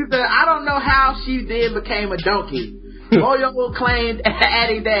 He said, I don't know how she became a donkey. Moyo claimed,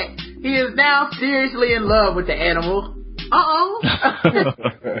 adding that he is now seriously in love with the animal.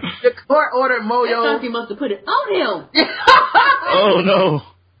 The court ordered Moyo. That donkey must have put it on him. Oh no.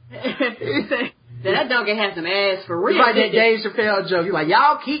 That donkey has some ass for real. It's like that Dave Chappelle joke. He's like,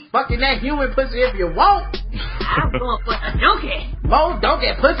 y'all keep fucking that human pussy if you want. I'm going for the donkey. Mo, don't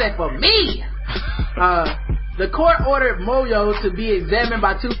get pussy for me. The court ordered Moyo to be examined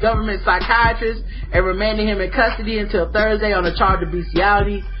by 2 government psychiatrists and remanded him in custody until Thursday on a charge of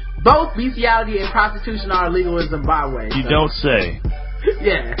bestiality. Both bestiality and prostitution are illegal in Zimbabwe. You don't say.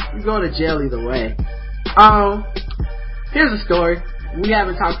 Yeah, you're going to jail either way. Here's a story. We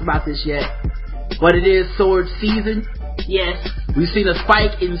haven't talked about this yet, but it is sword season. Yes. We've seen a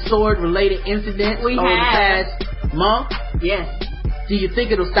spike in sword-related incidents over the past month. Yes. Do you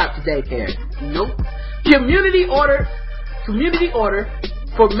think it'll stop today, Karen? Nope. Community order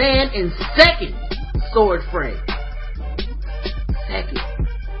for man in second sword fray. Second.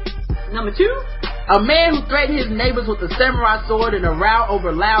 Number 2? A man who threatened his neighbors with a samurai sword in a row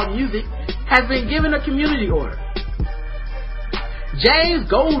over loud music has been given a community order. James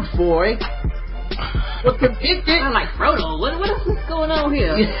Goldfoy was convicted. I'm like, Frodo, what is going on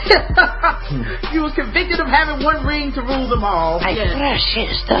here? He was convicted of having one ring to rule them all.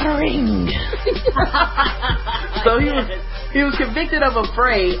 Precious the ring. So he was convicted of a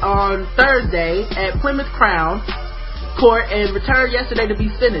fray on Thursday at Plymouth Crown Court and returned yesterday to be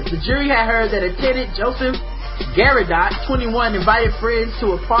sentenced. The jury had heard that attendant Joseph Garadot, 21, invited friends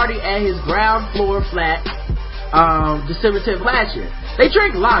to a party at his ground floor flat December 10th last year. They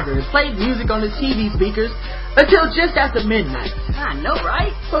drank lager and played music on the TV speakers until just after midnight. I know,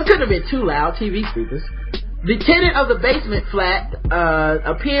 right? So it couldn't have been too loud, TV speakers. The tenant of the basement flat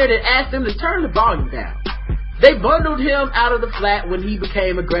appeared and asked them to turn the volume down. They bundled him out of the flat when he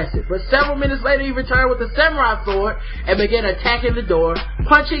became aggressive, but several minutes later he returned with a samurai sword and began attacking the door,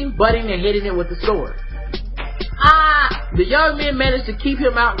 punching, butting, and hitting it with the sword. The young men managed to keep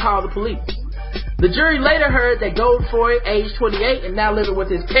him out and call the police. The jury later heard that Goldfoy, age 28, and now living with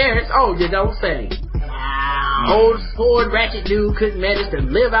his parents. Oh, you don't say. Wow. Old sword ratchet dude couldn't manage to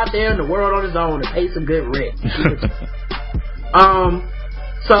live out there in the world on his own and pay some good rent.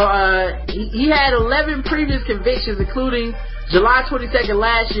 He had 11 previous convictions, including July 22nd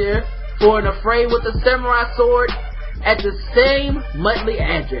last year for an affray with a samurai sword at the same Muttley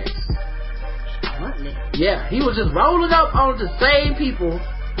address. Muttley? Yeah, he was just rolling up on the same people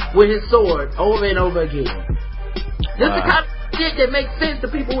with his sword over and over again. This is the kind of shit that makes sense to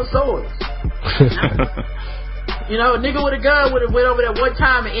people with swords. You know, a nigga with a gun would have went over there one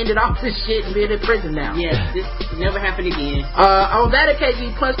time and ended off this shit and been in prison now. Yes, this never happened again. On that occasion,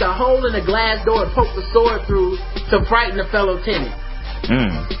 he punched a hole in a glass door and poked the sword through to frighten a fellow tenant.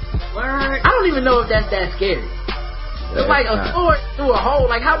 Word. I don't even know if that's that scary. It's like a sword through a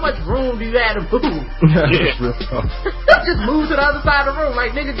hole. Like, how much room do you have to move? Just move to the other side of the room.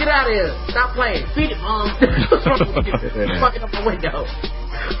 Like, nigga, get out of here. Stop playing. Beat it, mom. Fucking up my window.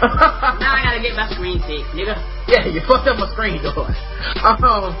 Now I gotta get my screen fixed, nigga. Yeah, you fucked up my screen door.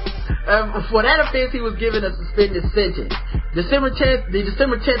 For that offense, he was given a suspended sentence. The December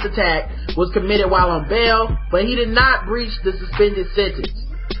 10th attack was committed while on bail, but he did not breach the suspended sentence,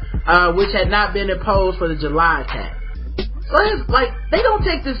 which had not been imposed for the July attack. So it's like, they don't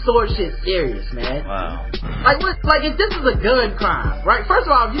take this sword shit serious, man. Wow. Like if this is a gun crime, right? First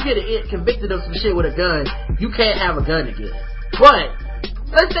of all, if you get convicted of some shit with a gun, you can't have a gun again. But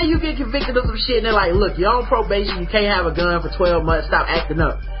let's say you get convicted of some shit and they're like, look, you're on probation, you can't have a gun for 12 months, stop acting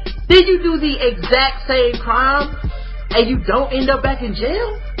up. Then you do the exact same crime and you don't end up back in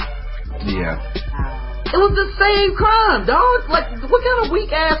jail? Yeah. It was the same crime, dog. Like, what kind of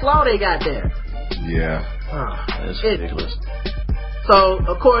weak ass law they got there? Yeah. That's ridiculous. So,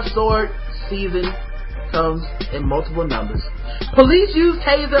 of course, sword season comes in multiple numbers. Police use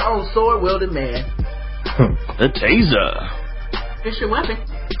taser on sword-wielding man. The taser. Official weapon.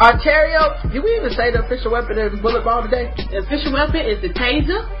 Ontario, did we even say the official weapon in bullet ball today? The official weapon is the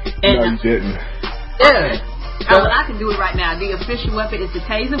taser. No, you didn't. Yeah. Well, I can do it right now. The official weapon is the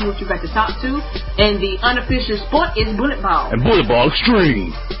taser, which you got to talk to, and the unofficial sport is bullet ball. And bullet ball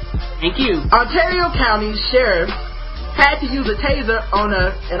extreme. Thank you. Ontario County Sheriff had to use a taser on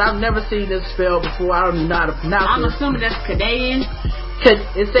and I've never seen this spelled before. I don't even know how to pronounce it. I'm assuming that's Canadian.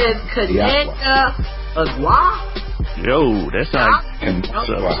 It says Kaneda Agua. Yo, that sounds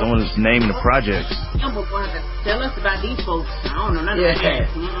like someone's naming the projects. Tell us about these folks. I don't know nothing about that.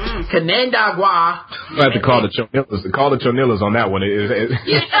 Kaneda Agua. You have to call the Chonillas. Call the Chonillas on that one.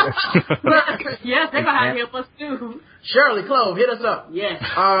 Yes, they're gonna have to help us too. Shirley Clove, hit us up. Yes.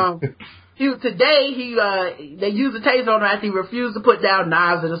 They used a taser on him after he refused to put down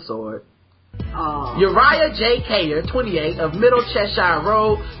knives and a sword. Uriah J. Kayer, 28, of Middle Cheshire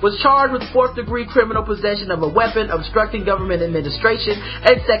Road, was charged with 4th-degree criminal possession of a weapon, obstructing government administration,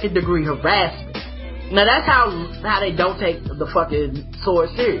 and 2nd-degree harassment. Now that's how they don't take the fucking sword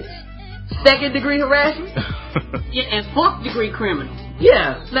serious. 2nd-degree harassment? Yeah, and 4th-degree criminal.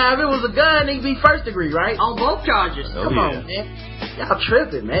 Yeah. Now if it was a gun, it'd be 1st-degree, right? On both charges. Come on, man. Y'all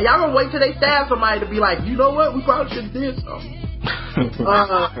tripping, man. Y'all gonna wait till they stab somebody to be like, you know what? We probably should have did something.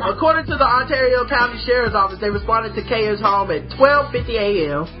 According to the Ontario County Sheriff's Office, they responded to Kayer's home at 12:50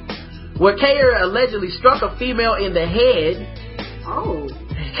 a.m. where Kayer allegedly struck a female in the head. Oh.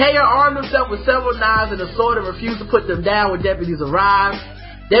 Kayer armed himself with several knives and a sword and refused to put them down when deputies arrived.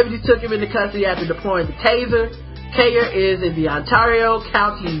 Deputies took him into custody after deploying the taser. Kayer is in the Ontario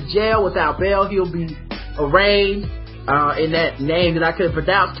County Jail without bail. He'll be arraigned in that name that I couldn't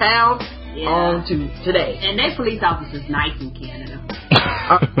pronounce, town. Yeah. On to today. And they police officers nice in Canada.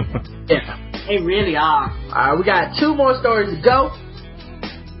 Yeah. They really are. Alright, we got 2 more stories to go.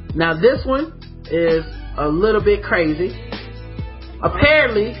 Now this one is a little bit crazy.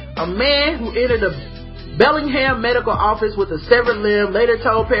 Apparently, a man who entered a Bellingham medical office with a severed limb later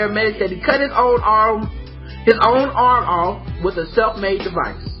told paramedics that he cut his own arm off with a self-made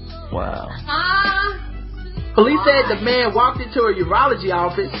device. Wow. Police said the man walked into a urology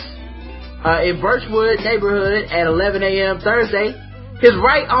office in Birchwood neighborhood at 11 a.m. Thursday. His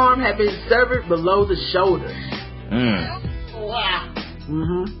right arm had been severed below the shoulder. Wow.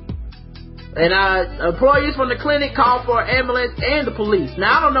 And employees from the clinic called for an ambulance and the police.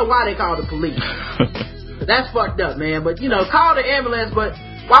 Now, I don't know why they called the police. That's fucked up, man. But, call the ambulance, but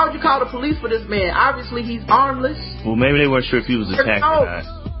why would you call the police for this man? Obviously, he's armless. Well, maybe they weren't sure if he was attacked or not.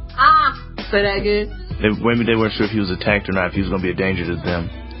 Say that again? Maybe they weren't sure if he was attacked or not, if he was going to be a danger to them.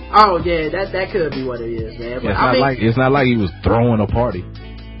 Oh, yeah, that could be what it is, man. But it's not like he was throwing a party.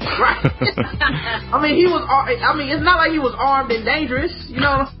 Right. It's not like he was armed and dangerous,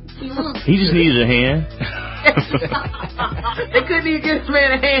 He just needed a hand. They couldn't even get this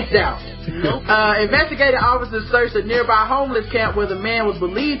man a handout. Nope. Investigative officers searched a nearby homeless camp where the man was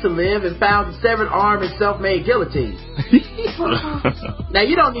believed to live and found the severed arm and self-made guillotine. Now,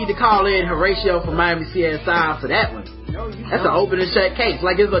 you don't need to call in Horatio from Miami CSI for that one. No, that's an open and shut case.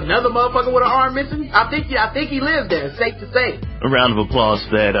 Like, is another motherfucker with an arm missing? I think he lives there. It's safe to say. A round of applause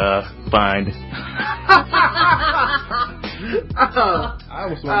for that find. I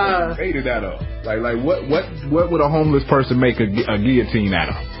was wondering who hated that up. Like what would a homeless person make a guillotine out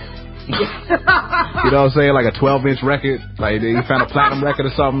of? You know what I'm saying? Like a 12-inch record. Like they found a platinum record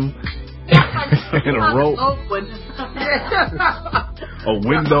or something. And a rope. A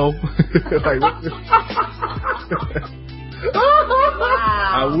window. Like,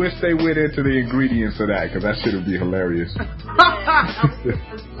 Wow. I wish they went into the ingredients of that, because that shit would be hilarious.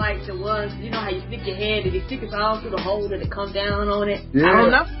 Like the ones, you know how you stick your hand and you stick it all through the hole and it comes down on it. Yeah. I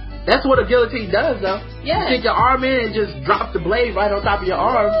don't know. That's what a guillotine does, though. Yeah. You stick your arm in and just drop the blade right on top of your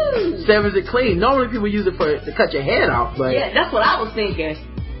arm. Severs it clean. Normally people use it to cut your head off, but yeah, that's what I was thinking.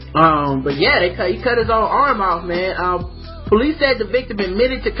 But yeah, he cut his own arm off, man. Police said the victim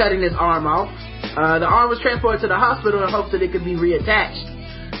admitted to cutting his arm off. The arm was transported to the hospital in hopes that it could be reattached.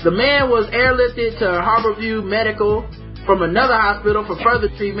 The man was airlifted to Harborview Medical from another hospital for further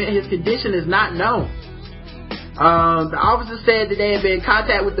treatment. His condition is not known. The officer said that they had been in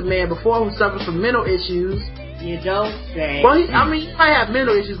contact with the man before who suffers from mental issues. You don't say. Well, he might have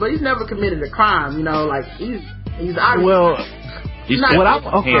mental issues, but he's never committed a crime. You know, like he's out. Well,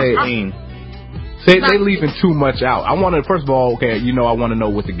 okay. They leaving too much out. I want to, first of all, I want to know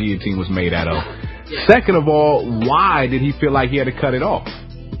what the guillotine was made out of. Yeah. Second of all, why did he feel like he had to cut it off?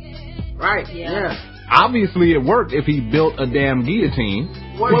 Right. Yeah. Obviously, it worked if he built a damn guillotine.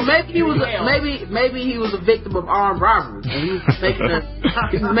 Well, maybe he was maybe he was a victim of armed robbery, and he was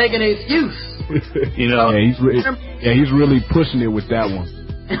making an excuse. You know, he's really pushing it with that one.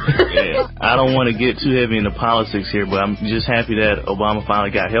 Yeah, I don't want to get too heavy into politics here, but I'm just happy that Obama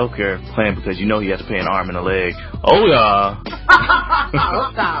finally got health care plan, because you know he has to pay an arm and a leg. Oh yeah. Oh,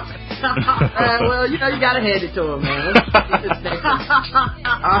 stop. Well, you gotta hand it to him, man.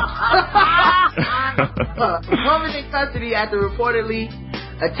 Woman in custody after reportedly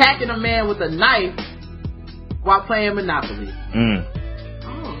attacking a man with a knife while playing Monopoly.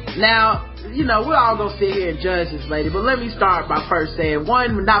 Now, we're all gonna sit here and judge this lady, but let me start by first saying,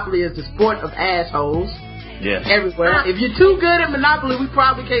 one, Monopoly is the sport of assholes. Yes. Everywhere. If you're too good at Monopoly, we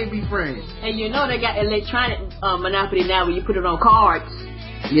probably can't be friends. And they got electronic Monopoly now where you put it on cards.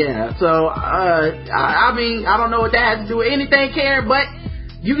 Yeah, so, I don't know what that has to do with anything, Karen, but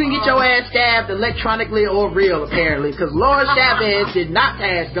you can get your ass stabbed electronically or real, apparently, because Laura Chavez did not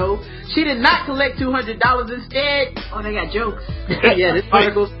pass go. She did not collect $200 instead. Oh, they got jokes. Yeah, this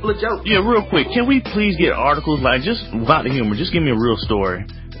article's full of jokes. Yeah, real quick, can we please get articles, like, just without the humor, just give me a real story.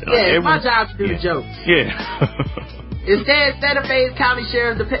 Yeah, it's my job to do the jokes. Yeah. Instead, Santa Fe County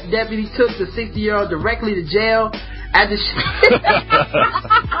Sheriff's Deputy took the 60-year-old directly to jail after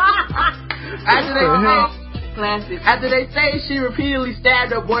they say she repeatedly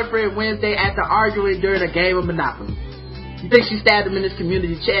stabbed her boyfriend Wednesday after arguing during a game of Monopoly. You think she stabbed him in his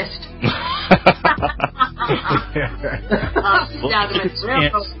community chest? She stabbed him in his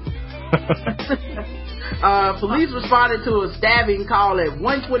railroad. Police responded to a stabbing call at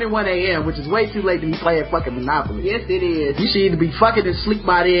 1:21 a.m., which is way too late to be playing fucking Monopoly. Yes, it is. You should either be fucking and sleep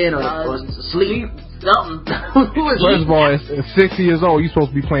by then or sleep. Something. First of all, at 60 years old, you're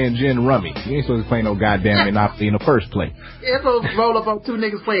supposed to be playing gin and rummy. You ain't supposed to be playing no goddamn Monopoly in the first place. You're supposed to roll up on two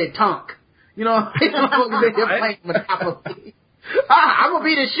niggas playing Tonk. You know, you're supposed to be playing Monopoly. I'm gonna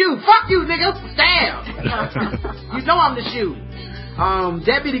be the shoe. Fuck you, nigga. Stab. You know I'm the shoe.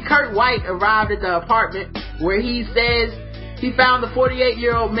 Deputy Kurt White arrived at the apartment where he says he found the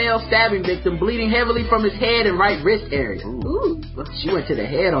 48-year-old male stabbing victim bleeding heavily from his head and right wrist area. Ooh, she went to the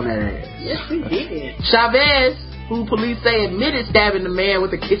head on that ass. Yes, she did. Chavez, who police say admitted stabbing the man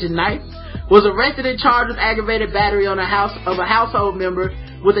with a kitchen knife, was arrested and charged with aggravated battery on a household member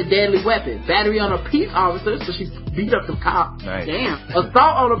with a deadly weapon, battery on a peace officer, so she beat up the cop. Nice. Damn.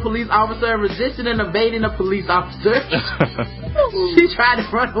 Assault on a police officer and resisting and evading a police officer. She tried to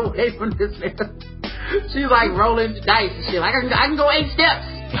run away from this nigga. She's like rolling the dice and shit. Like, I can go 8 steps.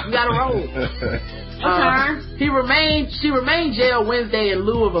 You gotta roll. She remained jailed Wednesday in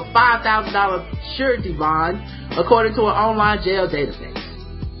lieu of a $5,000 surety bond, according to an online jail database.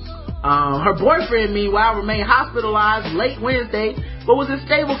 Her boyfriend, meanwhile, remained hospitalized late Wednesday, but was in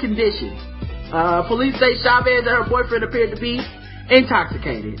stable condition. Police say Chavez and her boyfriend appeared to be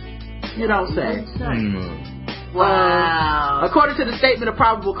intoxicated. You don't say. Wow. According to the statement of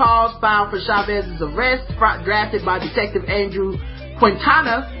probable cause filed for Chavez's arrest, drafted by Detective Andrew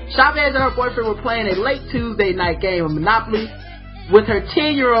Quintana, Chavez and her boyfriend were playing a late Tuesday night game of Monopoly with her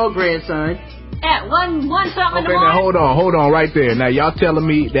 10-year-old grandson. At one something in the now morning. hold on right there. Now y'all telling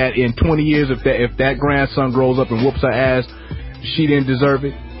me that in 20 years, if that grandson grows up and whoops her ass, she didn't deserve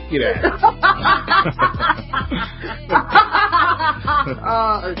it? Get out.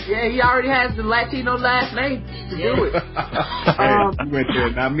 Yeah, he already has the Latino last name to do it. You went there,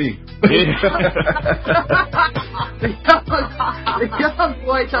 not me. The young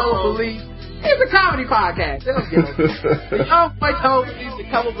boy told police, it's a comedy podcast. The young boy told police to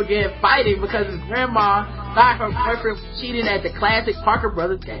come up again fighting because his grandma thought her boyfriend was cheating at the classic Parker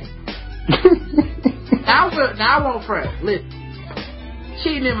Brothers game. Now I won't front. Listen.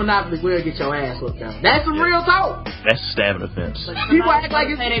 cheating in Monopoly will get your ass whooped out. That's some real talk. That's a stabbing offense. People act like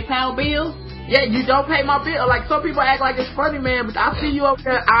they pay bills. Yeah, you don't pay my bill. Like, some people act like it's funny, man, but I see you up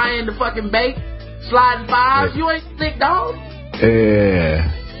there eyeing the fucking bait, sliding fives. You ain't sick, dog. Yeah.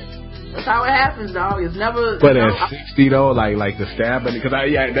 That's how it happens, dog. It's never. But at 60 though, like the stabbing, because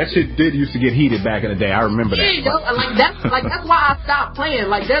that shit did used to get heated back in the day. I remember that. Yeah, that's why I stopped playing.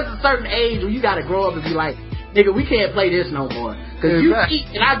 Like, there's a certain age where you gotta grow up and be like, nigga, we can't play this no more. Cause you eat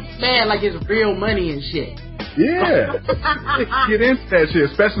and I get mad like it's real money and shit. Yeah. Get into that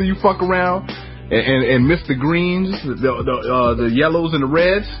shit, especially you fuck around and miss the greens, the yellows and the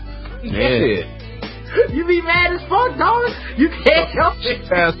reds. Yeah. You be mad as fuck, dog. You can't help it.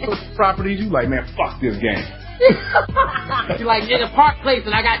 Ass properties, you like, man, fuck this game. You like, nigga, Park Place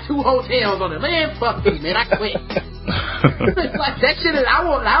and I got 2 hotels on it. Man, fuck me, man, I quit. Like, that shit is, I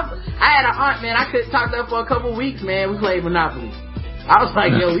had an aunt, man, I couldn't talk to her for a couple weeks, man. We played Monopoly. I was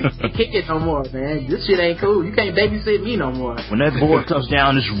like, yo, we can't kick it no more, man. This shit ain't cool. You can't babysit me no more. When that board comes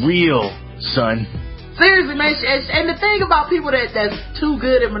down, it's real, son. Seriously, man. And the thing about people that's too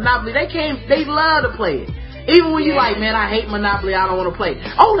good at Monopoly, they love to play it. Even when you like, man, I hate Monopoly, I don't want to play.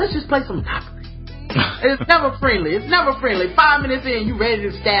 Oh, let's just play some Monopoly. It's never friendly. 5 minutes in, you ready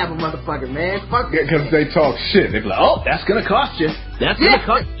to stab a motherfucker, man. Fuck it. Because they talk shit. They be like, oh, that's gonna cost you. That's gonna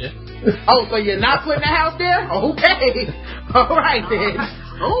cost you. Oh, so you're not putting a house there? Okay. All right, then.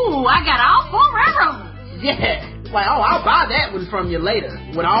 Ooh, I got all 4 railroads. Yeah. Like, oh, I'll buy that one from you later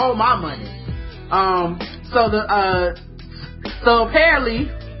with all my money. So apparently,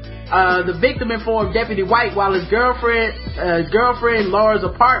 the victim informed Deputy White while his girlfriend Laura's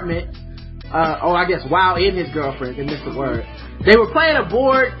apartment, I guess while in his girlfriend, they missed the word, they were playing a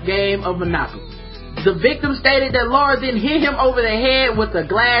board game of Monopoly. The victim stated that Laura then hit him over the head with a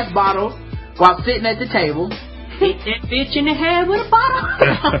glass bottle while sitting at the table. Hit that bitch in the head with a bottle.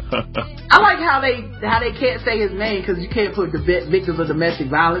 I like how they can't say his name because you can't put the victims of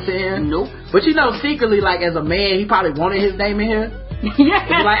domestic violence in here. Nope. But you know, secretly, like, as a man, he probably wanted his name in here. Yeah.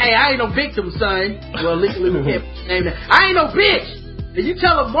 He's like, hey, I ain't no victim, son. Well, legally we can't put your name there. I ain't no bitch. Did you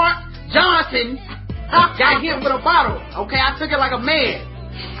tell him Mark Johnson got hit with a bottle? Okay, I took it like a man.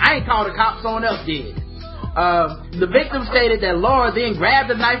 I ain't called the cops, someone else did. The victim stated that Laura then grabbed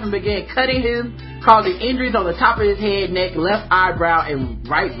the knife and began cutting him, causing injuries on the top of his head, neck, left eyebrow, and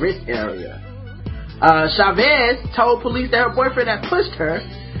right wrist area. Chavez told police that her boyfriend had pushed her,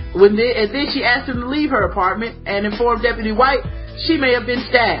 and then she asked him to leave her apartment and informed Deputy White she may have been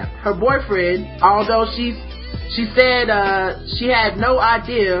stabbed. Her boyfriend, although she said she had no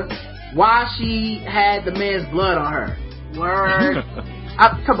idea why she had the man's blood on her. Word.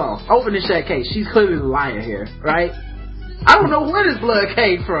 Come on, open the shut case. She's clearly the liar here, right? I don't know where this blood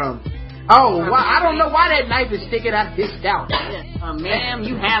came from. Oh, I don't know why that knife is sticking out of his scalp. Ma'am,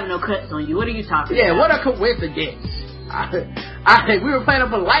 you have no cuts on you. What are you talking Yeah, about? what a coincidence. We were playing a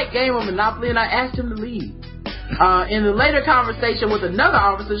polite game of Monopoly and I asked him to leave. In the later conversation with another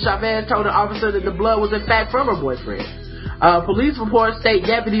officer, Chavez told the officer that the blood was in fact from her boyfriend. Police reports state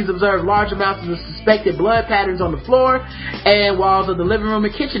deputies observed large amounts of suspected blood patterns on the floor and walls of the living room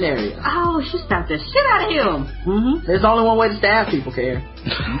and kitchen area. Oh, she stabbed the shit out of him. Mm-hmm. There's only one way to stab people, Karen.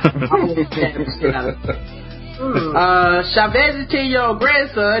 Chavez's 10-year-old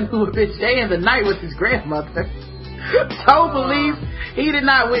grandson, who had been staying the night with his grandmother, told police he did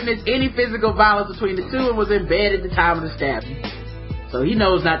not witness any physical violence between the two and was in bed at the time of the stabbing. So he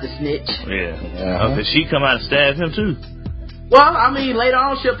knows not to snitch. Yeah. Okay, she come out and stab him too. Well, I mean, later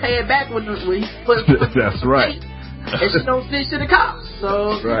on she'll pay it back when he puts That's right. And she don't snitch to the cops.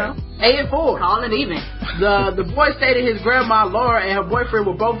 So, right. You know, 8-4. Call it even. The boy stated his grandma Laura and her boyfriend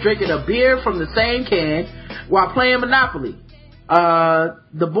were both drinking a beer from the same can while playing Monopoly.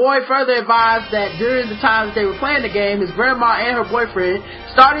 The boy further advised that during the time that they were playing the game, his grandma and her boyfriend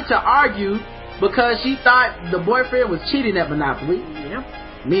started to argue because she thought the boyfriend was cheating at Monopoly.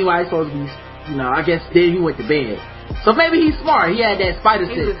 Yep. Meanwhile, he's supposed to be, I guess then he went to bed. So maybe he's smart. He had that spider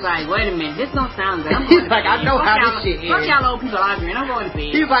sense. He was like, wait a minute, this don't sound good. He's like, I know how this shit is. Fuck y'all old people arguing. I'm going to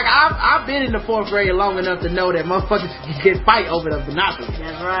bed. He's like, I've been in the 4th grade long enough to know that motherfuckers can fight over the Monopoly.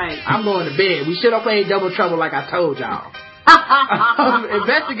 That's right. I'm going to bed. We should have played Double Trouble like I told y'all.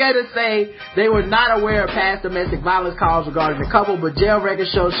 Investigators say they were not aware of past domestic violence calls regarding the couple, but jail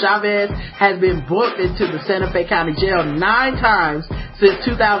records show Chavez has been booked into the Santa Fe County Jail 9 times since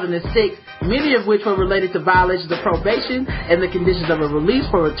 2006, many of which were related to violations of probation and the conditions of her release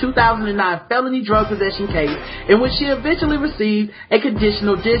for a 2009 felony drug possession case in which she eventually received a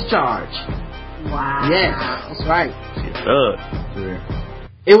conditional discharge. Wow. Yes, that's right. Yeah.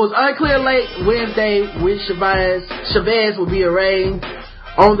 It was unclear late Wednesday when Chavez would be arraigned.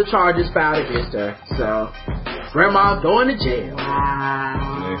 on the charges filed against her. So, grandma's going to jail.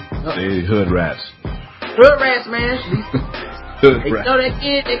 Wow. They hood rats. Hood rats, man. Hood rats. You know that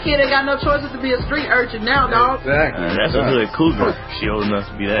kid ain't got no choices to be a street urchin now, dog. Exactly. That's a hood cougar. She old enough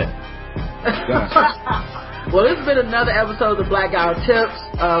to be that. Well, this has been another episode of the Black Guy Who Tips.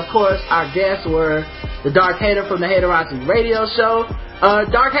 Of course, our guests were the Dark Hater from the Haterati Radio Show.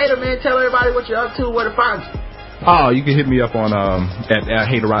 Dark Hater, man, tell everybody what you're up to, where to find you. Oh, you can hit me up on at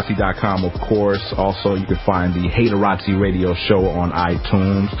haterati.com, of course. Also, you can find the Haterati Radio Show on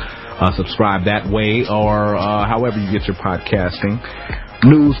iTunes. Subscribe that way, or however you get your podcasting.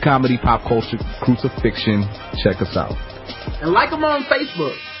 News, comedy, pop culture, crucifixion. Check us out. And like him on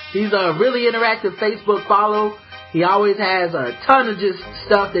Facebook. He's a really interactive Facebook follow. He always has a ton of just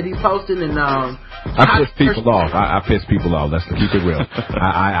stuff that he's posting. And I piss people off. I piss people off. Let's keep it real.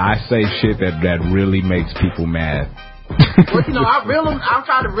 I say shit that really makes people mad. Well, I'm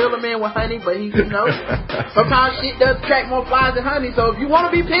trying to reel him in with honey, but he, sometimes shit does attract more flies than honey. So if you want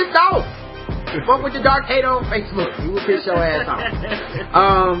to be pissed off, fuck with the Dark Hater on Facebook. He will piss your ass off.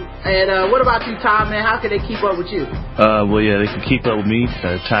 And what about you, Ty, man? How can they keep up with you? Well, yeah, they can keep up with me,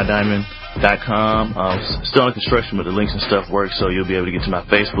 TyDiamond.com. Still in construction, but the links and stuff work, so you'll be able to get to my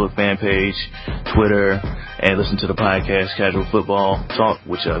Facebook fan page, Twitter, and listen to the podcast, Casual Football Talk,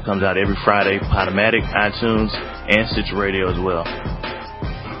 which comes out every Friday, Podomatic, iTunes, and Stitcher Radio as well.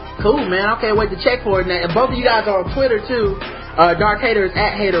 Cool, man. I can't wait to check for it now. And both of you guys are on Twitter, too. Dark Hater is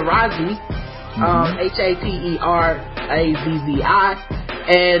at Haterazzi, HaterAzzi.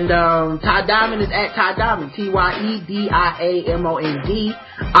 And Ty Diamond is at Ty Diamond, TYEDIAMOND.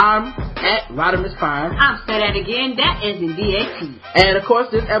 I'm at Rodimus Prime. I'm say that again. That is in DAT. And of course,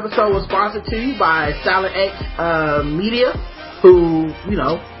 this episode was sponsored to you by Silent X Media, who,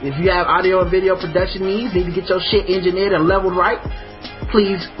 if you have audio and video production needs, need to get your shit engineered and leveled right,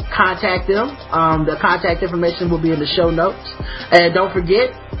 please contact them. The contact information will be in the show notes. And don't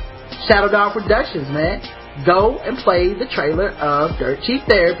forget, Shadow Dog Productions, man. Go and play the trailer of Dirt Cheap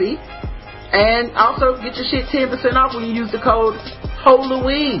Therapy. And also get your shit 10% off when you use the code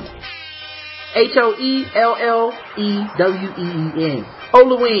HOLLOWEEN. HOLLEWEEN.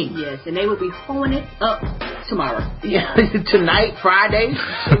 Halloween. Yes, and they will be holding it up tomorrow. Yeah, tonight, Friday.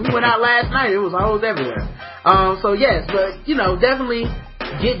 We went out last night. It was hoes everywhere. So yes, but definitely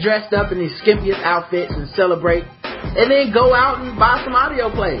get dressed up in these skimpiest outfits and celebrate. And then go out and buy some audio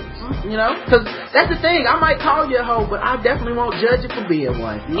plays, because that's the thing. I might call you a hoe, but I definitely won't judge you for being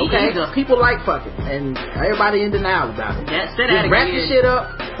one. Okay, people like fucking, and everybody in denial about it. Just wrap your shit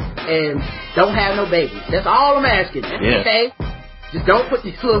up and don't have no babies. That's all I'm asking. Yeah. Okay. Just don't put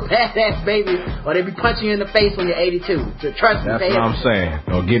these little badass babies, or they be punching you in the face when you're 82. So trust me. That's what I'm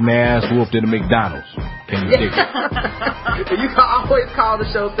saying. Or getting their ass whooped in the McDonald's. Can you dig it? You can always call the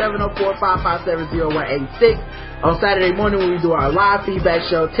show 704-557-0186 on Saturday morning when we do our live feedback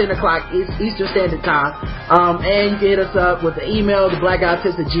show, 10 o'clock Eastern Standard Time. And you can hit us up with the email,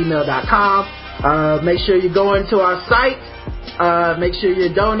 theblackguywhotips@gmail.com. Make sure you go into our site. Make sure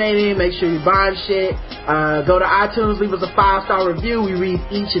you're donating. Make sure you're buying shit. Go to iTunes. Leave us a 5-star review. We read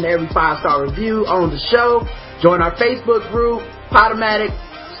each and every 5-star review on the show. Join our Facebook group, Podomatic,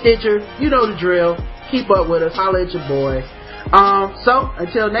 Stitcher. You know the drill. Keep up with us. Holla at your boy. So,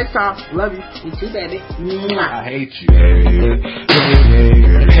 until next time, love you. You too, baby. I hate you.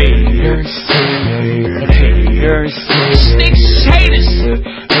 Haters.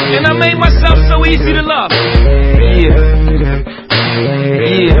 And I made myself so easy to love.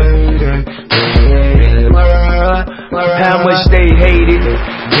 How much they hated,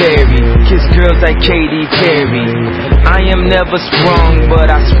 very. Kiss girls like Katy Perry. I am never sprung, but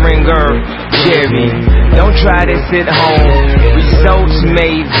I spring her, Jerry. Don't try this at home, results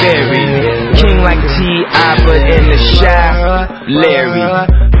may vary. King like T.I., but in the shy, Larry.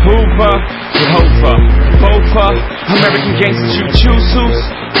 Hoover, Hofer, Bofa, American gangsters, you choose who's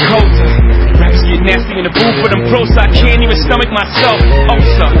colder. Raps get nasty in the booth for them pros, I can't even stomach myself.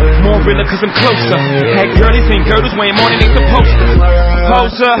 More realer cause I'm closer. Had girlies and girdles weighing more than they supposed to.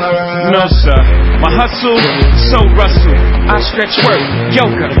 Poser, no sir. My hustle, so Russell. I stretch work,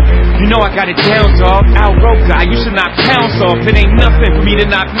 yoga. You know I got it down, dog. Al Roker, I used to knock pounds off. It ain't nothing for me to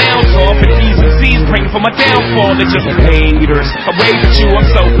knock mounds off. And T's and C's praying for my downfall. They're just haters. I wave at you, I'm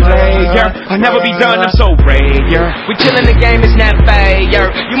so player. I'll never be done, I'm so rare. We killing the game, it's not fair.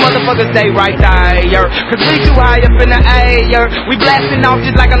 You motherfuckers stay right there. Cause we too high up in the air. We blasting off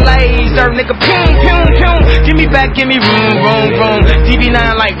just like a laser. Nigga, boom, boom, boom. Give me back, give me room, room, room. DB9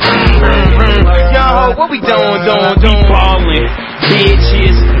 like boom, boom, boom. Yo, what we doing? We ballin',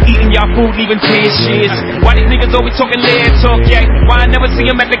 bitches, eating eating y'all food, leaving tears, shit. Why these niggas always talking lead talk, yeah? Why I never see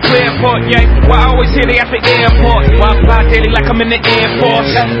them at the clearport, yeah? Why I always hear they at the airport? Why I fly daily like I'm in the Air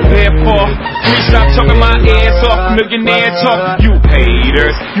Force? Therefore, please stop talking my ears off. Millionaire talk, you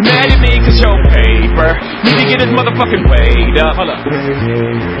haters. You mad at me cause your paper need to get his motherfucking weight up. Hold up.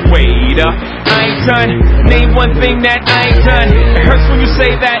 Wait up. I ain't done. Name one thing that I ain't done. It hurts when you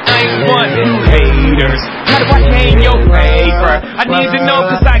say that I ain't won. You haters. How do I gain your favor? I need to know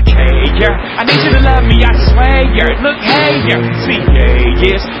cause I care. I need you to love me, I swear. Look, hey, see,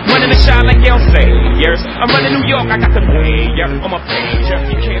 yes. Running the shine like y'all sayers. I'm running New York, I got the mayor on my pager.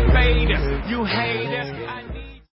 You can't fade us, you haters.